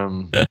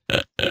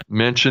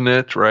 Mention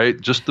it, right?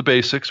 Just the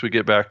basics. We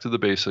get back to the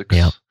basics.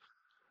 Yeah.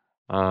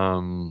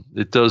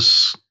 It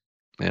does,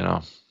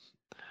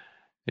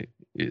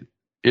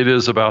 it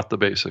is about the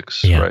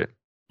basics, Yeah. right?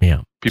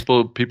 Yeah.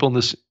 People in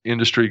this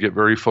industry get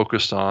very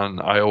focused on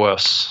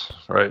iOS,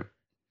 right?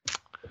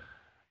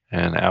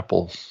 And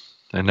Apple,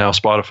 and now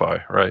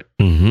Spotify, right?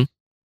 Mm-hmm.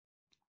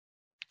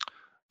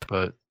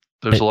 But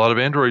there's a lot of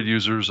Android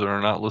users that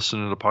are not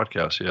listening to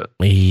podcasts yet.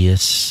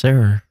 Yes,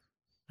 sir.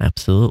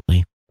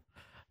 Absolutely.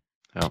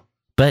 Yeah.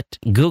 But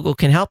Google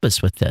can help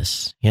us with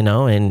this,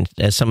 and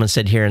as someone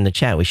said here in the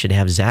chat, we should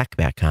have Zach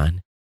back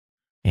on.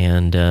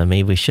 And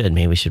maybe we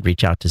should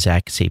reach out to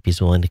Zach, see if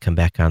he's willing to come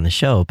back on the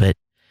show. But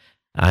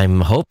I'm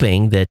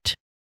hoping that,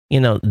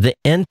 the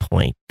end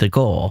point, the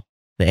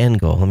end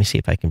goal, let me see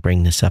if I can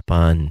bring this up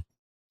on,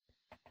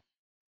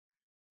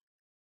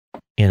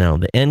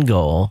 the end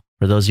goal,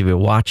 for those of you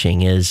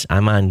watching, is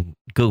I'm on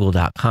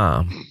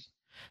google.com.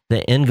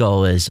 The end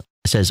goal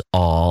says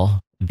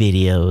all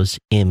videos,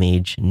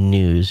 image,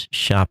 news,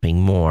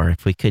 shopping, more.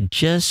 If we could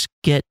just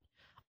get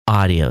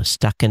audio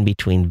stuck in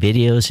between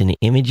videos and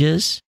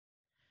images,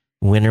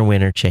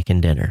 winner,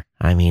 chicken dinner.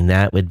 I mean,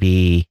 that would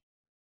be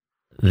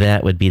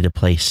the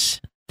place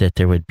that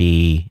there would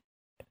be,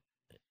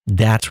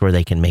 that's where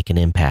they can make an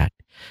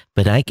impact.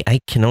 But I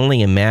can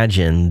only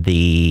imagine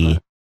the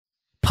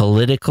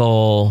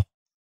political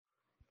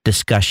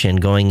discussion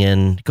going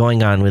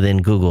on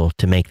within Google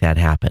to make that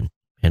happen.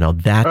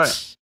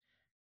 That's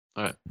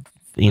right.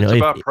 It's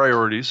about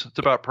priorities. It's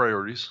about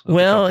priorities.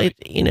 Well,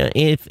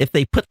 if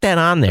they put that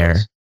on there,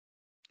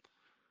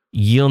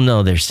 you'll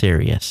know they're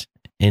serious.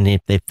 And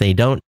if they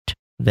don't,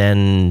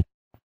 then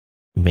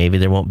maybe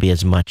there won't be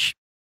as much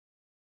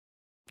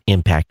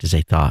impact as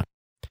they thought.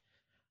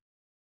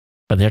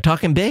 But they're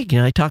talking big.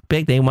 They talk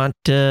big. They want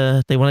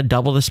to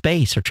double the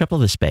space or triple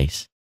the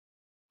space.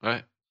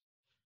 Right.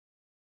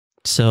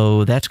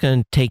 So that's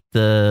going to take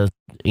the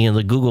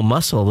Google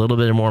muscle, a little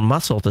bit more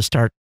muscle to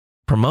start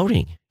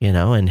promoting,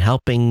 and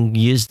helping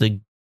use the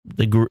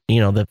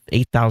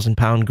 8,000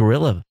 pound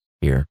gorilla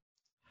here.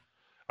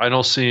 I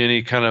don't see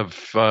any kind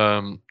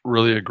of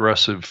really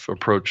aggressive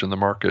approach in the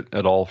market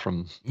at all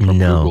from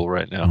Google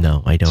right now.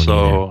 No, I don't.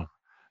 So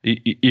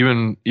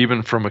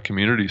even from a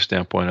community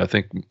standpoint, I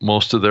think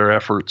most of their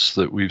efforts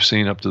that we've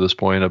seen up to this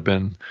point have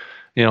been,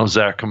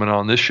 Zach coming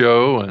on this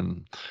show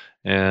and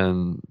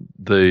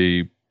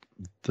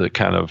the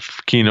kind of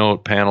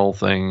keynote panel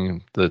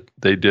thing that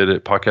they did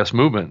at Podcast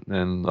Movement.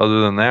 And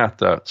other than that,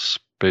 that's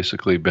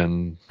basically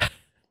been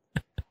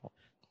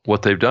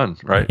what they've done,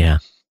 right? Yeah.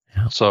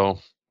 So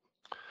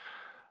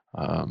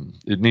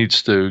it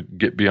needs to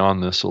get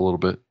beyond this a little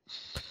bit.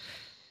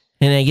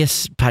 And I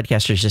guess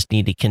podcasters just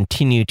need to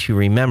continue to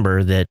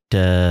remember that,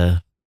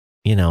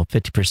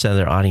 50% of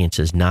their audience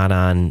is not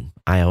on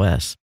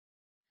iOS.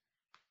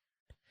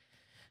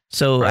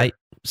 So right.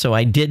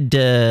 I did,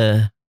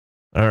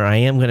 I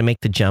am going to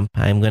make the jump.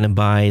 I'm going to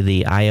buy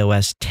the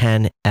iOS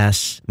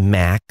 10s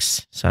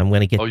Max. So I'm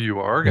going to get. Oh, you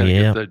are going to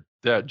get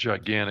that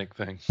gigantic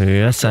thing.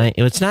 Yes,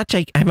 it's not.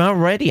 I'm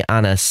already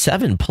on a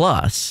 7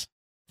 Plus.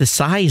 The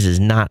size is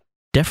not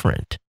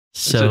different.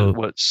 So is it,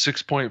 what,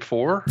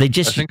 6.4? They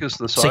just, I think is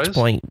the size.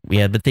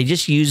 But they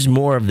just use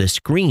more of the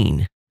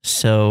screen.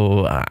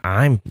 So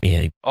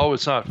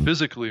it's not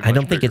physically much I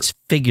don't think bigger. it's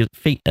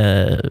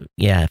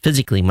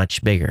physically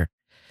much bigger.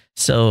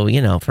 So,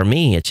 for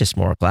me, it's just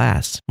more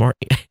glass. And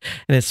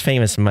it's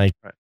famous in my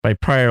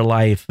prior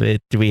life.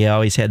 We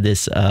always had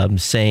this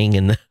saying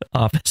in the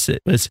office.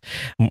 It was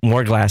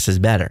more glass is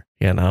better,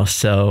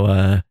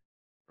 So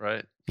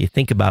right. You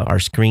think about our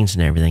screens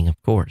and everything, of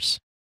course.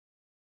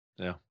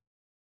 Yeah.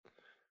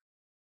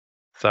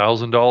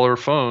 $1,000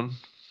 phone.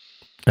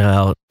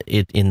 Well,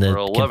 in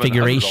the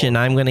configuration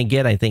I'm going to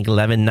get, I think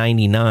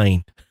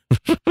 $11.99.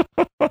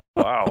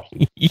 Wow.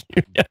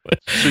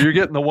 So you're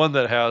getting the one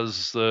that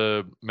has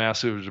the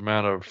massive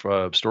amount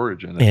of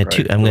storage in it, yeah,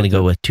 right? I'm going to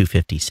go with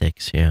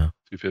 256, yeah.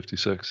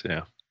 256,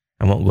 yeah.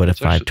 I won't go to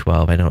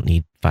 512. I don't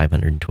need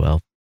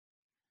 512.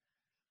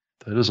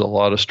 That is a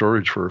lot of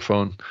storage for a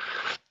phone.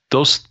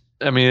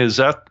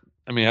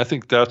 I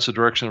think that's the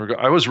direction we're going.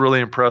 I was really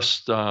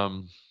impressed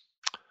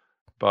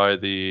by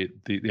the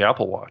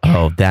Apple Watch.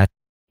 Oh,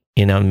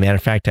 matter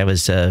of fact, I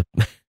was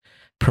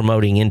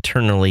promoting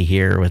internally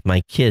here with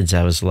my kids.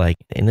 I was like,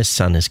 and the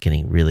sun is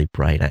getting really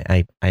bright.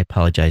 I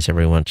apologize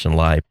everyone watching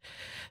live.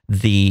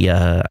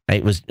 I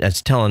was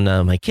telling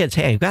my kids,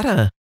 hey, I've got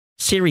a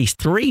Series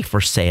 3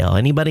 for sale.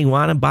 Anybody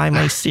want to buy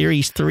my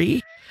Series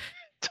 3?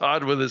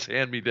 Todd with his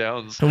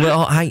hand-me-downs.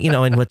 Well,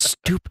 and what's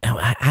stupid,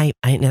 I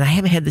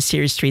haven't had the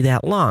Series 3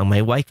 that long.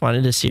 My wife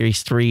wanted a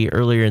Series 3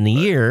 earlier in the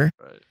year.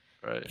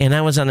 Right. And I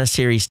was on a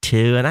Series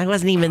 2, and I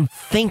wasn't even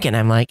thinking.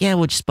 I'm like, yeah,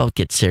 we'll just both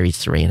get Series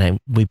 3. And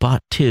we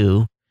bought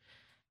 2.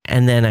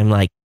 And then I'm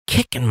like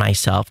kicking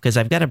myself because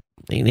I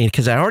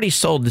already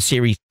sold the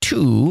Series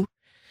 2,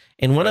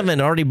 and one of them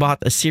already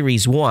bought the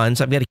Series 1.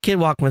 So I've got a kid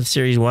walking with a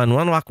Series 1,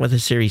 one walking with a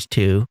Series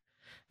 2.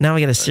 Now I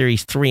got a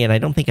Series 3, and I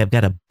don't think I've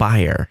got a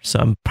buyer. So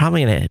I'm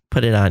probably going to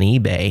put it on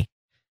eBay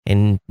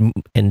and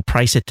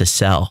price it to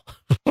sell.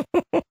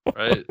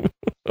 Right.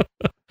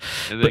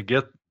 And then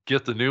get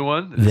the new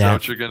one? Is that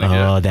what you're going to get?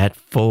 Oh, that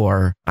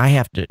 4. I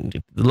have to.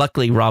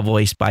 Luckily, Raw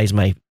Voice buys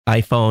my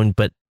iPhone,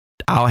 but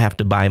I'll have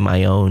to buy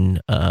my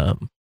own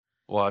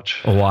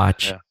watch.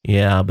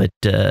 Yeah, but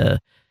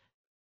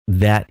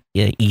that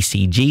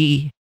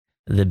ECG,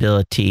 the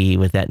ability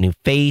with that new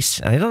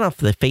face. I don't know if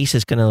the face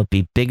is going to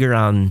be bigger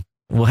on.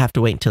 We'll have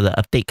to wait until the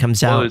update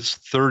comes out. Well, it's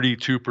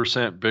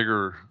 32%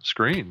 bigger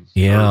screen.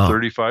 Yeah. Or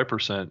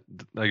 35%.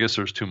 I guess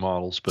there's 2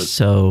 models, but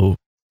so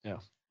yeah.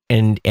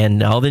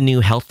 And all the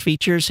new health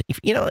features. If,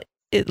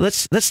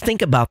 let's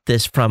think about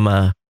this from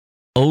a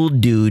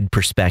old dude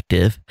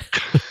perspective.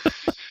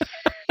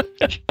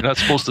 You're not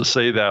supposed to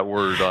say that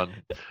word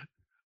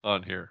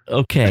on here.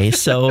 Okay,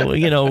 so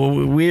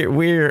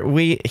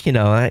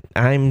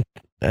I'm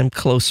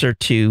closer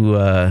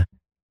to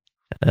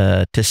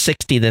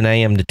 60 than I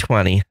am to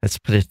 20. Let's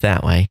put it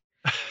that way.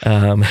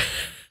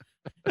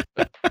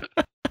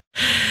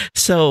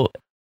 So,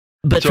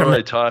 but it's all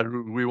right, Todd.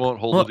 We won't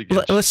hold it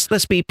against.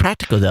 Let's be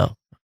practical though,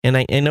 and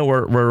I know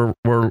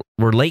we're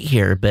late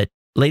here, but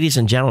ladies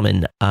and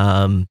gentlemen,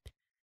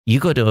 you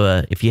go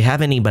to if you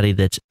have anybody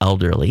that's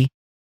elderly,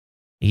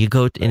 you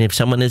go and if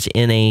someone is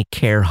in a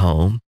care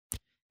home,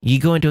 you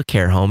go into a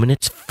care home and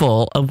it's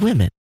full of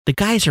women. The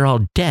guys are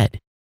all dead.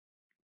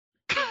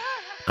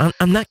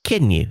 I'm not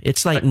kidding you.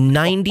 It's like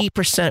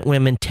 90%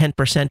 women,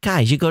 10%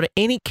 guys. You go to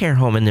any care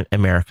home in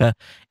America,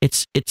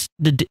 it's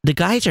the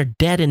guys are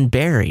dead and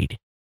buried.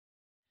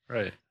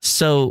 Right.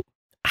 So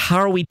how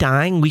are we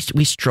dying? We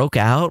stroke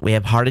out. We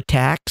have heart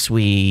attacks.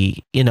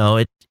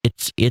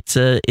 It's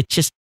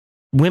just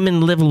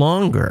women live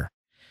longer.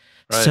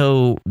 Right.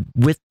 So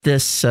with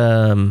this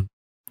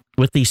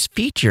with these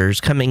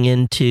features coming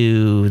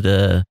into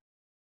the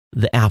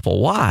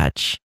Apple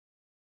Watch,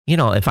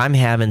 if I'm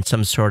having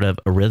some sort of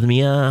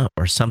arrhythmia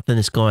or something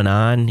is going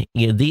on,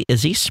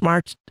 as these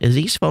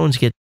phones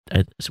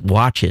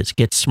watches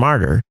get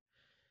smarter,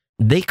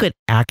 they could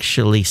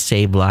actually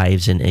save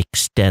lives and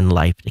extend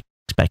life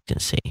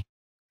expectancy.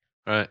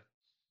 Right.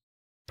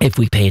 If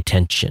we pay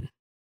attention.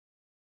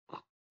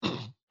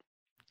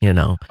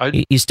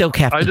 You still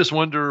have to. I just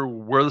wonder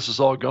where this is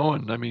all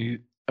going. I mean,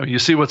 you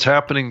see what's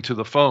happening to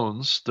the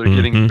phones. They're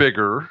getting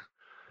bigger.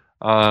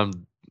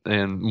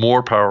 And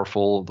more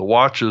powerful. The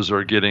watches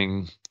are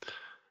getting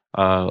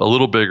a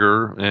little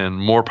bigger and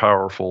more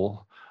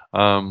powerful.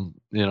 Are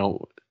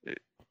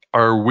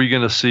we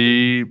going to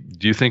see?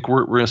 Do you think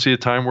we're going to see a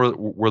time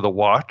where the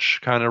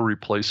watch kind of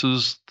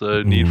replaces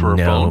the need for a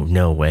phone?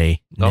 No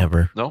way.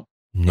 Never. No.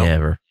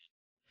 Never.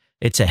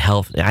 It's a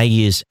health. I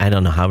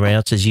don't know how everyone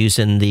else is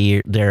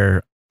using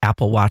their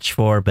Apple Watch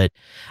for, but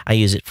I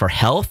use it for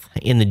health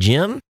in the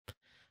gym.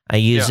 I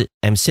use it.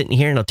 I'm sitting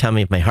here and it'll tell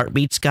me if my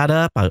heartbeat's got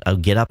up. I'll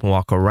get up and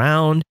walk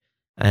around.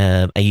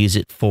 I use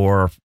it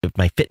for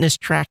my fitness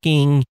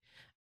tracking.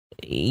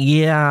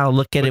 Yeah, I'll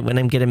look at it when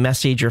I'm getting a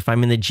message or if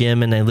I'm in the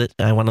gym and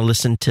I want to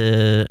listen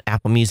to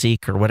Apple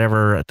Music or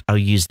whatever. I'll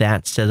use that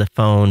instead of the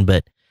phone.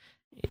 But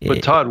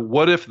Todd,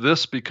 what if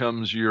this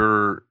becomes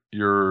your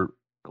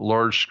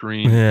large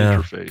screen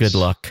interface? Good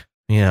luck.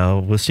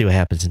 We'll see what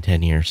happens in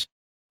 10 years.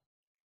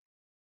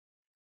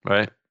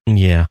 Right?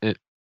 Yeah.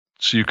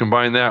 So you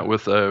combine that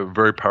with a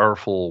very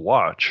powerful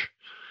watch,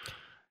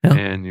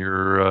 and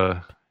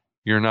you're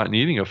not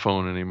needing a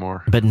phone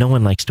anymore. But no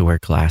one likes to wear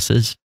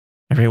glasses.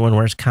 Everyone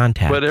wears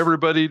contacts. But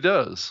everybody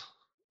does.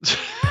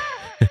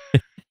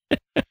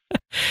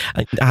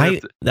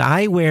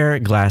 I wear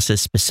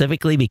glasses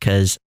specifically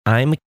because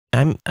I'm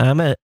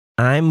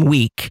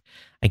weak.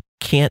 I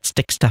can't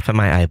stick stuff in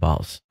my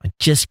eyeballs. I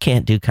just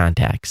can't do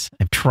contacts.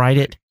 I've tried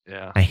it.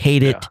 Yeah. I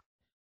hate it.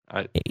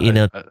 I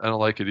don't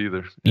like it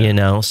either.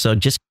 Yeah. So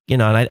just,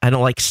 and I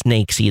don't like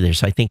snakes either.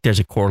 So I think there's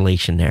a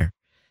correlation there.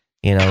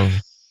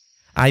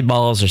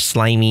 Eyeballs are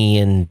slimy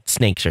and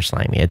snakes are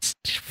slimy. It's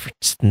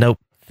no,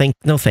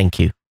 thank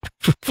you.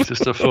 It's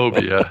just a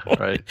phobia,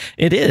 right?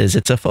 It is.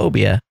 It's a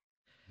phobia.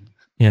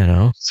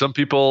 Some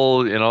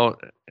people,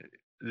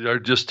 are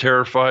just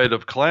terrified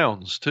of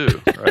clowns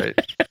too, right?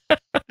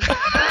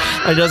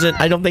 I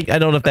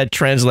don't know if that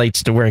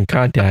translates to wearing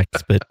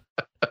contacts, but.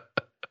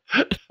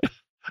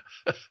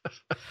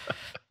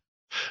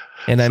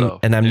 And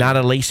I'm not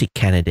a LASIK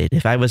candidate.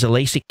 If I was a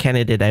LASIK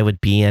candidate, I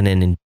would be in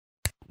and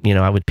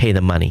I would pay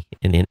the money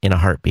in a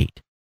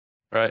heartbeat.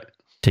 Right.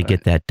 To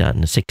get that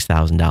done,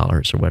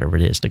 $6,000 or whatever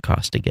it is to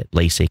cost to get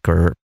LASIK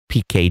or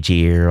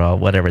PKG or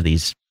whatever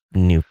these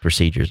new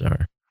procedures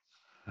are.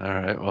 All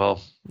right.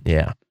 Well.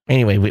 Yeah.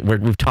 Anyway,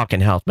 we're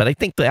talking health, but I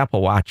think the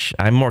Apple Watch.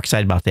 I'm more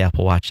excited about the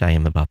Apple Watch than I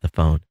am about the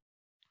phone.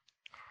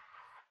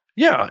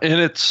 Yeah,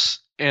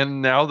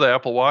 and now the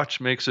Apple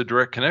Watch makes a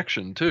direct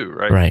connection too,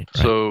 right? Right.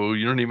 So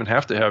you don't even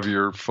have to have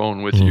your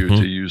phone with you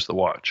to use the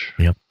watch.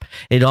 Yep.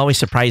 It always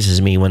surprises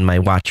me when my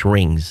watch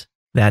rings.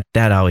 That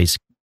always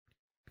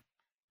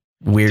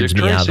weirds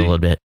me out a little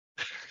bit.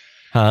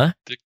 Huh?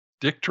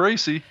 Dick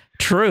Tracy.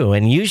 True.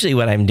 And usually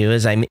what I'm doing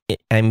is I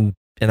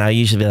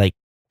usually be like,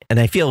 and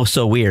I feel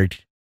so weird.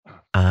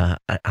 I'll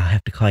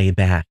have to call you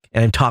back,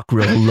 and I talk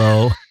real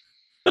low.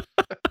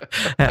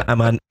 I'm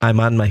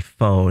on my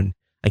phone.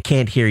 I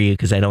can't hear you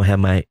because I don't have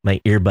my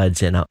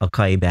earbuds in. I'll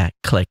call you back.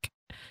 Click.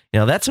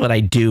 That's what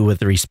I do with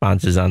the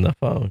responses on the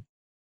phone.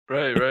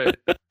 Right.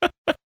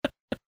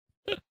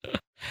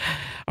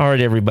 All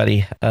right,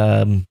 everybody.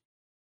 Love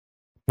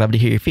to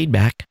hear your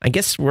feedback. I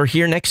guess we're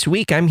here next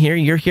week. I'm here.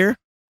 You're here?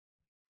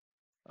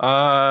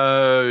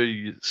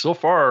 So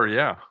far,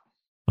 yeah.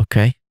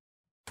 Okay.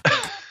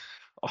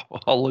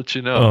 I'll let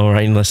you know. All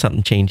right, unless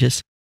something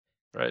changes.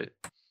 Right.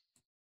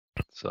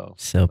 So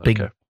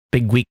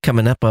big week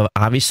coming up,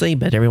 obviously,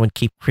 but everyone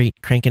keep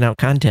cranking out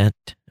content,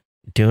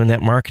 doing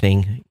that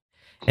marketing.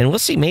 And we'll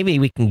see, maybe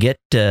we can get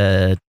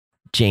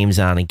James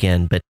on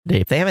again, but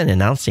if they haven't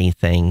announced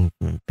anything,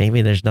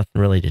 maybe there's nothing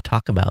really to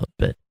talk about,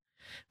 but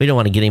we don't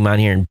want to get him on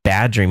here and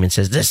badger him and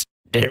says,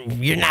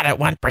 you're not at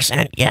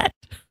 1% yet.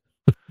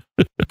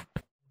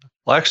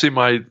 Well, actually,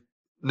 my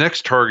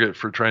next target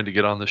for trying to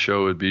get on the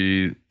show would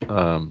be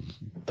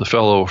the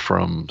fellow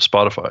from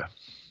Spotify.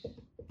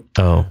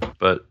 Oh.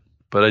 But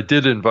I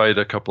did invite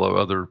a couple of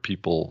other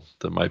people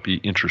that might be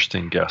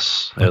interesting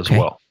guests as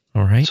well.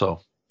 All right.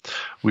 So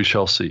we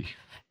shall see.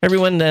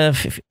 Everyone,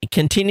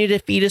 continue to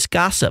feed us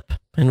gossip.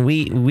 And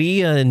we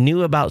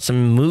knew about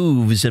some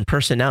moves and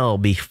personnel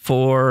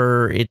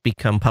before it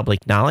become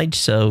public knowledge.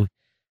 So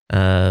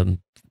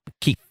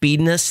keep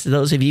feeding us.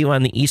 Those of you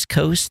on the East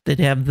Coast that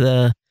have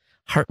the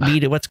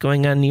heartbeat of what's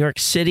going on in New York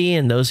City,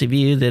 and those of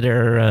you that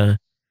are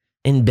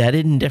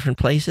embedded in different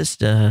places,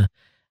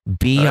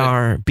 be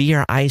our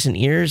eyes and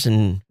ears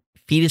and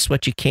feed us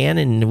what you can.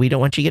 And we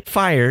don't want you to get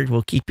fired.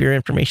 We'll keep your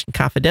information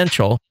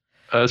confidential.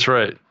 That's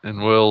right,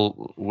 and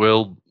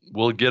we'll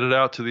get it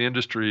out to the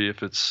industry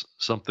if it's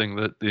something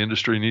that the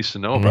industry needs to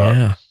know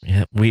about.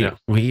 Yeah.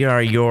 We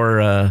are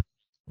your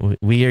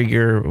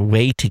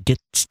way to get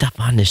stuff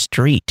on the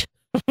street.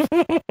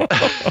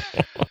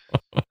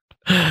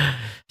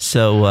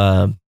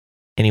 So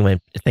anyway,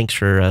 thanks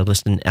for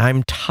listening.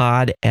 I'm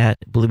Todd at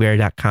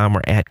blueberry.com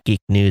or at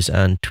Geek News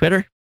on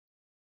Twitter.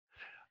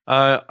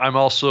 I'm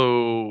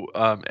also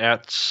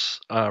at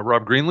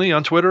Rob Greenlee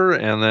on Twitter,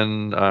 and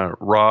then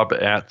Rob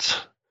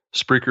at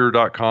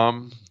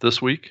Spreaker.com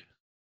this week.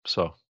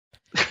 So,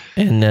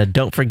 and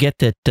don't forget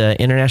that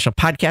International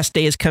Podcast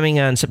Day is coming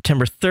on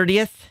September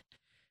 30th.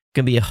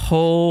 Going to be a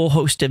whole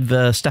host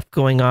of stuff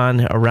going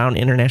on around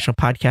International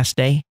Podcast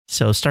Day.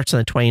 So it starts on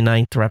the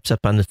 29th, wraps up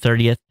on the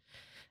 30th.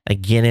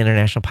 Again,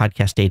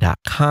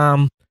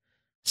 internationalpodcastday.com.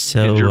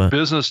 So and your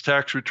business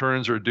tax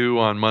returns are due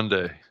on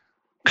Monday.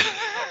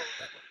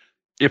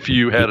 If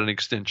you had an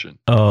extension.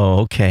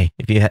 Oh, okay.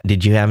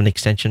 Did you have an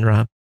extension,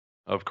 Rob?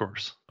 Of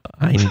course.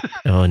 I'm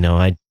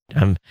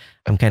kind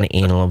of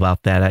anal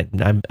about that.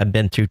 I've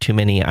been through too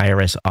many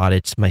IRS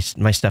audits. My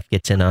stuff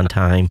gets in on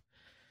time.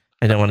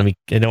 I don't want to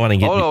get. Oh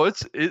no,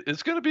 it's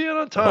going to be in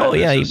on time. Oh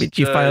yeah, but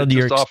you filed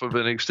your off of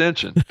an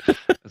extension.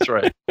 That's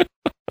right.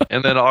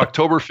 And then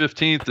October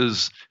 15th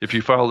is if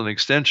you filed an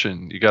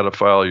extension, you got to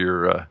file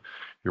your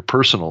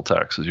personal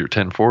taxes, your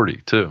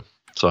 1040 too.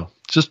 So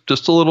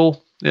just a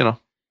little,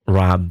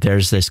 Rob,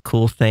 there's this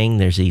cool thing.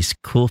 There's these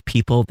cool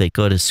people that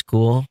go to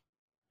school.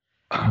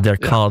 They're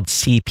called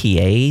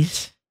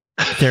CPAs.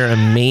 They're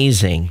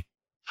amazing.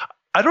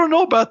 I don't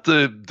know about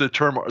the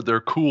term.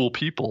 They're cool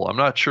people. I'm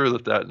not sure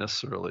that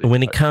necessarily.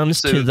 When it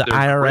comes to the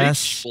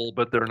IRS, people,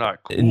 but they're not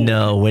cool.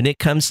 No, when it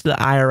comes to the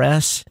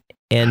IRS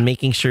and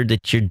making sure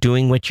that you're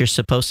doing what you're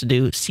supposed to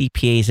do,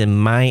 CPAs, in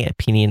my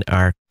opinion,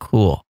 are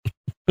cool.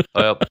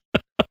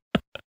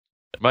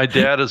 My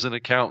dad is an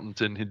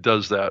accountant, and he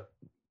does that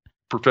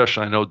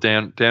profession. I know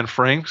Dan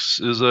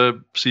Franks is a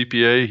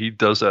CPA. He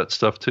does that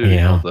stuff too.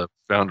 Yeah. The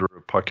founder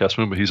of Podcast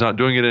Movement. He's not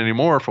doing it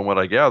anymore, from what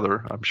I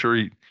gather. I'm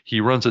sure he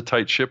runs a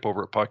tight ship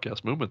over at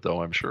Podcast Movement,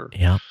 though. I'm sure.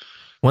 Yeah.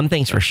 One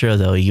thing's for sure,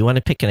 though, you want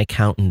to pick an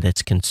accountant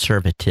that's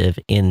conservative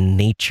in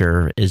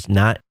nature, is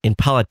not in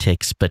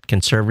politics, but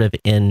conservative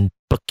in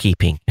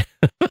bookkeeping.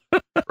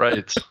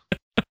 Right.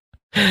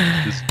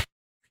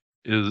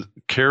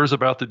 Cares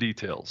about the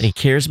details. He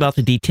cares about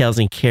the details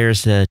and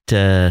cares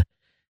that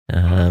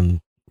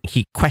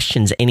he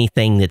questions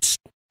anything that's,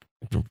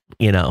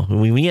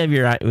 when you have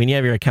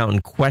your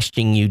accountant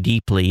questioning you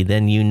deeply,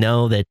 then you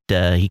know that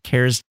he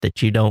cares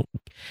that you don't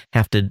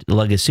have to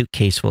lug a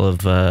suitcase full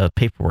of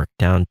paperwork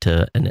down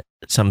to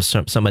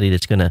somebody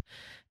that's going to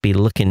be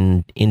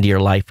looking into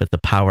your life with the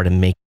power to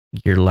make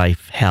your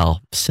life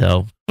hell.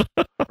 So,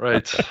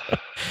 right.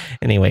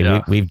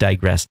 Anyway, we've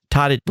digressed.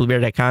 Todd at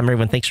blueberry.com.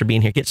 Everyone, thanks for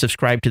being here. Get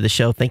subscribed to the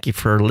show. Thank you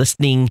for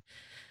listening.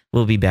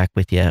 We'll be back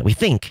with you, we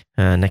think,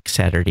 next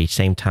Saturday,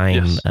 same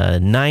time,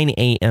 yes. 9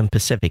 a.m.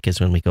 Pacific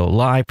is when we go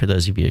live. For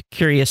those of you who are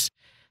curious,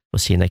 we'll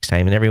see you next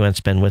time. And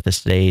everyone's been with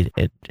us today,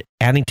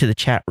 adding to the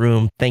chat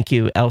room. Thank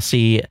you,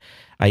 Elsie,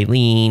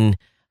 Eileen,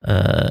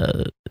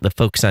 the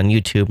folks on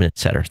YouTube, and et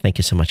cetera. Thank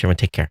you so much. Everyone,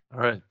 take care. All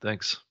right.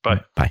 Thanks.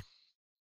 Bye. Bye.